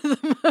that's one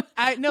of the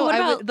most... No, what I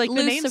about would... Like,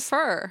 Lucifer? The names...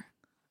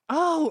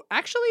 Oh,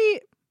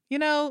 actually, you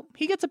know,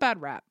 he gets a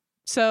bad rap.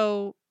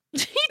 So...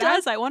 He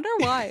does. I wonder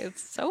why.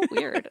 It's so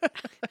weird.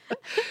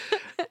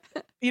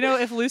 You know,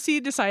 if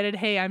Lucy decided,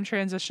 hey, I'm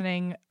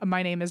transitioning,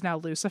 my name is now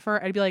Lucifer,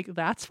 I'd be like,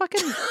 that's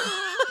fucking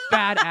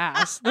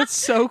badass. That's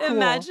so cool.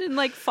 Imagine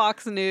like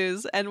Fox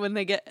News, and when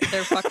they get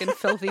their fucking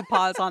filthy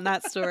paws on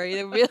that story,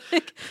 it would be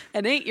like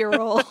an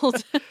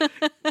 8-year-old.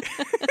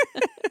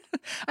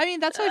 I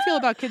mean, that's how I feel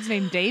about kids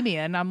named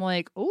Damien. I'm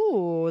like,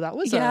 ooh, that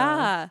was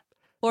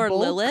or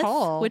bold Lilith,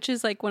 call. which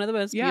is like one of the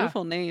most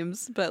beautiful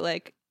names, but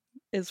like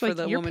is for like,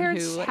 the your woman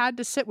parents who had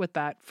to sit with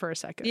that for a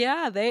second.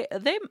 Yeah, they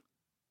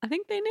I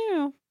think they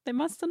knew. They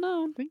must have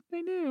known. I think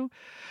they knew.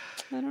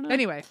 I don't know.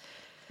 Anyway,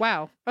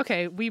 wow.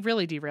 Okay, we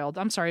really derailed.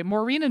 I'm sorry.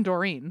 Maureen and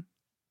Doreen.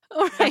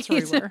 All right. That's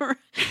where we were.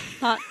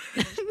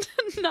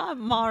 Not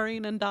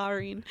Maureen and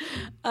Doreen.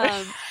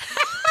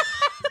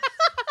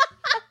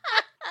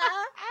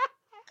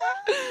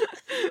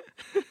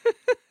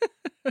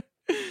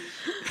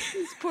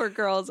 These poor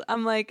girls.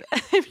 I'm like,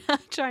 I'm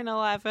not trying to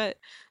laugh at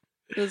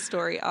the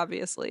story,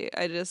 obviously.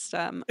 I just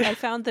I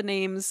found the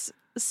names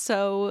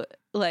so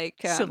like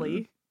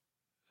silly.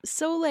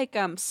 So like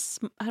I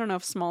don't know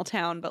if small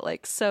town, but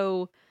like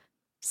so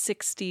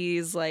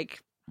 60s,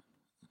 like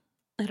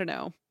I don't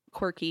know,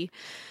 quirky.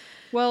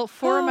 Well,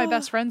 4 of my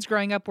best friends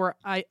growing up were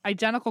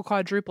identical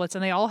quadruplets,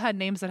 and they all had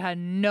names that had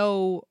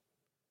nothing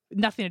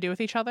to do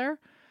with each other.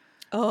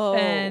 Oh,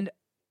 and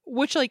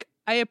which like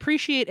I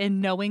appreciate in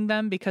knowing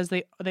them because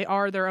they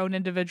are their own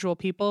individual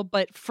people,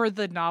 but for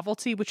the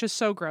novelty, which is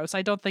so gross,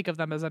 I don't think of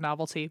them as a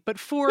novelty. But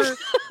for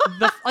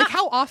the like,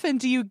 how often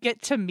do you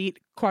get to meet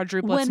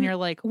quadruplets and you're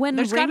like, when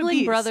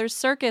Ringling Brothers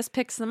Circus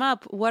picks them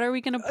up, what are we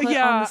going to put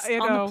on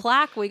the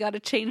plaque? We got to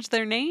change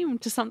their name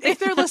to something. If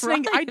they're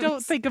listening, I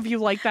don't think of you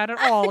like that at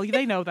all.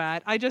 They know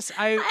that. I feel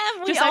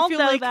know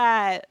like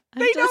that.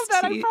 They know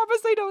that. I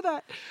promise they know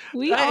that.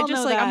 We all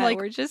know that. I'm like,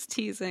 we're just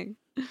teasing.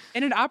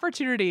 In an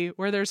opportunity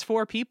where there's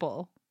 4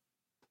 people,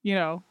 you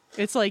know,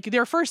 it's like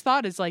their first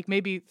thought is like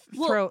maybe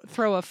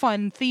throw a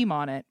fun theme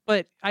on it.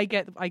 But I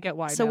get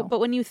why. So, now. But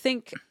when you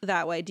think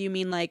that way, do you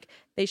mean like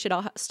they should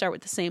all start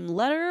with the same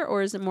letter,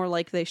 or is it more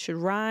like they should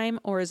rhyme,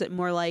 or is it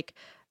more like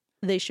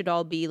they should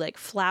all be like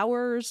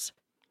flowers?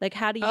 Like,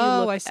 how do you?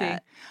 Oh, look I see.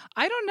 At,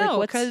 I don't know.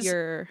 like, what's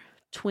your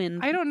twin?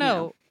 I don't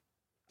know.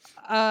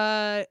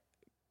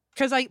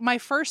 Because my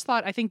first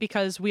thought, I think,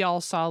 because we all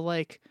saw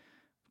like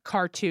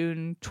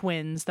cartoon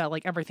twins that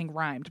like everything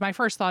rhymed. My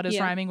first thought is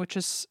rhyming, which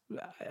is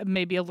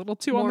maybe a little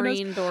too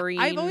ominous. Doreen.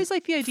 I've always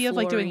liked the idea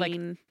Florine. of like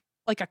doing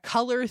like a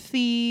color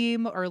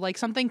theme or like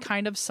something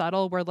kind of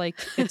subtle where like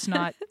it's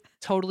not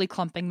totally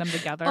clumping them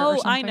together. Oh, or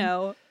something. I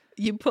know.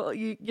 You put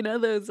you know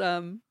those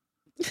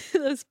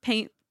those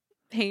paint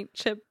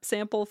chip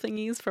sample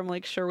thingies from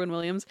like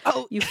Sherwin-Williams.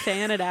 Oh, you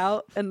fan it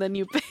out and then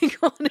you pick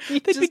one and you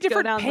They'd just be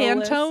different go down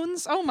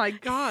Pantones. Oh my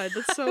god,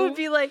 that's so. It would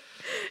be like,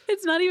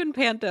 it's not even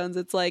Pantones.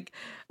 It's like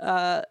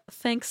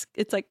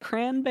it's like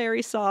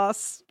cranberry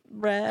sauce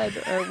red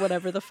or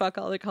whatever the fuck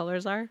all the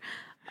colors are.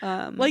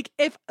 Like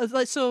if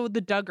so,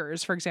 the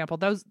Duggars, for example,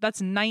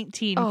 that's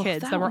 19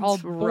 kids that were all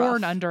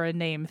born under a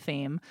name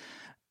theme,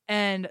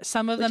 and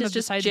some of them have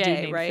decided to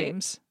do name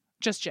themes.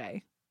 Just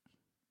J.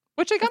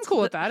 Which like, I'm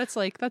cool with that. It's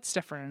like that's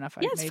different enough.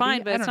 Yeah, it's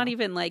fine, but it's not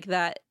even like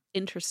that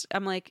interest.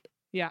 I'm like,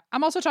 yeah,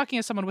 I'm also talking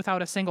as someone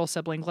without a single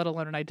sibling, let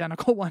alone an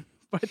identical one.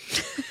 But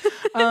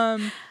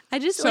I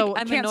just like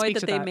I'm annoyed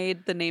that they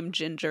made the name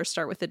Ginger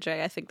start with a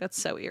J. I think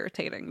that's so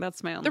irritating.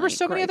 That's my only. There were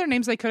so many other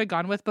names they could have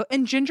gone with,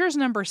 and Ginger's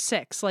number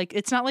 6. Like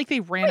it's not like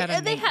they ran out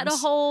of names. They had a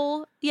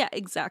whole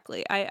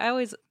exactly. I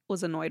always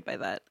was annoyed by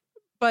that.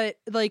 But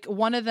like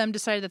one of them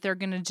decided that they're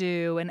going to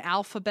do an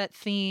alphabet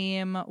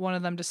theme. One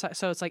of them decided,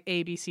 so it's like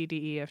A, B, C, D,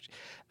 E,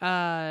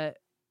 F.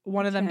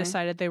 One of them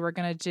decided they were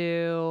going to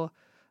do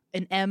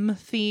an M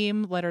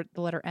theme, the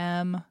letter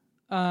M.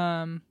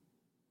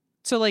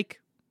 So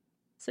like,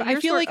 so I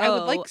feel like I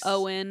would like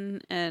Owen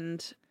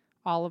and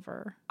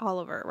Oliver,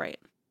 right?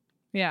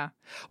 Yeah.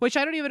 Which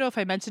I don't even know if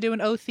I meant to do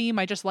an O theme.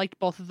 I just liked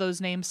both of those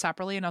names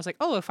separately. And I was like,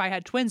 oh, if I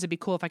had twins, it'd be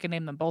cool if I could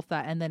name them both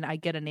that. And then I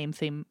get a name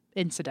theme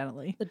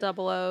incidentally. The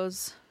double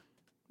O's.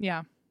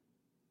 Yeah.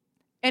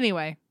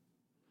 Anyway.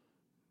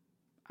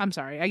 I'm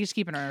sorry. I just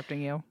keep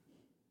interrupting you.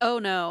 Oh,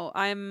 no.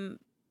 I'm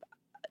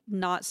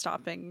not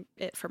stopping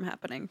it from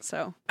happening.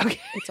 So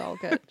it's all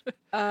good.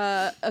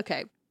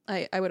 Okay.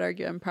 I would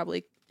argue I'm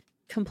probably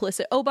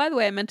complicit. Oh, by the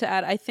way, I meant to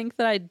add, I think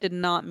that I did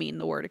not mean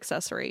the word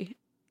accessory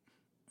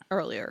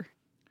earlier.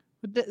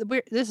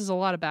 This is a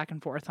lot of back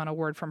and forth on a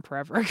word from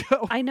forever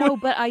ago. I know,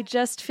 but I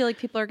just feel like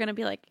people are going to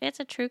be like,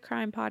 it's a true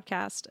crime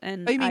podcast.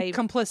 And I mean,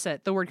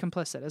 complicit. The word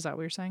complicit. Is that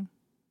what you're saying?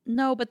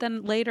 No, but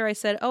then later I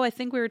said, I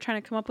think we were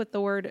trying to come up with the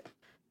word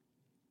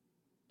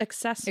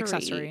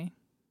accessory.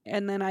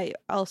 And then I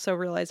also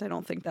realized I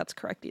don't think that's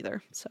correct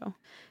either. So,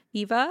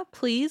 Eva,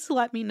 please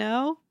let me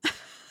know.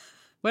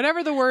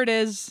 Whatever the word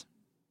is,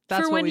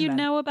 that's for what when we you meant.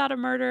 know about a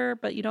murder,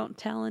 but you don't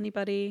tell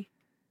anybody.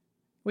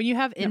 When you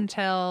have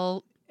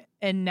intel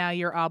and now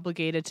you're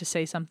obligated to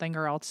say something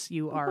or else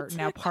you are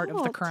now part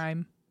of the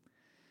crime.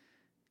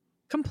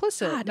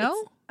 Complicit, God,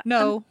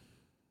 no?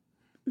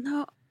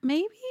 No,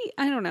 maybe?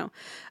 I don't know.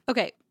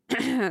 Okay,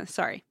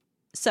 sorry.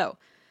 So,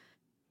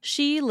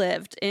 she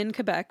lived in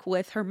Quebec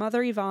with her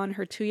mother, Yvonne,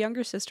 her two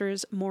younger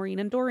sisters, Maureen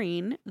and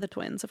Doreen, the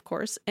twins, of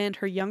course, and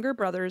her younger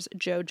brothers,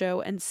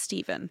 Jojo and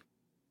Stephen.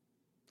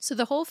 So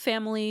the whole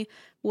family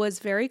was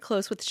very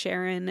close with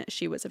Sharon.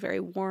 She was a very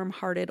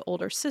warm-hearted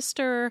older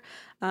sister.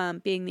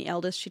 Being the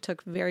eldest, she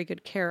took very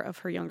good care of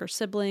her younger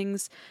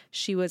siblings.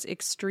 She was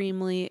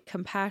extremely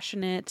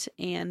compassionate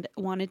and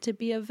wanted to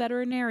be a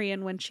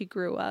veterinarian when she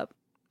grew up.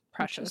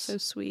 Precious. So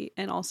sweet.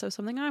 And also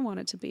something I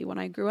wanted to be when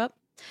I grew up.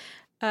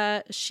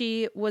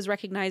 She was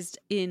recognized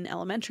in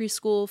elementary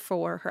school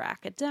for her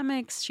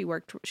academics. She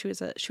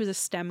was a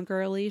STEM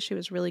girly. She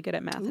was really good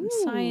at math and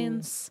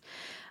science.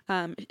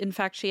 In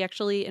fact, she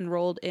actually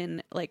enrolled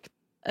in like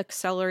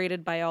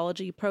accelerated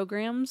biology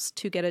programs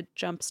to get a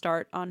jump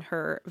start on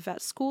her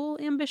vet school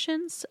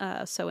ambitions.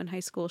 So in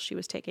high school, she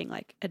was taking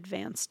like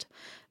advanced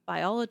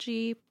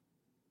biology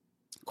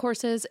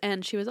courses,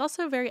 and she was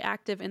also very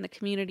active in the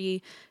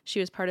community. She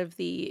was part of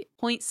the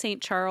Point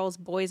St. Charles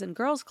Boys and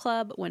Girls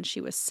Club when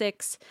she was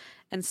 6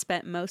 and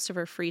spent most of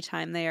her free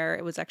time there.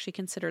 It was actually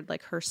considered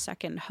like her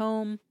second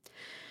home.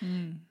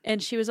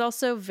 And she was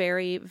also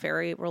very,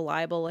 very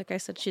reliable. Like I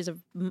said, she's a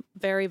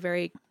very,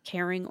 very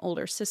caring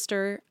older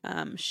sister.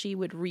 She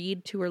would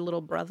read to her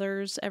little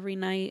brothers every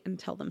night and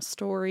tell them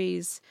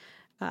stories.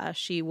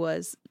 She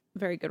was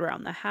very good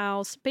around the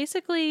house.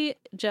 Basically,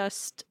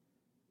 just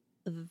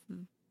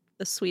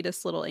the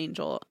sweetest little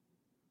angel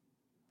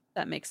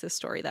that makes this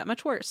story that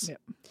much worse.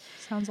 Yep.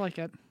 Sounds like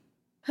it.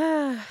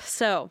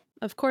 So,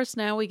 of course,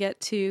 now we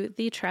get to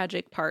the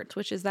tragic part,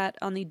 which is that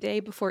on the day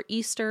before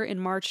Easter in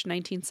March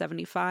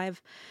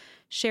 1975,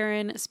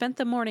 Sharon spent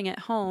the morning at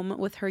home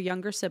with her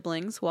younger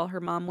siblings while her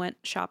mom went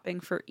shopping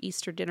for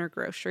Easter dinner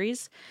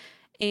groceries.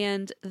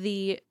 And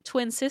the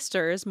twin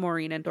sisters,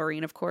 Maureen and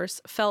Doreen, of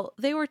course, felt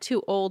they were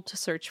too old to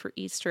search for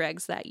Easter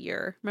eggs that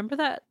year. Remember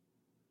that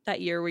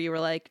year where you were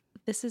like,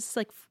 this is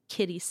like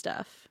kiddie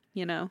stuff,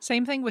 you know?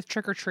 Same thing with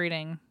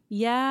trick-or-treating.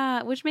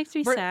 Yeah, which makes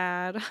me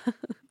sad.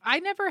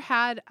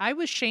 I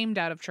was shamed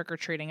out of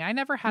trick-or-treating. I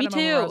never had Me a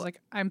moment where I was too.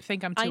 like, I'm too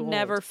old. I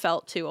never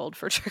felt too old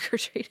for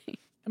trick-or-treating.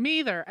 Me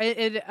either.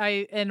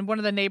 And one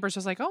of the neighbors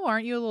was like, oh,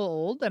 aren't you a little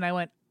old? And I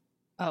went,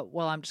 oh,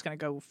 well, I'm just going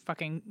to go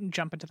fucking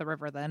jump into the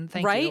river then.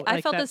 Thank you. Right?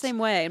 I felt the same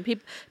way. And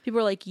people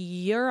were like,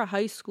 you're a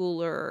high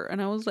schooler.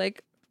 And I was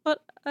like, but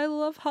I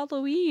love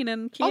Halloween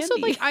and candy. Also,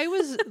 like, I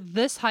was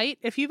this height.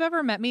 If you've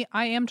ever met me,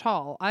 I am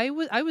tall. I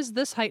was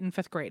this height in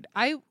 5th grade.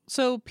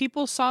 So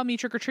people saw me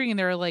trick-or-treating and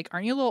they were like,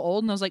 aren't you a little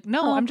old? And I was like,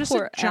 no, I'm just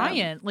a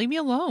giant. Leave me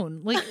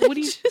alone. Like, what are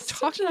you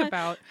talking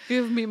about?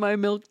 Give me my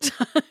milk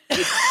time.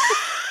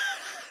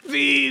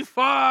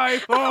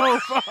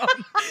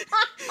 V505.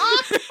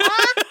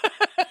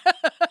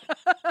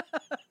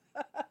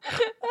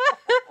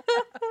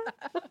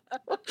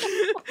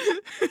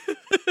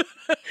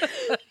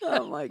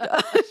 Oh my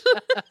gosh.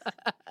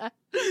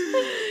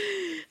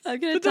 I'm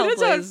going to tell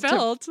That's how it Blaze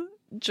felt. to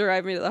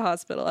drive me to the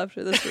hospital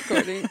after this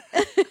recording.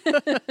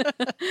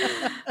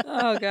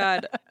 Oh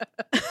God.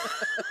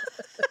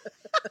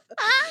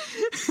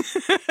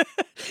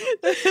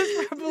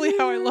 That's probably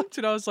how I looked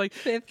and I was like,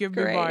 5th give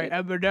grade. me my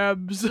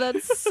M&Ms.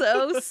 That's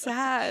so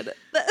sad.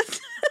 That's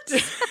the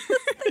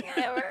saddest thing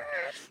I ever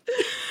heard.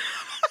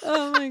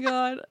 Oh my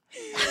God.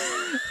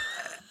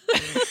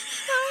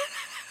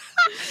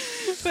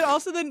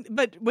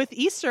 But with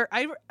Easter,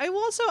 I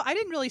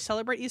didn't really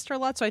celebrate Easter a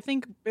lot. So I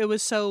think it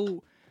was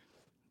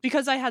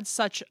because I had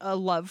such a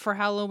love for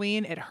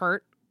Halloween, it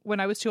hurt when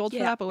I was too old for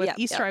that. But with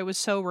Easter, I was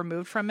so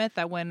removed from it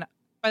that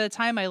by the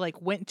time I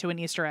like went to an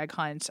Easter egg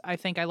hunt, I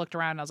think I looked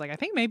around and I was like, I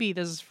think maybe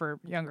this is for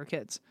younger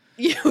kids.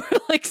 You were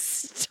like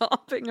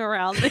stomping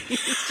around the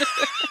Easter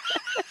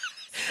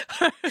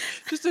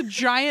Just a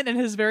giant and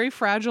his very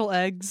fragile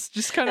eggs,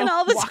 just kind of and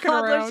all the walking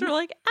toddlers around. were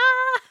like,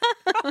 ah.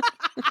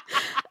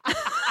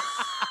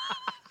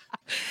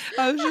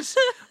 I was just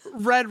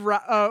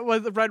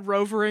with Red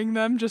Rovering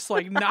them, just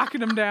like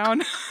knocking them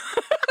down.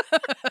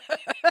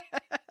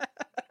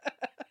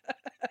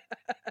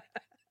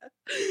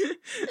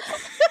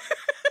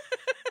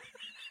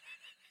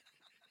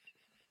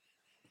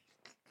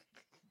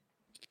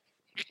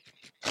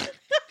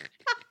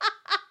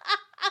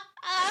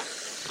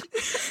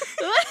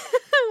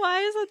 Why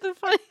is that the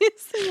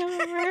funniest thing I've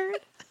ever heard?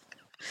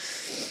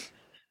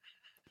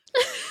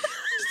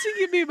 Just to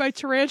give me my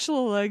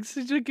tarantula legs.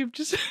 To give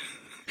just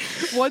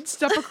one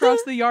step across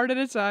the yard at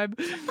a time.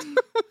 Oh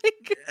my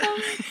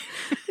God.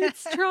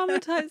 It's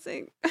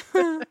traumatizing.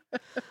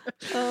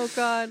 Oh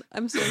God.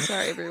 I'm so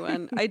sorry,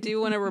 everyone. I do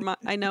want to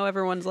I know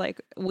everyone's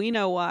like, we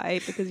know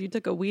why, because you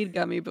took a weed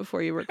gummy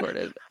before you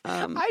recorded.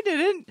 I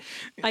didn't.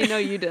 I know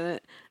you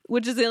didn't,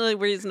 which is the only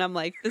reason I'm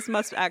like, this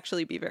must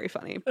actually be very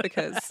funny,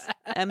 because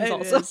M's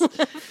also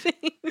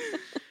laughing.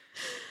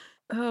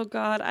 Oh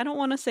God, I don't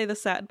want to say the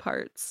sad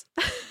parts.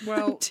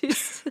 Well,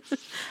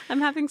 I'm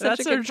having such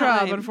a good time. That's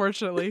our job,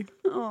 unfortunately.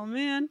 Oh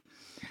man.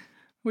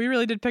 We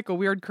really did pick a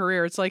weird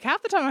career. It's like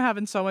half the time I'm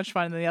having so much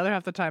fun, and the other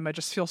half the time I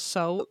just feel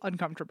so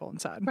uncomfortable and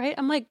sad. Right?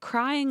 I'm like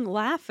crying,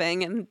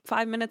 laughing, and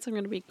 5 minutes I'm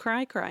going to be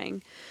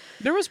crying.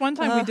 There was one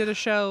time we did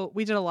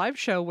a live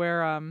show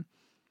where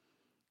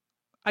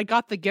I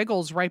got the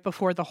giggles right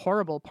before the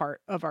horrible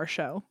part of our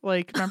show.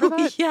 Like, remember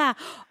that? Yeah.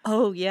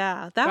 Oh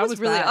yeah. That was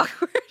really bad.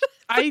 awkward.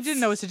 I didn't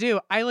know what to do.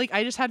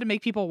 I just had to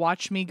make people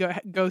watch me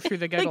go through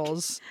the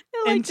giggles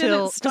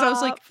until because I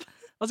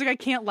was like I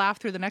can't laugh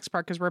through the next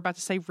part because we're about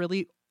to say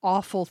really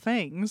awful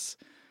things.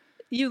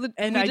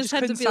 I just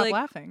couldn't stop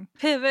laughing.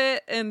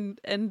 Pivot and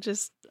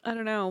just, I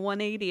don't know,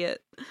 180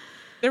 it.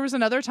 There was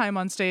another time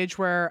on stage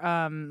where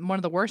one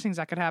of the worst things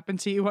that could happen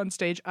to you on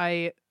stage,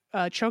 I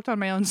choked on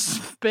my own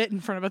spit in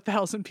front of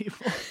 1,000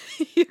 people.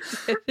 You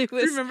did. It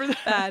was remember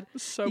that? Bad. It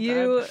was so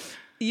bad.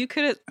 You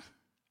couldn't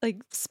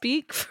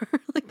speak for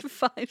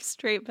 5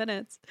 straight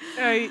minutes.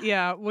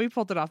 Yeah, we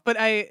pulled it off. But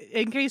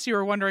in case you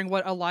were wondering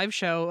what a live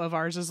show of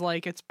ours is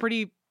like, it's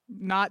pretty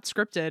not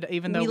scripted,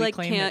 even though we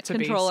claim it to be.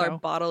 We can't control our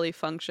bodily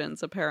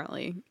functions,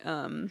 apparently.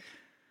 Or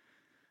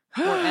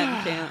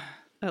Ed can't,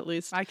 at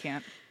least. I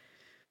can't.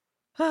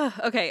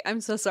 Okay, I'm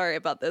so sorry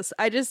about this.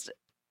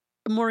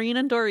 Maureen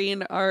and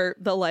Doreen are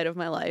the light of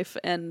my life,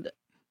 and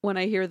when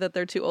I hear that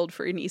they're too old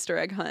for an Easter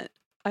egg hunt,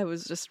 I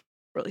was just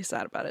really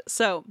sad about it.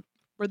 So,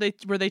 were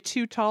they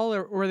too tall,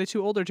 or were they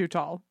too old or too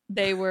tall?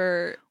 They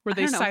were. Were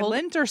they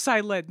silent or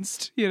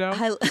silenced? You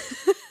know.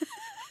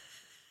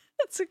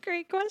 That's a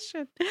great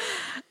question.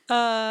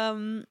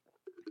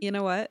 You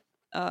know what?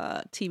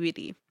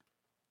 TBD.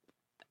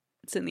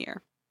 It's in the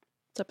air.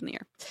 It's up in the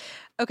air.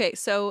 Okay,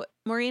 so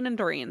Maureen and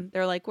Doreen,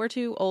 they're like, we're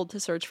too old to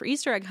search for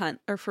Easter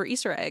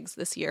eggs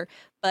this year.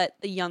 But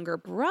the younger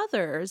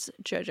brothers,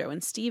 Jojo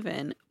and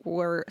Steven,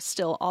 were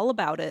still all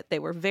about it. They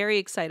were very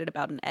excited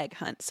about an egg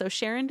hunt. So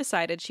Sharon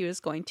decided she was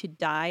going to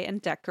dye and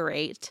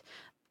decorate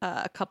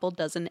a couple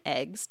dozen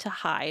eggs to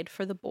hide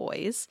for the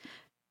boys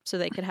so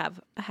they could have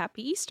a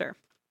happy Easter.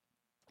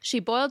 She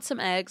boiled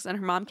some eggs, and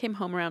her mom came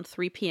home around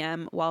 3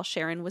 p.m. while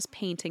Sharon was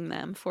painting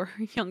them for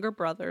her younger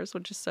brothers,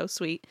 which is so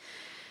sweet.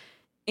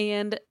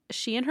 And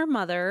she and her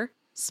mother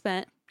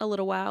spent a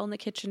little while in the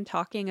kitchen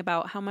talking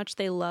about how much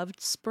they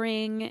loved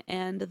spring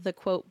and the,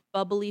 quote,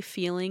 bubbly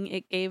feeling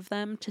it gave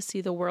them to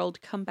see the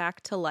world come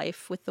back to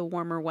life with the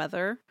warmer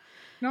weather.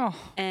 No.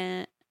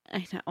 And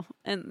I know.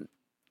 And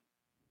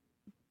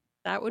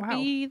that would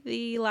be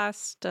the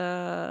last,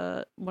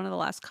 one of the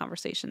last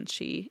conversations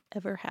she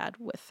ever had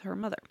with her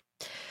mother.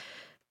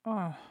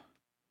 Oh.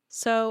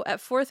 So at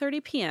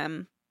 4:30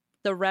 p.m.,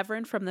 the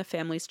reverend from the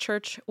family's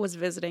church was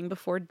visiting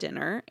before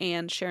dinner,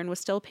 and Sharon was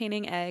still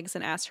painting eggs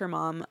and asked her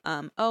mom,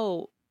 I'm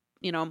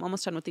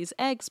almost done with these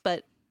eggs,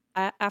 but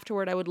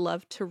afterward I would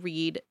love to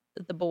read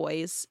the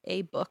boys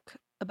a book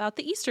about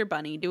the Easter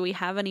Bunny. Do we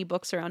have any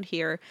books around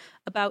here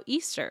about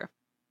Easter?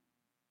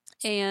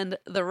 And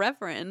the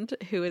reverend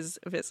who is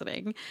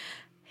visiting,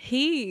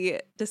 he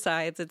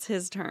decides it's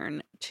his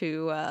turn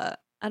to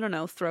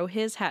throw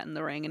his hat in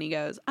the ring. And he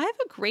goes, I have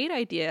a great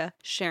idea,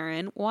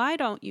 Sharon. Why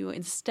don't you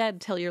instead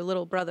tell your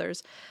little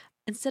brothers,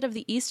 instead of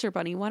the Easter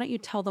Bunny, why don't you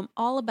tell them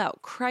all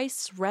about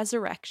Christ's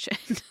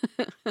resurrection?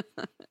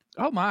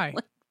 Oh, my.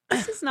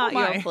 This is not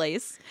your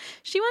place.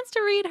 She wants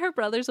to read her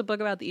brothers a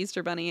book about the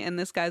Easter Bunny. And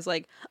this guy's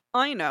like,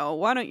 I know.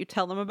 Why don't you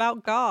tell them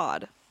about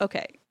God?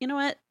 Okay. You know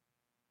what?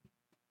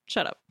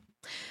 Shut up.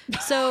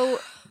 So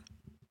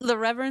the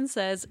Reverend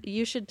says,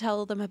 you should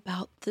tell them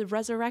about the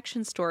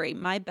resurrection story.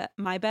 My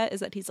bet is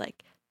that he's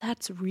like,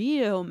 that's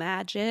real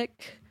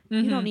magic.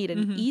 You don't need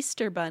an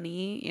Easter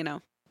bunny, you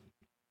know.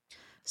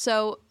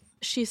 So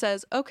she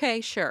says,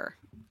 okay, sure.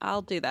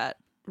 I'll do that,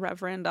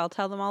 Reverend. I'll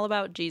tell them all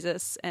about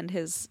Jesus and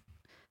his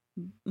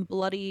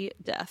bloody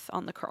death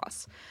on the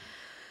cross.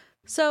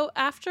 So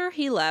after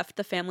he left,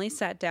 the family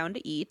sat down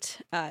to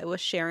eat. It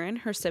was Sharon,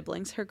 her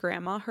siblings, her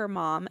grandma, her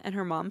mom, and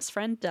her mom's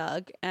friend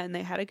Doug, and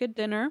they had a good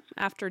dinner.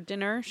 After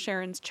dinner,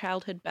 Sharon's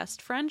childhood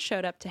best friend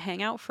showed up to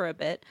hang out for a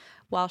bit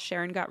while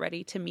Sharon got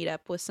ready to meet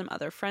up with some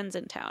other friends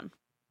in town.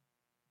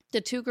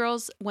 The two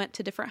girls went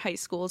to different high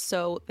schools,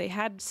 so they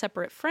had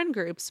separate friend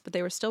groups, but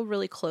they were still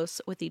really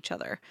close with each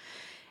other.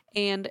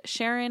 And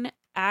Sharon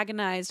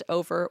agonized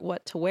over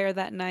what to wear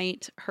that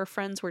night. Her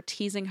friends were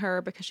teasing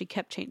her because she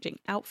kept changing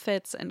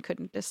outfits and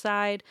couldn't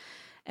decide.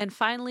 And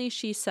finally,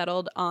 she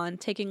settled on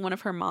taking one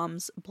of her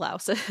mom's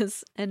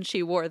blouses and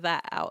she wore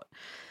that out.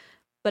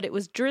 But it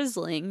was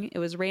drizzling. It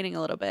was raining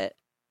a little bit.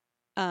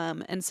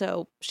 And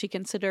so she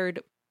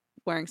considered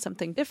wearing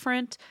something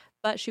different,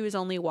 but she was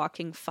only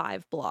walking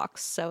 5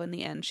 blocks. So in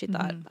the end, she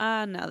thought,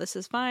 no, this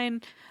is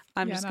fine.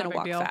 I'm just going to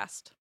walk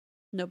fast.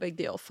 No big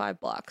deal. 5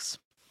 blocks.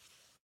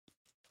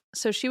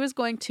 So she was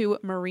going to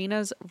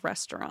Marina's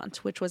restaurant,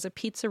 which was a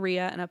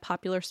pizzeria and a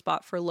popular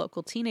spot for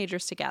local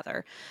teenagers to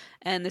gather.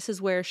 And this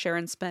is where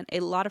Sharon spent a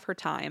lot of her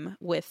time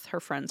with her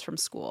friends from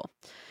school.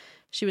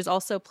 She was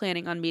also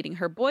planning on meeting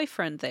her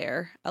boyfriend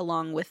there,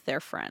 along with their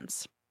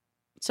friends.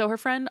 So her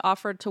friend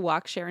offered to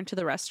walk Sharon to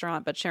the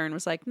restaurant, but Sharon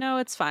was like, no,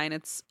 it's fine.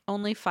 It's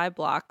only 5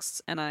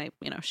 blocks. And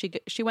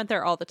she went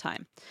there all the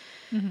time.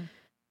 Mm-hmm.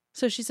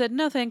 So she said,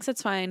 no, thanks.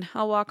 It's fine.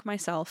 I'll walk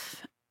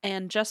myself.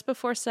 And just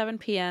before 7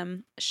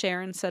 p.m.,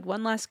 Sharon said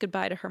one last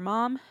goodbye to her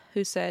mom,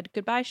 who said,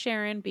 goodbye,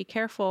 Sharon, be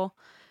careful,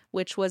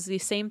 which was the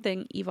same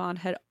thing Yvonne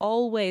had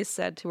always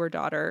said to her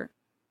daughter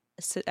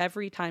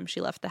every time she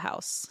left the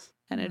house,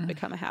 and it had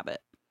become a habit.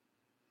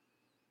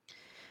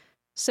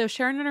 So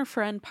Sharon and her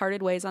friend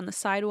parted ways on the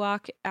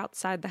sidewalk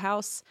outside the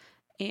house,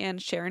 and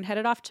Sharon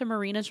headed off to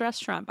Marina's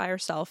restaurant by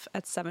herself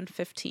at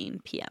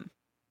 7:15 p.m.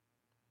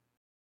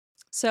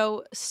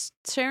 So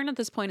Sharon at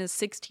this point is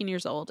 16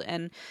 years old,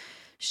 and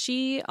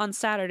she, on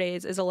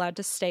Saturdays, is allowed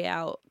to stay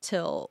out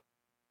till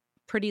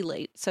pretty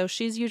late. So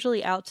she's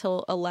usually out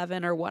till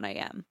 11 or 1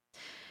 a.m.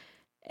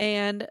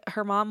 And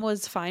her mom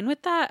was fine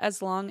with that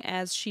as long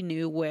as she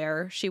knew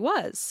where she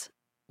was,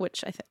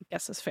 which I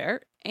guess is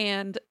fair.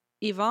 And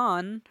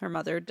Yvonne, her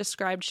mother,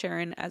 described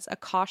Sharon as a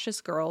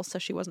cautious girl, so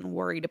she wasn't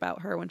worried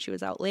about her when she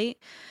was out late,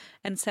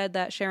 and said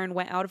that Sharon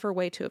went out of her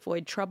way to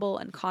avoid trouble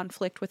and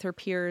conflict with her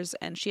peers,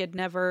 and she had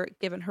never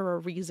given her a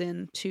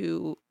reason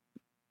to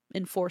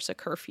enforce a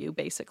curfew,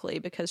 basically,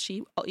 because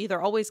she either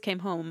always came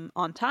home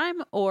on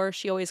time or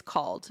she always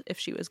called if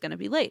she was going to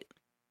be late.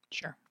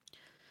 Sure.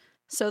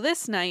 So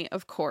this night,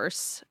 of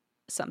course,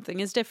 something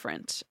is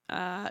different.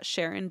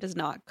 Sharon does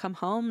not come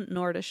home,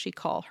 nor does she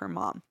call her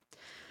mom.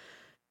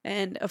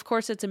 And of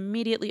course, it's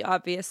immediately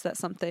obvious that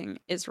something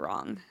is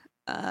wrong.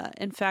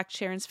 In fact,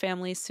 Sharon's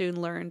family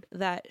soon learned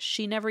that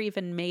she never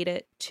even made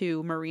it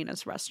to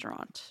Marina's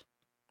restaurant.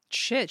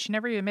 Shit, she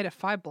never even made it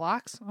 5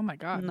 blocks? Oh my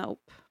God.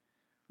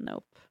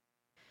 Nope.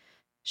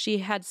 She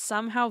had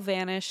somehow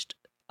vanished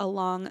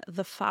along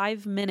the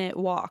 5-minute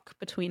walk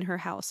between her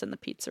house and the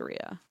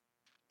pizzeria.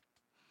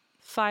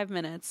 5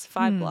 minutes,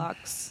 5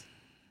 blocks.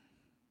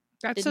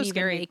 That's Didn't so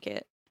scary. even make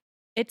it.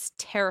 It's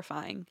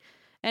terrifying.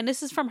 And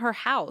this is from her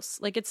house.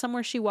 Like, it's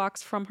somewhere she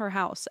walks from her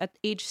house at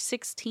age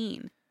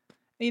 16.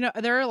 You know,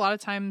 there are a lot of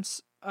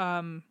times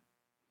I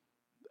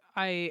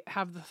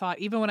have the thought,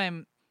 even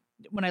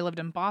when I lived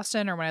in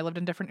Boston or when I lived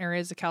in different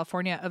areas of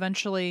California,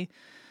 eventually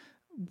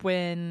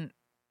when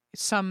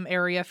some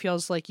area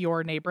feels like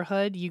your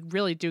neighborhood, you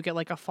really do get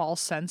like a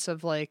false sense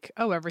of like,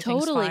 oh,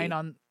 everything's fine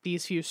on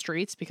these few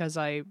streets because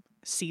I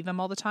see them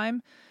all the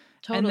time.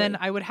 Totally. And then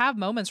I would have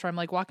moments where I'm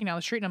like walking down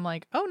the street and I'm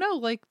like, oh no,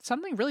 like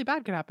something really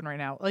bad could happen right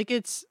now. Like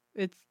it's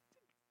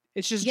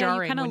just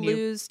jarring. You kind of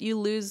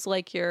lose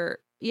like your,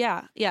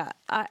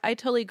 I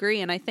totally agree.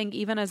 And I think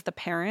even as the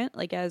parent,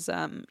 like as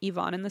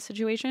Yvonne in the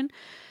situation,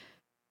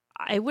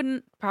 I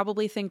wouldn't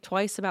probably think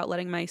twice about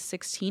letting my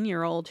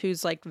 16-year-old,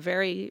 who's like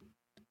very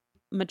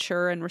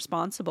mature and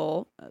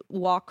responsible,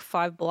 walk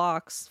 5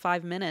 blocks,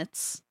 5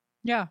 minutes.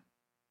 Yeah.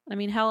 I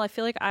mean, hell, I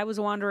feel like I was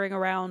wandering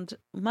around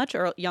much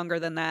younger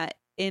than that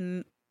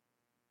in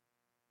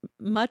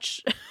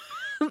much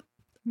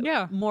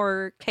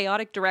more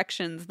chaotic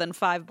directions than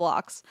 5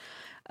 blocks.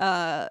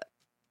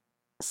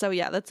 So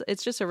yeah,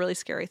 it's just a really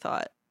scary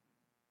thought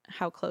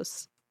how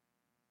close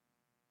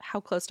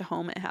to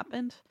home it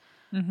happened.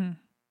 Mm-hmm.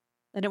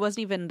 And it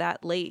wasn't even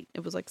that late.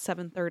 It was like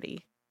 7:30,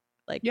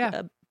 like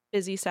a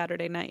busy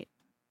Saturday night.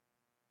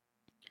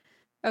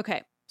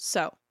 Okay,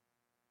 so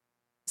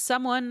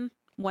someone,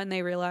 when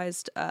they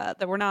realized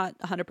that we're not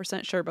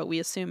 100% sure, but we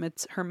assume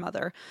it's her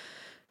mother,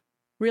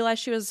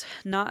 realized she was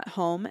not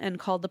home and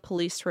called the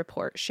police to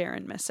report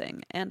Sharon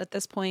missing. And at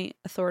this point,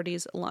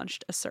 authorities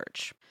launched a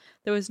search.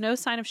 There was no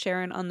sign of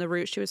Sharon on the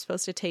route she was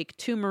supposed to take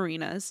to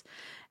Marina's.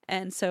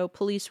 And so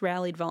police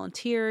rallied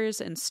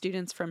volunteers and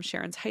students from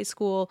Sharon's high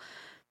school.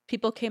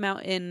 People came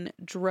out in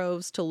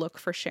droves to look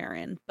for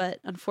Sharon, but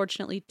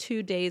unfortunately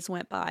 2 days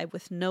went by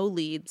with no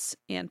leads,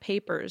 and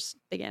papers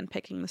began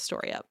picking the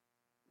story up.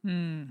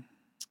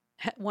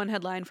 One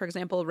headline, for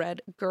example,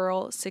 read,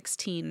 "Girl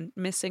 16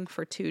 missing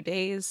for 2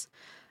 days."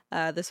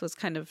 This was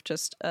kind of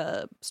just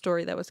a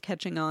story that was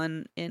catching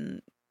on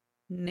in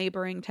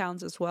neighboring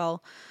towns as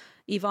well.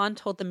 Yvonne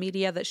told the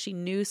media that she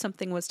knew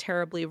something was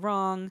terribly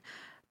wrong,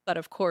 but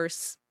of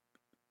course,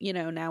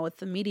 now with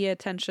the media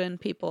attention,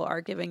 people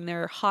are giving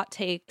their hot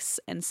takes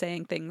and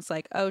saying things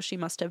like, oh, she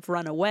must have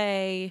run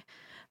away,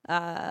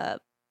 because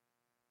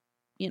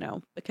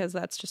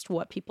that's just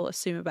what people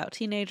assume about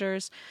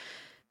teenagers.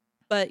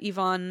 But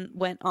Yvonne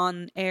went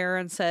on air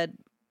and said,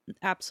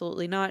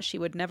 absolutely not. She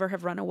would never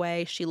have run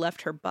away. She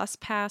left her bus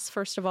pass,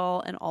 first of all,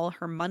 and all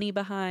her money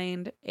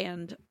behind.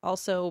 And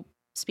also,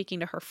 speaking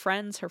to her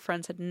friends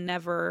had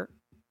never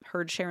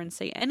heard Sharon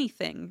say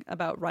anything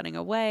about running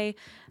away.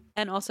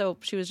 And also,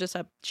 she was just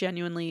a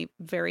genuinely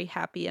very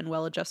happy and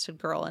well-adjusted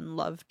girl and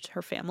loved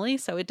her family.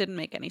 So it didn't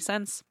make any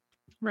sense.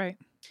 Right.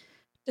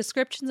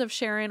 Descriptions of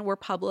Sharon were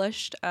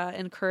published,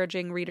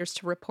 encouraging readers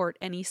to report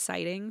any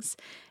sightings,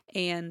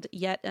 and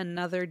yet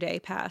another day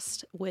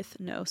passed with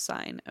no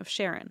sign of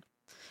Sharon.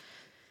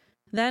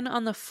 Then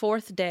on the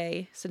 4th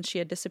day since she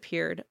had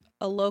disappeared,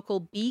 a local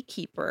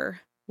beekeeper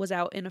was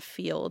out in a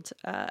field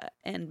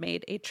and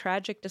made a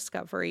tragic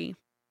discovery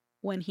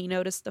when he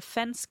noticed the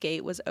fence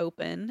gate was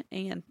open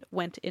and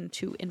went in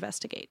to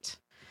investigate.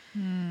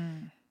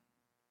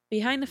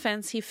 Behind the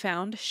fence, he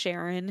found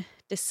Sharon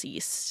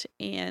deceased,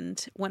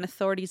 and when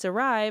authorities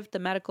arrived, the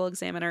medical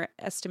examiner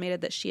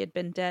estimated that she had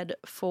been dead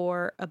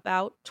for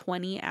about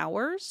 20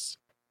 hours.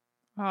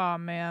 Oh,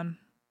 man.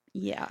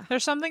 Yeah.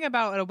 There's something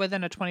about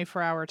within a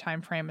 24-hour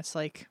time frame. It's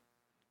like,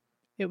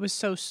 it was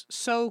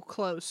so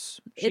close.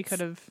 She could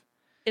have...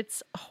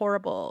 It's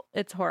horrible.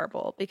 It's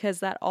horrible, because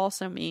that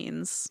also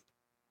means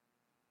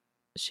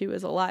she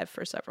was alive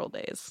for several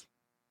days.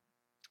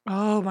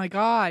 Oh, my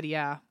God,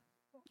 yeah.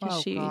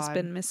 Because she's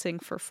been missing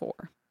for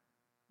 4.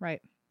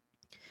 Right.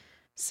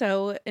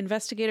 So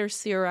investigators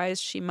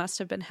theorized she must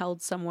have been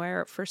held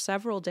somewhere for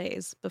several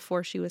days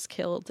before she was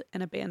killed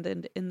and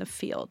abandoned in the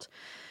field.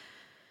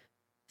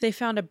 They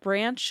found a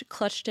branch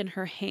clutched in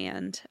her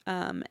hand,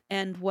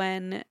 and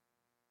when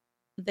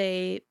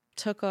they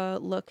took a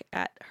look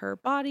at her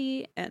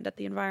body and at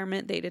the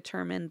environment, they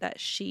determined that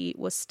she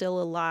was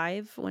still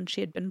alive when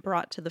she had been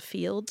brought to the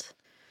field.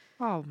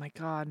 Oh, my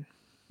God.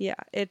 Yeah,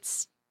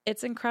 it's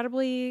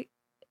incredibly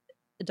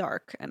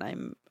dark, and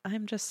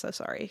I'm just so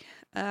sorry.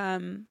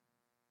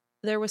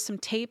 There was some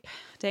tape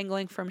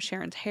dangling from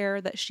Sharon's hair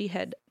that she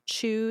had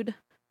chewed,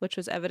 which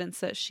was evidence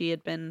that she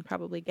had been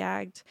probably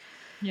gagged.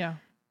 Yeah.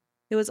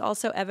 It was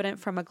also evident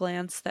from a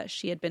glance that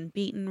she had been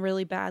beaten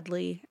really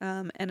badly,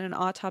 and an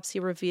autopsy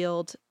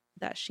revealed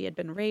that she had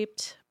been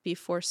raped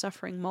before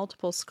suffering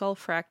multiple skull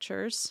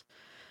fractures.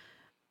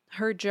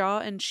 Her jaw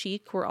and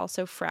cheek were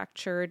also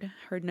fractured.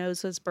 Her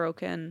nose was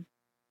broken.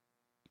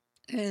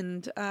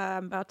 And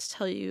I'm about to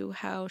tell you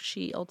how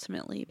she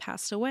ultimately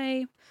passed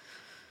away.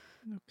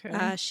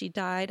 Okay. She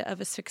died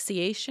of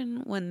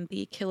asphyxiation when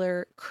the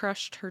killer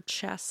crushed her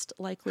chest,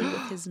 likely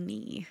with his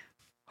knee.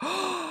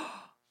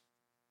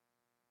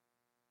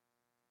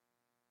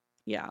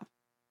 Yeah.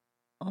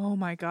 Oh,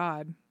 my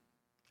God.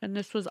 And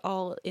this was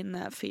all in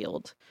that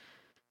field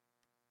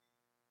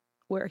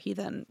where he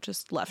then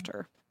just left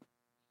her.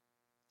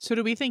 So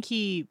do we think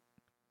he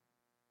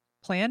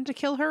planned to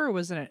kill her, or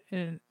was it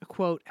a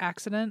quote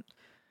accident?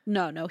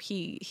 No,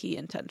 he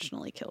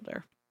intentionally killed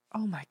her.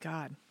 Oh my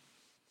God.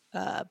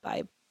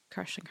 By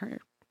crushing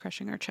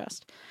her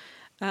chest.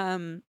 Oh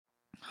my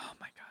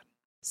God.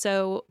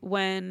 So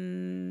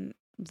when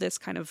this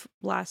kind of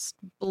last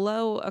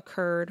blow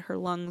occurred, her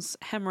lungs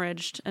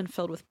hemorrhaged and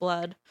filled with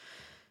blood.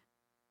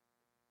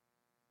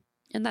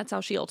 And that's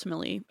how she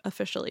ultimately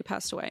officially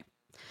passed away.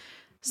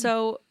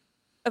 So,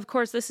 of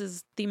course, this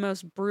is the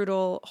most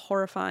brutal,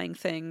 horrifying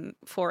thing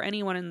for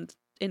anyone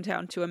in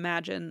town to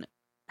imagine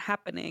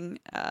happening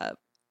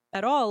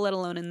at all, let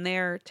alone in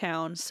their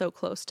town, so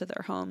close to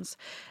their homes.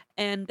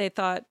 And they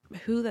thought,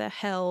 who the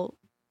hell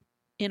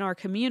in our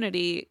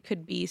community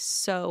could be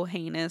so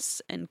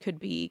heinous and could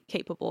be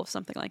capable of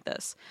something like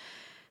this?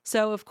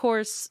 So, of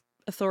course,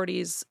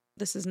 authorities,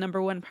 this is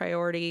number one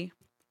priority,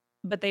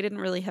 but they didn't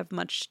really have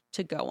much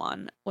to go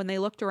on. When they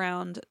looked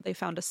around, they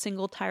found a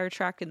single tire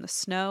track in the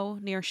snow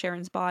near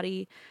Sharon's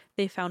body.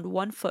 They found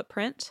one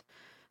footprint.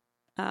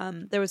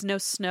 There was no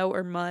snow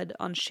or mud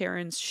on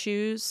Sharon's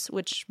shoes,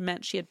 which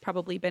meant she had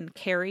probably been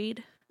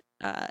carried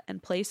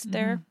and placed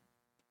there.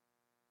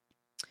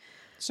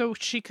 So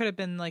she could have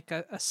been like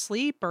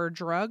asleep or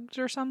drugged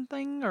or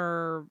something,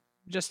 or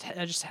just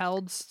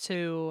held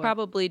to...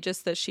 Probably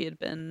just that she had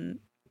been,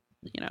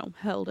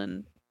 held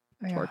and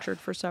tortured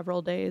for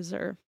several days,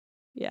 or...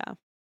 Yeah,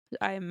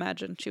 I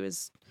imagine she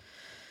was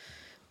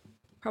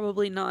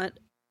probably not.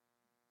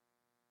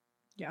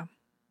 Yeah,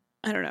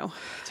 I don't know.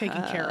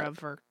 Taken care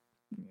of, or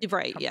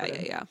right?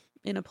 comforted. Yeah.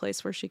 In a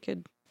place where she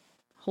could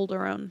hold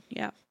her own.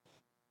 Yeah.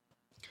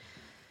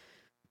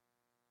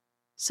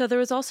 So there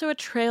was also a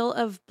trail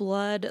of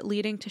blood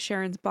leading to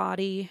Sharon's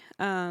body,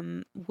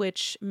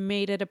 which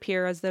made it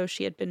appear as though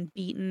she had been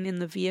beaten in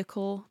the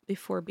vehicle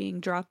before being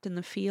dropped in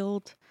the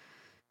field.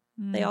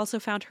 They also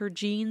found her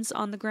jeans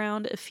on the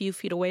ground a few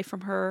feet away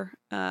from her.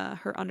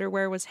 Her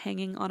underwear was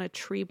hanging on a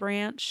tree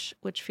branch,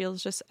 which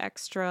feels just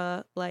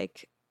extra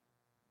like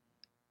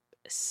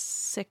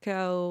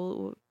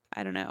sicko.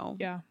 I don't know.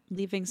 Yeah.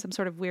 Leaving some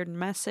sort of weird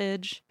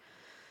message.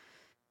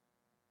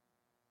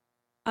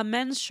 A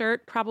men's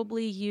shirt,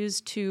 probably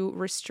used to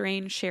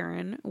restrain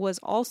Sharon, was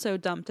also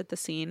dumped at the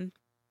scene,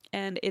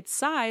 and its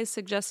size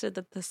suggested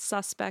that the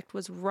suspect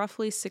was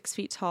roughly 6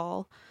 feet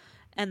tall,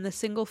 and the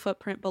single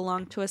footprint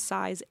belonged to a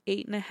size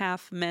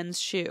 8.5 men's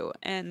shoe,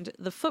 and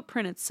the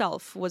footprint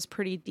itself was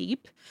pretty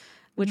deep,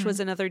 which was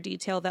another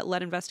detail that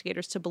led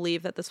investigators to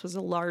believe that this was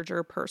a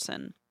larger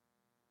person.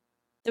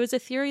 There was a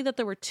theory that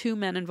there were 2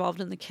 men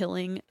involved in the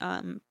killing,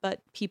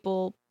 but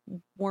people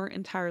weren't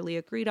entirely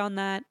agreed on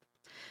that.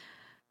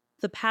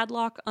 The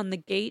padlock on the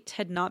gate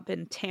had not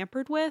been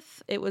tampered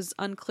with. It was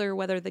unclear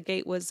whether the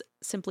gate was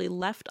simply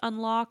left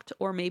unlocked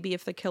or maybe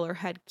if the killer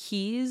had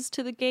keys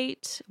to the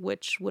gate,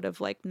 which would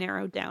have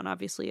narrowed down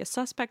obviously a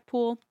suspect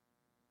pool.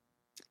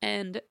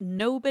 And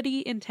nobody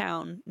in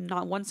town,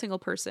 not one single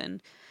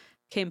person,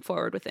 came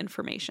forward with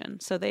information.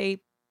 So that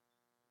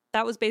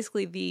was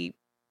basically the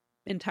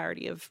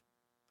entirety of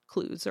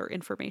clues or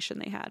information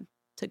they had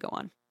to go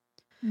on.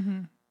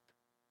 Mm-hmm.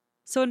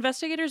 So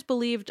investigators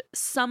believed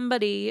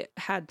somebody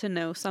had to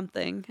know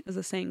something, as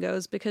the saying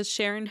goes, because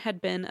Sharon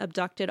had been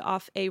abducted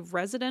off a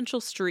residential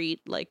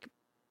street,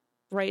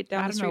 right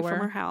down the street from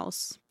her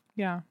house.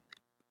 Yeah.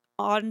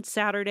 On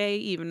Saturday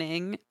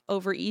evening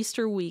over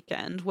Easter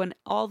weekend, when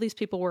all these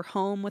people were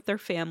home with their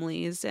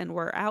families and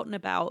were out and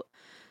about,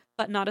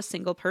 but not a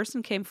single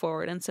person came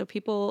forward. And so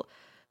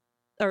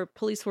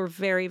police were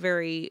very,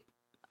 very,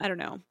 I don't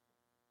know,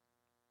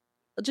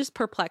 just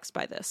perplexed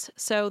by this.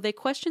 So they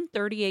questioned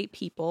 38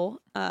 people,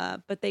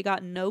 but they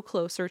got no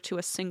closer to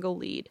a single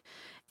lead.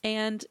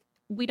 And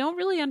we don't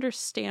really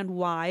understand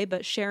why,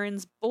 but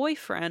Sharon's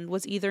boyfriend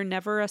was either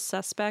never a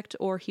suspect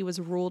or he was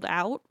ruled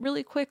out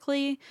really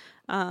quickly.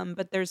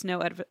 But there's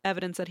no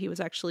evidence that he was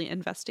actually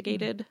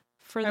investigated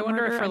for the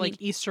murder. I wonder if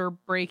Easter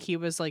break he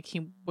was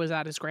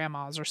at his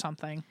grandma's or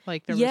something.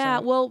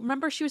 Well,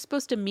 remember she was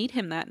supposed to meet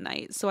him that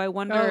night. So I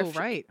wonder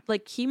right.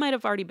 He might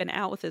have already been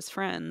out with his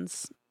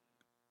friends.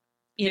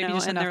 Maybe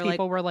just enough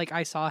people were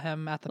I saw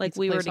him at the pizza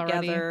we place were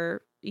together.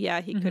 Already.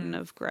 Yeah, he couldn't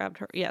have grabbed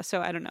her. Yeah, so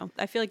I don't know.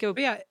 I feel like it would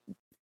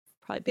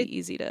probably be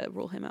easy to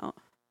rule him out.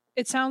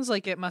 It sounds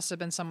like it must have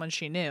been someone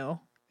she knew.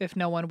 If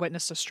no one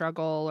witnessed a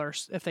struggle, or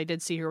if they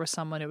did see her with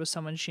someone, it was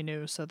someone she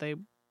knew, so they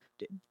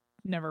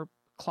never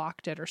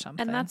clocked it or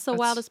something. And that's the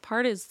wildest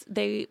part is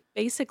they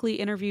basically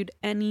interviewed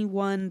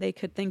anyone they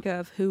could think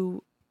of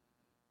who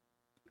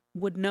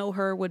would know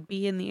her, would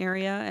be in the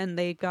area, and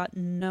they got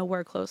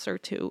nowhere closer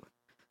to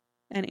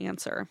an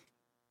answer.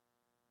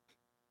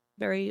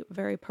 Very,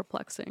 very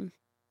perplexing.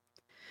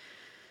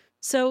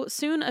 So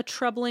soon a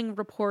troubling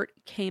report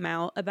came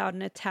out about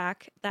an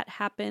attack that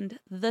happened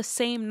the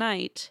same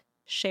night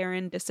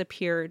Sharon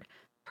disappeared,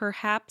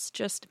 perhaps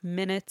just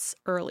minutes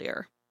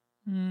earlier.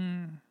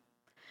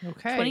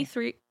 Okay.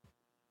 23.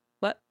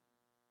 What?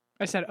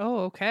 I said,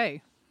 oh,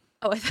 okay.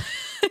 Oh, I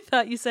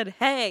thought you said,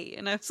 hey.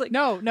 And I was like,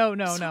 No.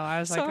 I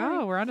was like,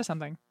 oh, we're onto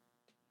something.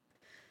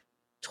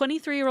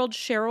 23-year-old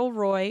Cheryl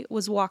Roy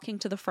was walking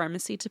to the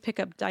pharmacy to pick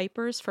up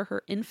diapers for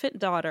her infant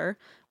daughter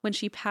when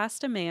she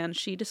passed a man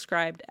she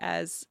described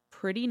as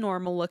pretty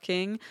normal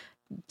looking,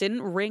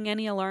 didn't ring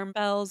any alarm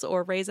bells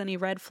or raise any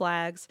red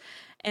flags.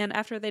 And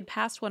after they'd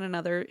passed one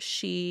another,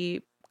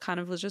 she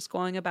kind of was just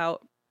going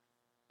about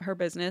her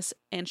business,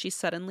 and she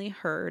suddenly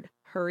heard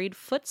hurried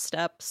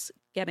footsteps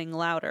getting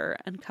louder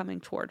and coming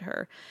toward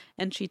her.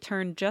 And she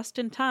turned just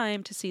in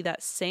time to see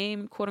that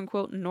same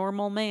quote-unquote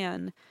normal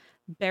man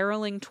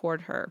barreling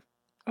toward her.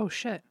 Oh,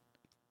 shit.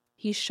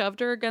 He shoved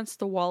her against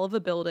the wall of a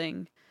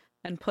building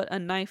and put a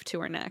knife to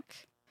her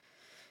neck.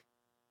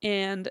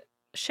 And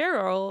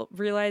Cheryl,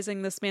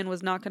 realizing this man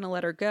was not going to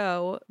let her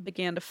go,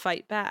 began to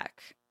fight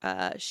back.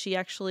 She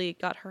actually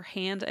got her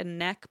hand and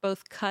neck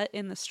both cut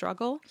in the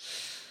struggle.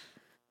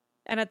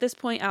 And at this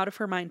point, out of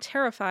her mind,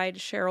 terrified,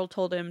 Cheryl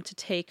told him to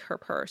take her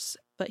purse.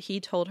 But he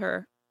told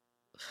her,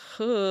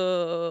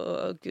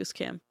 goose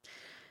cam.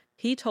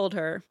 He told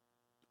her,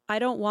 I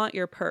don't want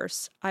your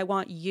purse. I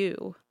want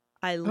you.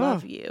 I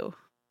love you.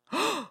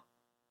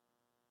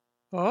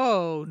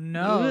 Oh,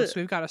 no. Ugh. So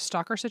we've got a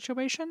stalker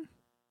situation?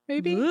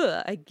 Maybe?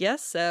 I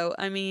guess so.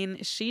 I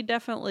mean, she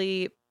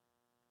definitely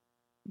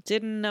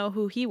didn't know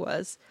who he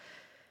was.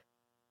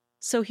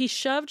 So he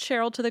shoved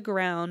Cheryl to the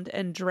ground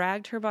and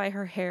dragged her by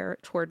her hair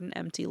toward an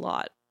empty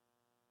lot.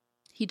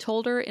 He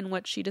told her in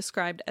what she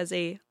described as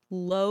a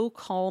low,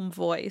 calm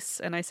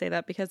voice. And I say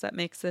that because that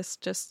makes this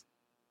just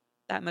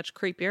that much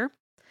creepier.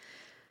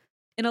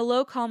 In a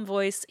low, calm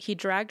voice, he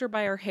dragged her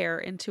by her hair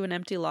into an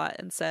empty lot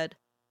and said,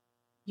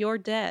 "You're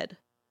dead.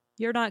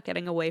 You're not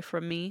getting away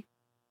from me.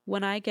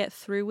 When I get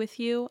through with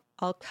you,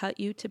 I'll cut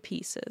you to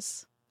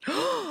pieces."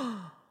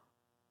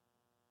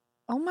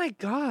 Oh my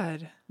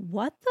God.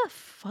 What the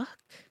fuck?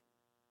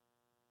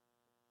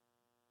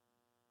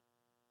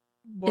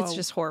 Whoa. It's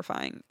just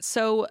horrifying.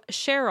 So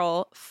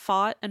Cheryl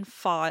fought and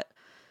fought.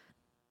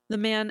 The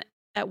man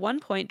at one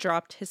point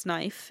dropped his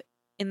knife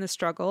in the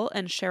struggle,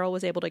 and Cheryl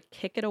was able to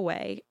kick it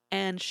away,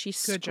 and she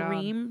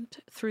screamed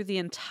through the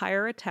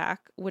entire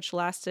attack, which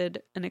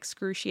lasted an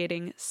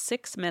excruciating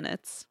 6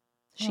 minutes.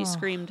 She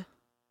screamed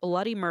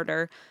bloody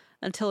murder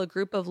until a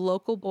group of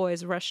local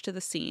boys rushed to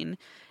the scene,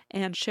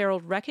 and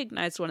Cheryl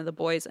recognized one of the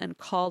boys and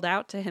called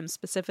out to him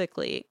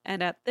specifically.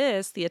 And at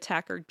this, the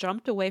attacker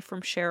jumped away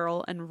from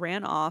Cheryl and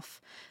ran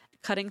off,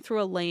 cutting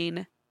through a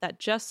lane that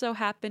just so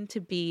happened to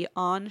be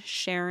on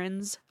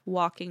Sharon's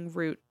walking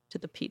route to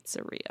the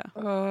pizzeria.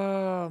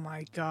 Oh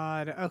my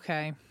God.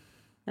 Okay.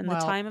 And the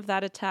time of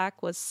that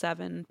attack was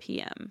 7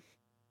 p.m.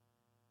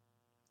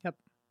 Yep.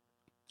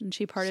 And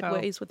she parted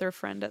ways with her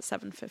friend at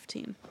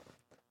 7:15.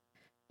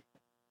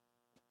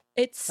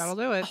 It's that'll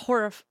do it.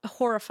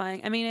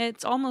 Horrifying. I mean,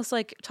 it's almost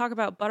like, talk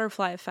about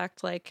butterfly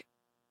effect, like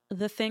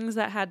the things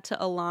that had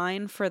to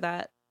align for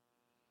that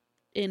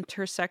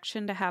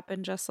intersection to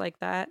happen just like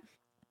that.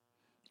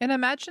 And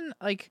imagine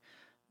like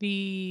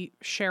the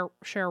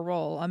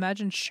Cheryl.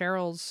 Imagine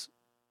Cheryl's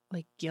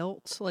like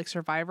guilt, like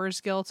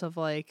survivor's guilt of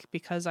like,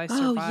 because I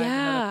survived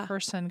another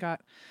person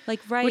got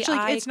like, right. Which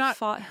like it's not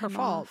fought her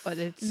fault, but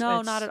it's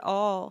not at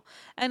all.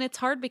 And it's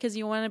hard because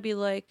you want to be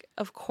like,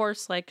 of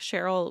course, like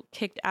Cheryl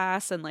kicked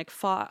ass and like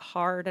fought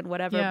hard and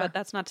whatever, but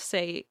that's not to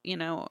say, you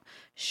know,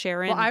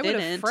 Sharon didn't. I would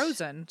have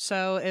frozen.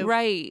 So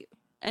right.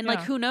 And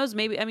like, who knows?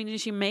 Maybe, I mean,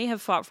 she may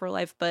have fought for her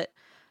life, but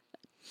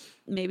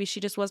maybe she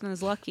just wasn't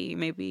as lucky.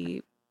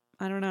 Maybe,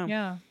 I don't know.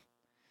 Yeah.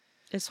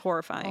 It's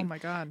horrifying. Oh my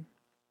God.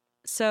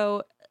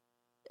 So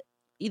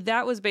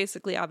that was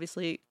basically,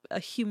 obviously, a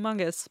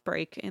humongous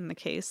break in the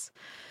case.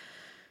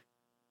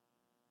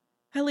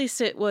 At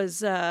least it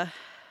was,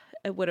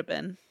 it would have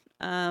been.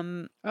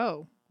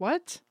 Oh,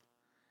 what?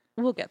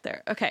 We'll get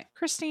there. Okay.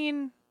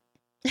 Christine.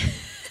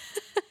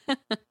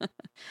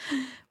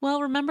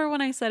 Well, remember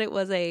when I said it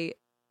was a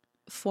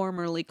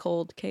formerly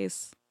cold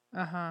case?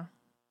 Uh-huh.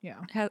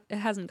 Yeah. It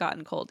hasn't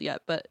gotten cold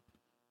yet, but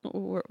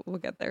we'll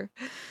get there.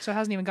 So it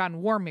hasn't even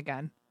gotten warm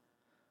again.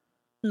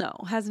 No,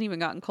 hasn't even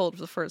gotten cold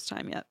for the first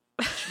time yet.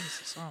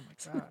 Jesus, oh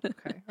my God.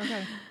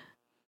 Okay.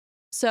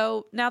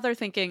 So now they're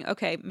thinking,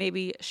 okay,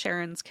 maybe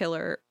Sharon's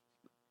killer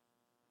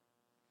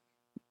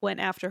went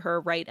after her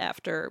right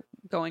after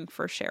going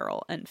for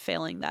Cheryl and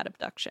failing that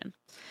abduction.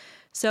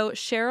 So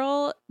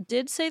Cheryl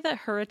did say that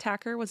her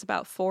attacker was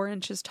about 4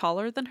 inches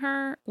taller than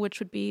her, which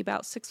would be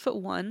about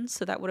 6'1",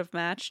 so that would have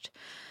matched.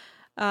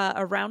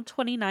 Around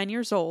 29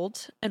 years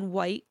old and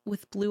white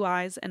with blue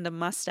eyes and a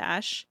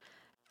mustache.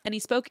 And he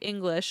spoke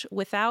English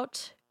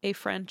without a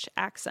French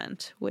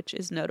accent, which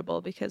is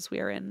notable because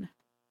we are in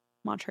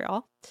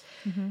Montreal.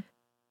 Mm-hmm.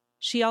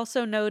 She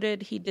also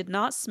noted he did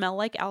not smell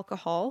like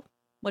alcohol,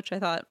 which I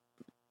thought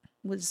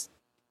was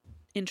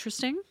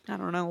interesting. I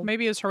don't know.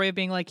 Maybe it was her way of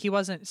being like,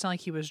 it's not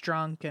like he was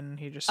drunk and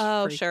he just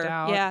freaked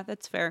out. Yeah,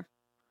 that's fair.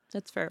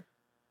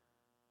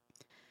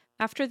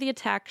 After the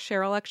attack,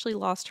 Cheryl actually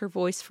lost her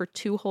voice for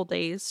 2 whole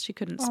days. She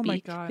couldn't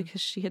speak because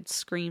she had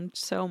screamed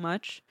so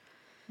much.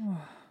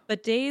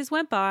 But days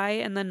went by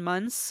and then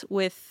months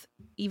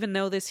even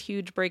though this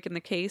huge break in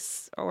the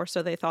case, or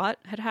so they thought,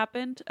 had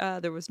happened,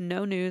 there was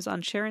no news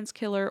on Sharon's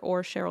killer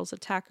or Cheryl's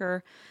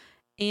attacker,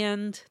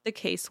 and the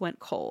case went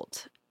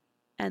cold.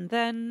 And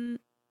then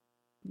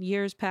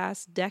years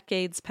passed,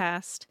 decades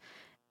passed,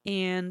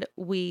 and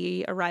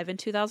we arrive in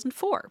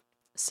 2004.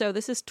 So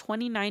this is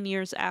 29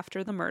 years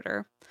after the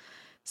murder.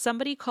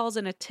 Somebody calls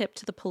in a tip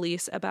to the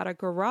police about a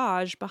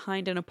garage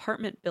behind an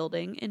apartment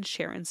building in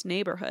Sharon's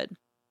neighborhood.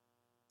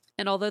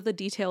 And although the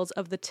details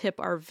of the tip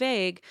are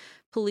vague,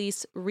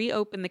 police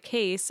reopened the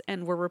case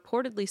and were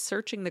reportedly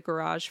searching the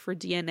garage for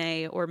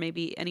DNA or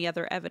maybe any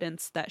other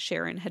evidence that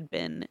Sharon had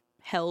been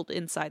held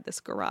inside this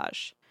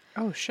garage.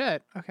 Oh,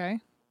 shit. Okay.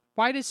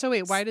 Why did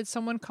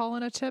someone call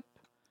in a tip?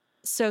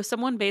 So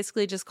someone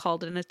basically just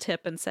called in a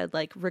tip and said,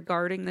 like,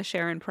 regarding the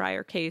Sharon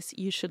Pryor case,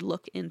 you should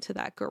look into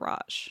that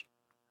garage.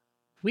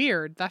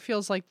 Weird. That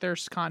feels like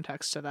there's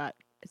context to that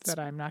that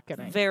I'm not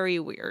getting. Very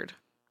weird.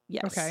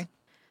 Yes. Okay.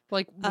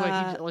 Like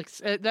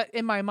that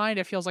in my mind,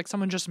 it feels like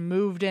someone just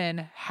moved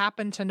in,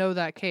 happened to know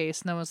that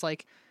case, and then was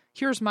like,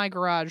 "Here's my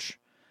garage.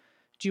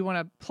 Do you want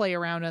to play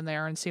around in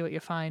there and see what you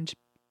find?"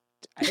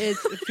 It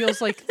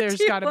feels like there's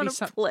got to be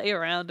some play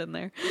around in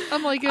there.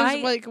 I'm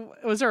like,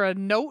 was there a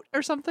note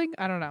or something?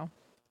 I don't know.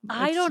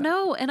 I don't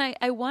know, and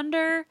I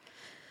wonder.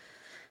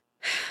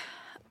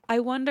 I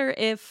wonder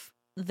if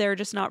they're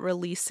just not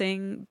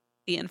releasing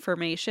the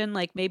information.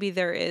 Like maybe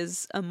there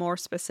is a more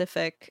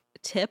specific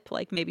tip.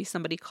 Like maybe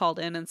somebody called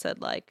in and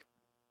said, like,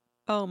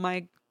 "Oh,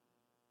 my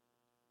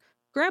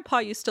grandpa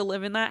used to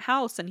live in that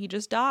house, and he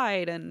just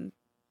died, and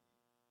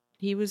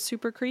he was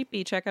super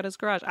creepy. Check out his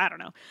garage." I don't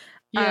know.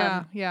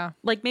 Yeah.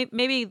 Like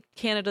maybe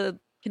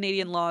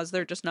Canadian laws,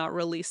 they're just not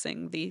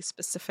releasing the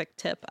specific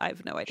tip. I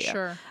have no idea.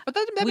 Sure. But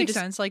that makes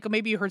sense. Like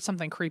maybe you heard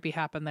something creepy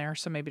happen there.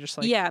 So maybe just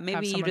like,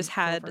 maybe you just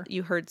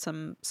you heard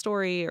some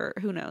story or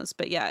who knows.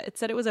 But yeah, it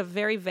said it was a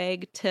very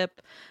vague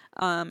tip.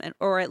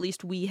 Or at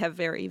least we have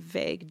very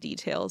vague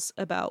details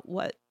about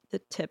what the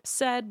tip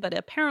said. But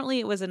apparently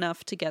it was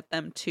enough to get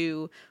them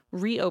to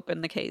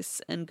reopen the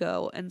case and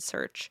go and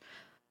search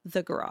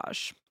the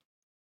garage.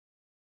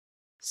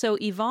 So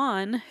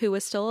Yvonne, who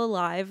was still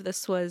alive,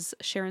 this was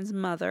Sharon's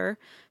mother,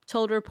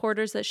 told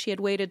reporters that she had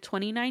waited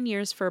 29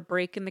 years for a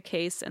break in the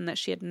case and that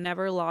she had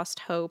never lost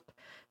hope.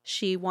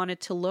 She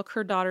wanted to look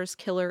her daughter's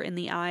killer in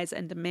the eyes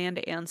and demand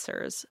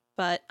answers.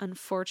 But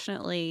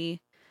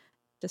unfortunately,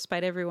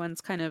 despite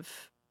everyone's kind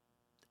of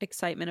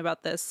excitement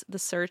about this, the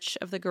search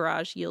of the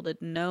garage yielded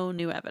no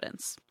new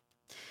evidence.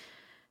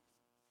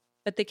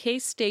 But the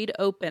case stayed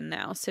open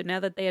now. So now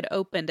that they had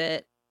opened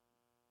it,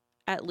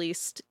 at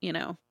least,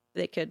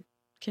 they could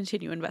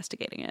continue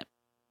investigating it.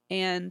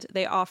 And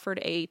they offered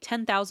a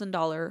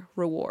 $10,000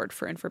 reward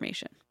for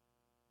information.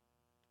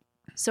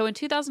 So in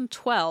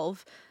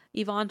 2012,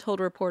 Yvonne told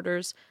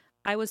reporters,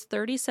 "I was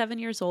 37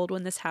 years old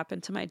when this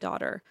happened to my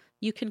daughter.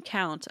 You can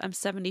count. I'm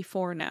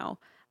 74 now.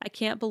 I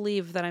can't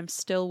believe that I'm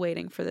still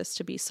waiting for this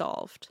to be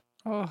solved."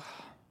 Oh,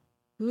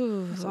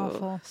 ooh, that's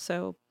awful.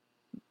 So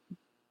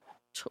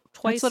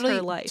twice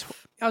her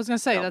life. I was going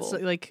to say, double.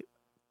 That's like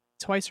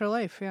twice her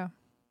life, yeah.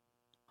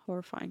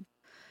 Horrifying.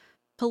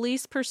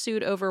 Police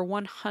pursued over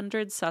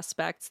 100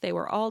 suspects. They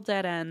were all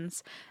dead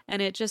ends,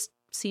 and it just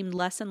seemed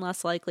less and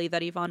less likely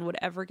that Yvonne would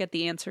ever get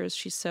the answers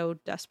she so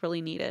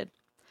desperately needed.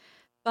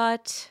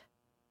 But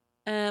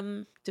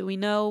do we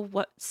know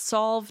what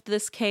solved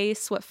this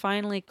case? What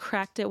finally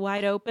cracked it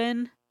wide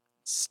open?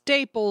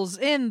 Staples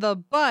in the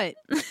butt.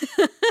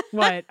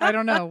 What? I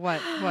don't know.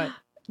 What?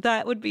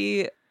 That would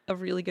be a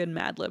really good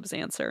Mad Libs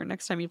answer.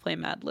 Next time you play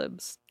Mad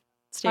Libs,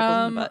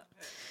 staples in the butt.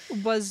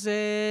 Was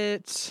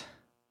it...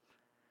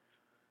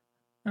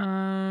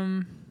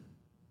 I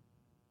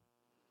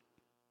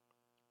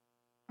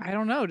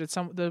don't know.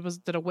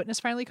 Did a witness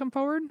finally come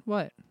forward?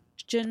 What?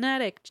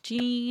 Genetic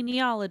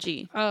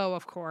genealogy. Oh,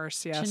 of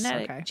course. Yes.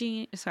 Genetic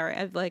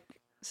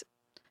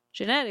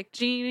genetic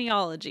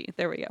genealogy.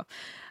 There we go.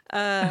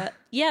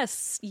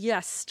 Yes.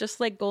 Just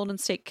like Golden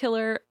State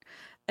Killer,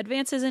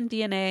 advances in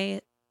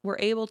DNA were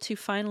able to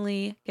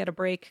finally get a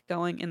break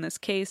going in this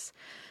case.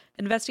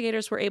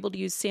 Investigators were able to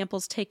use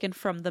samples taken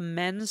from the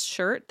men's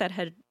shirt that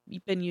had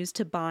been used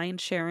to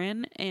bind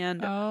Sharon,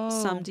 and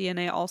some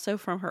DNA also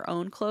from her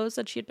own clothes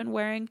that she had been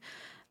wearing.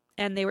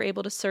 And they were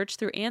able to search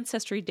through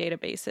ancestry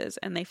databases,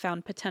 and they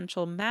found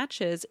potential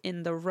matches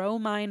in the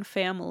Romine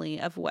family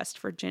of West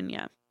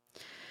Virginia.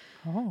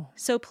 Oh.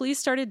 So police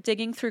started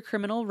digging through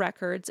criminal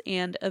records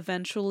and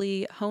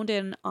eventually honed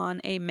in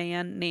on a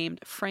man named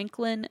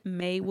Franklin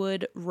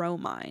Maywood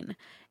Romine.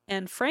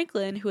 And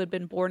Franklin, who had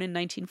been born in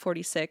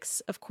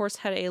 1946, of course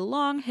had a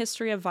long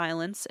history of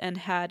violence and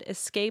had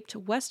escaped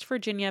West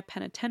Virginia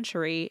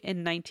Penitentiary in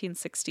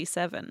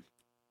 1967.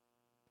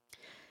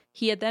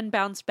 He had then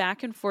bounced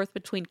back and forth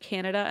between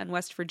Canada and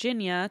West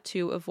Virginia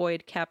to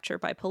avoid capture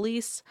by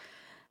police.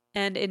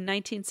 And in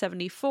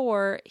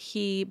 1974,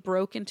 he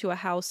broke into a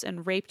house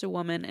and raped a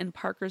woman in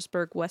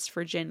Parkersburg, West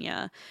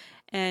Virginia.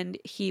 And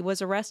he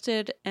was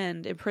arrested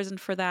and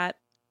imprisoned for that,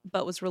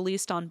 but was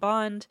released on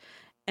bond.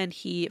 And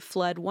he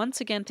fled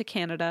once again to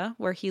Canada,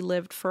 where he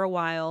lived for a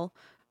while,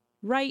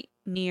 right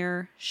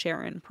near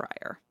Sharon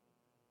Pryor.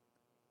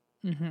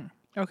 Mm-hmm.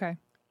 Okay.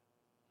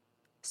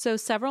 So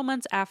several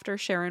months after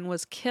Sharon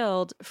was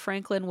killed,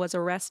 Franklin was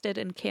arrested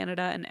in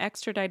Canada and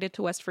extradited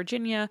to West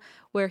Virginia,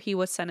 where he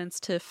was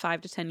sentenced to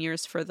 5 to 10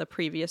 years for the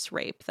previous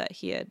rape that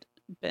he had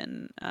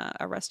been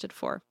arrested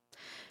for.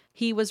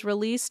 He was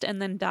released and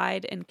then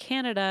died in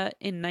Canada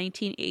in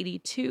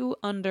 1982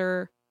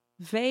 under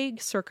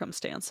vague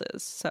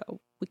circumstances.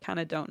 So we kind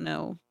of don't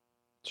know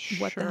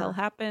what the hell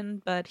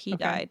happened, but he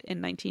died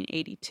in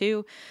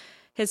 1982.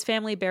 His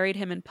family buried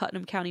him in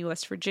Putnam County,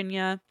 West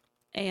Virginia.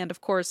 And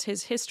of course,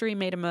 his history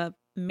made him a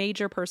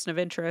major person of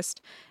interest.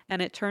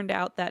 And it turned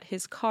out that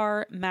his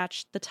car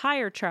matched the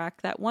tire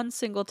track, that one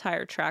single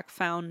tire track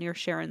found near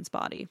Sharon's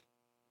body.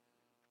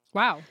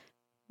 Wow.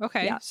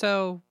 Okay. Yeah.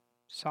 So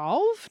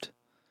solved?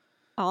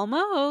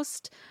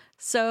 Almost.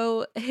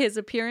 So his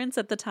appearance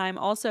at the time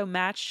also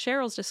matched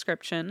Cheryl's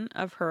description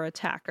of her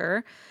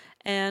attacker.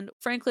 And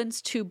Franklin's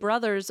two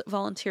brothers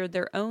volunteered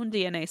their own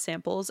DNA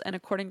samples, and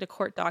according to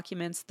court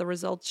documents, the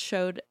results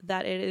showed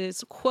that it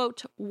is,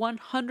 quote,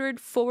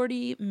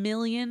 140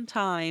 million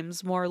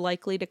times more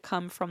likely to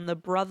come from the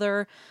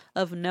brother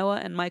of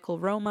Noah and Michael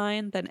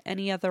Romine than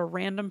any other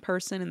random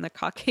person in the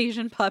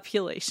Caucasian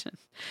population.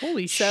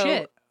 Holy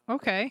shit.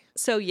 Okay.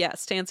 So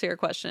yes, to answer your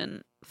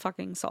question,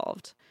 fucking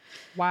solved.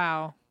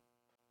 Wow.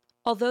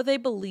 Although they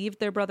believed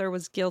their brother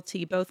was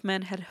guilty, both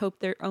men had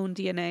hoped their own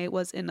DNA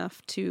was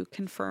enough to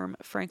confirm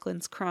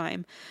Franklin's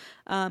crime.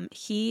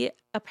 Franklin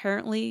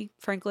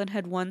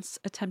had once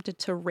attempted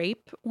to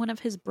rape one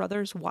of his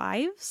brother's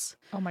wives.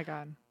 Oh my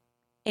God.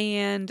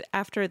 And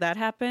after that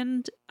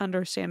happened,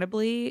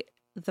 understandably,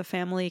 the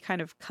family kind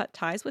of cut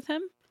ties with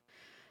him.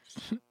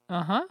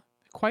 Uh-huh.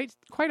 Quite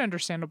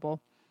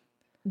understandable.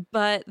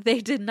 But they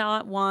did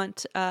not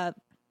want,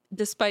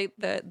 despite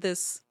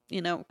this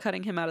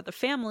cutting him out of the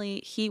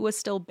family, he was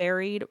still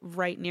buried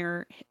right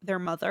near their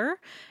mother.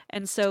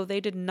 And so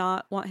they did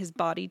not want his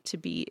body to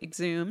be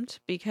exhumed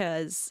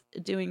because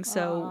doing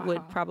so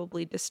would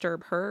probably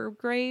disturb her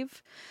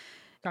grave.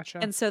 Gotcha.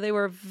 And so they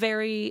were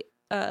very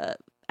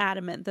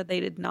adamant that they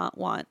did not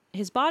want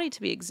his body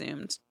to be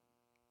exhumed.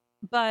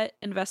 But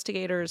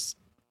investigators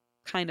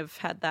kind of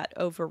had that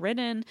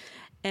overridden,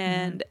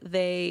 and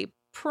they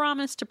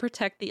promised to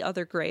protect the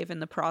other grave in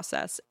the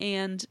process.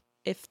 And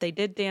if they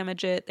did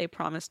damage it, they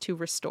promised to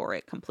restore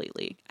it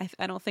completely.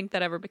 I don't think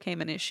that ever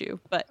became an issue,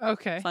 but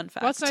Okay. fun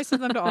fact. Well, it's nice of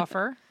them to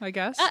offer, I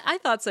guess. I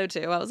thought so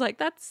too. I was like,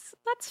 that's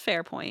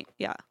fair point.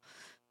 Yeah.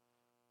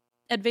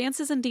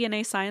 Advances in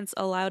DNA science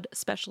allowed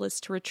specialists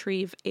to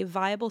retrieve a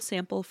viable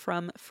sample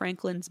from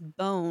Franklin's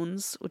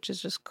bones, which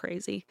is just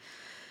crazy.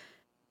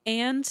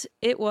 And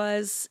it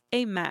was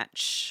a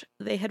match.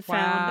 They had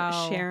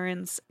found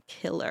Sharon's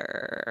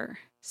killer.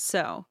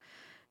 So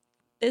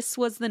this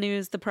was the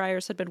news the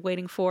Pryors had been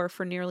waiting for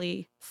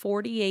nearly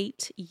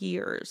 48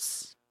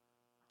 years.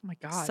 Oh my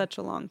God. Such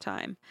a long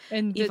time.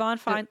 And Yvonne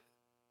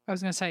I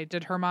was going to say,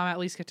 did her mom at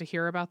least get to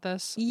hear about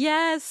this?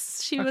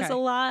 Yes, she was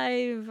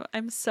alive.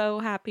 I'm so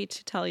happy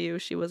to tell you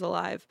she was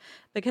alive,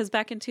 because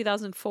back in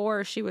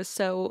 2004, she was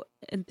so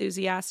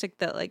enthusiastic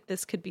that like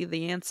this could be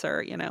the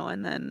answer, you know,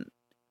 and then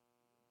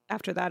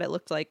after that, it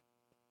looked like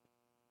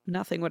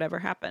nothing would ever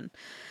happen.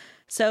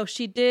 So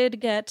she did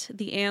get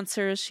the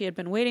answers she had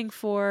been waiting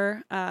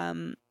for.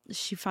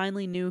 She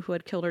finally knew who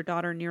had killed her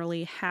daughter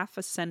nearly half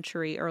a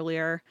century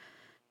earlier.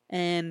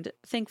 And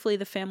thankfully,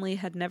 the family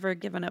had never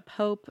given up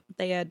hope.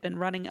 They had been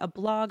running a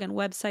blog and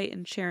website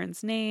in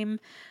Sharon's name,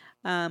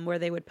 where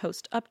they would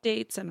post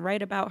updates and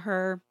write about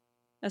her.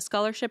 A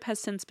scholarship has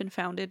since been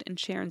founded in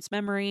Sharon's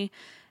memory.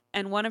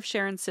 And one of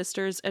Sharon's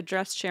sisters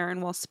addressed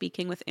Sharon while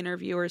speaking with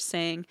interviewers,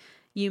 saying,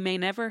 "You may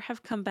never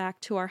have come back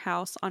to our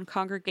house on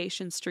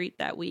Congregation Street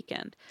that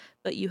weekend,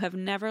 but you have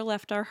never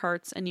left our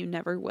hearts and you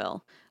never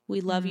will.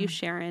 We love you,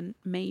 Sharon.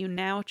 May you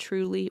now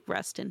truly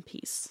rest in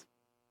peace."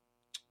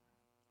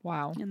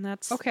 Wow. And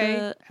that's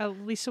okay.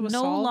 At least it was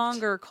no solved.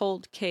 longer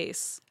cold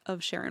case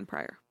of Sharon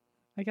Pryor.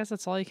 I guess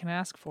that's all you can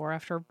ask for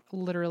after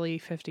literally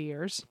 50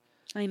 years.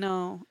 I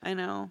know.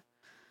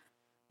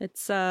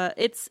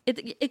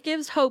 It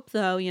gives hope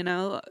though, you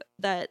know,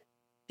 that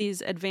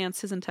these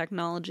advances in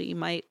technology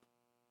might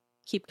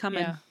keep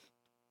coming.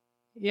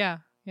 Yeah.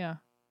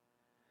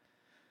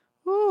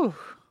 Whew.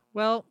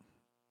 Well,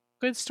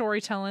 good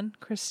storytelling,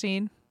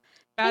 Christine.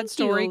 Bad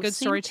story, good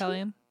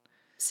storytelling.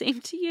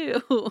 Same to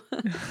you.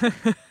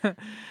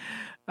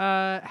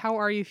 How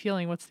are you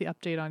feeling? What's the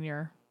update on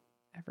your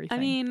everything?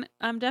 I mean,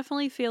 I'm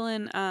definitely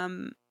feeling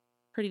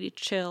pretty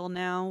chill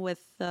now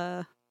with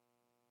the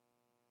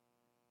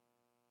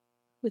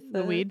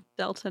weed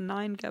Delta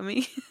 9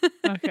 gummy.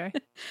 Okay.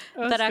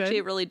 But actually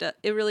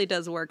it really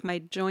does work. My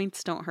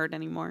joints don't hurt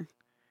anymore.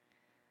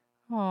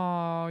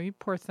 Oh, you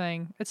poor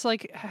thing. It's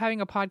like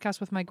having a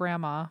podcast with my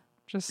grandma.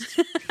 Just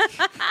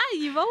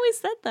You've always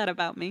said that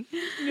about me.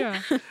 Yeah.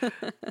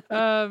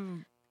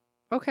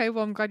 Okay,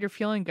 well, I'm glad you're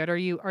feeling good. Are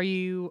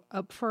you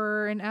up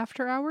for an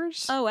after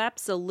hours? Oh,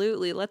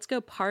 absolutely. Let's go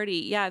party.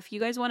 Yeah, if you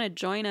guys want to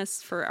join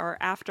us for our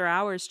after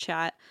hours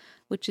chat,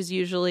 which is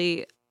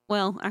usually,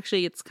 well,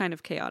 actually it's kind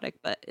of chaotic,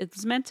 but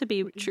it's meant to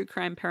be true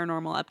crime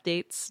paranormal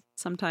updates.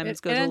 Sometimes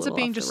it goes ends a little up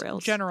being off the just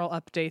rails. general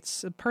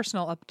updates,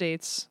 personal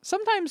updates.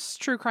 Sometimes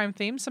true crime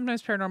themes,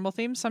 sometimes paranormal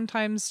themes,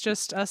 sometimes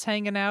just us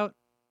hanging out.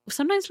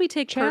 Sometimes we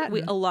take a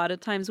lot of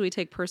times we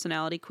take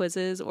personality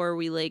quizzes, or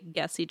we like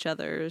guess each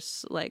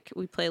other's, like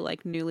we play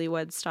like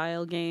newlywed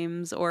style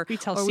games, or we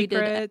tell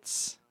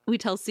secrets. We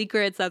tell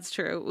secrets. That's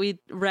true. We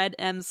read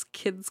M's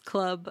Kids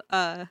Club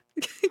Club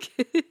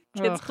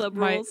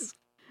rules.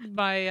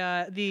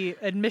 The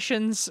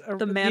admissions,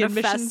 the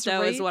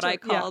manifesto is what I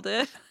called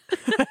it.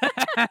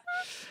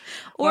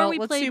 Or we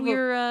played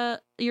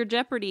your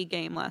Jeopardy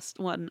game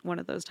one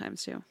of those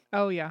times too.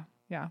 Oh yeah.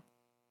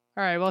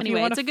 All right. Well, anyway, if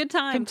you want it's a good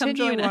time. Continue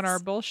Come join us on our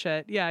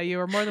bullshit. Yeah, you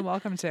are more than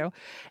welcome to.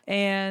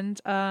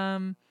 And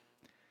I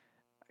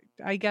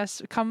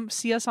guess come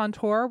see us on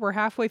tour. We're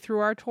halfway through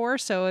our tour,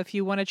 so if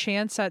you want a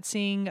chance at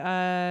seeing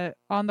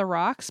On the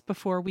Rocks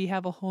before we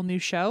have a whole new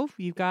show,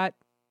 you've got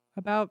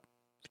about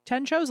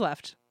 10 shows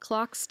left.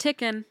 Clock's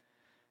ticking.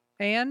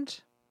 And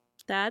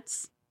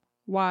that's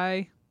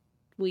why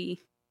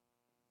we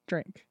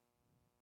drink.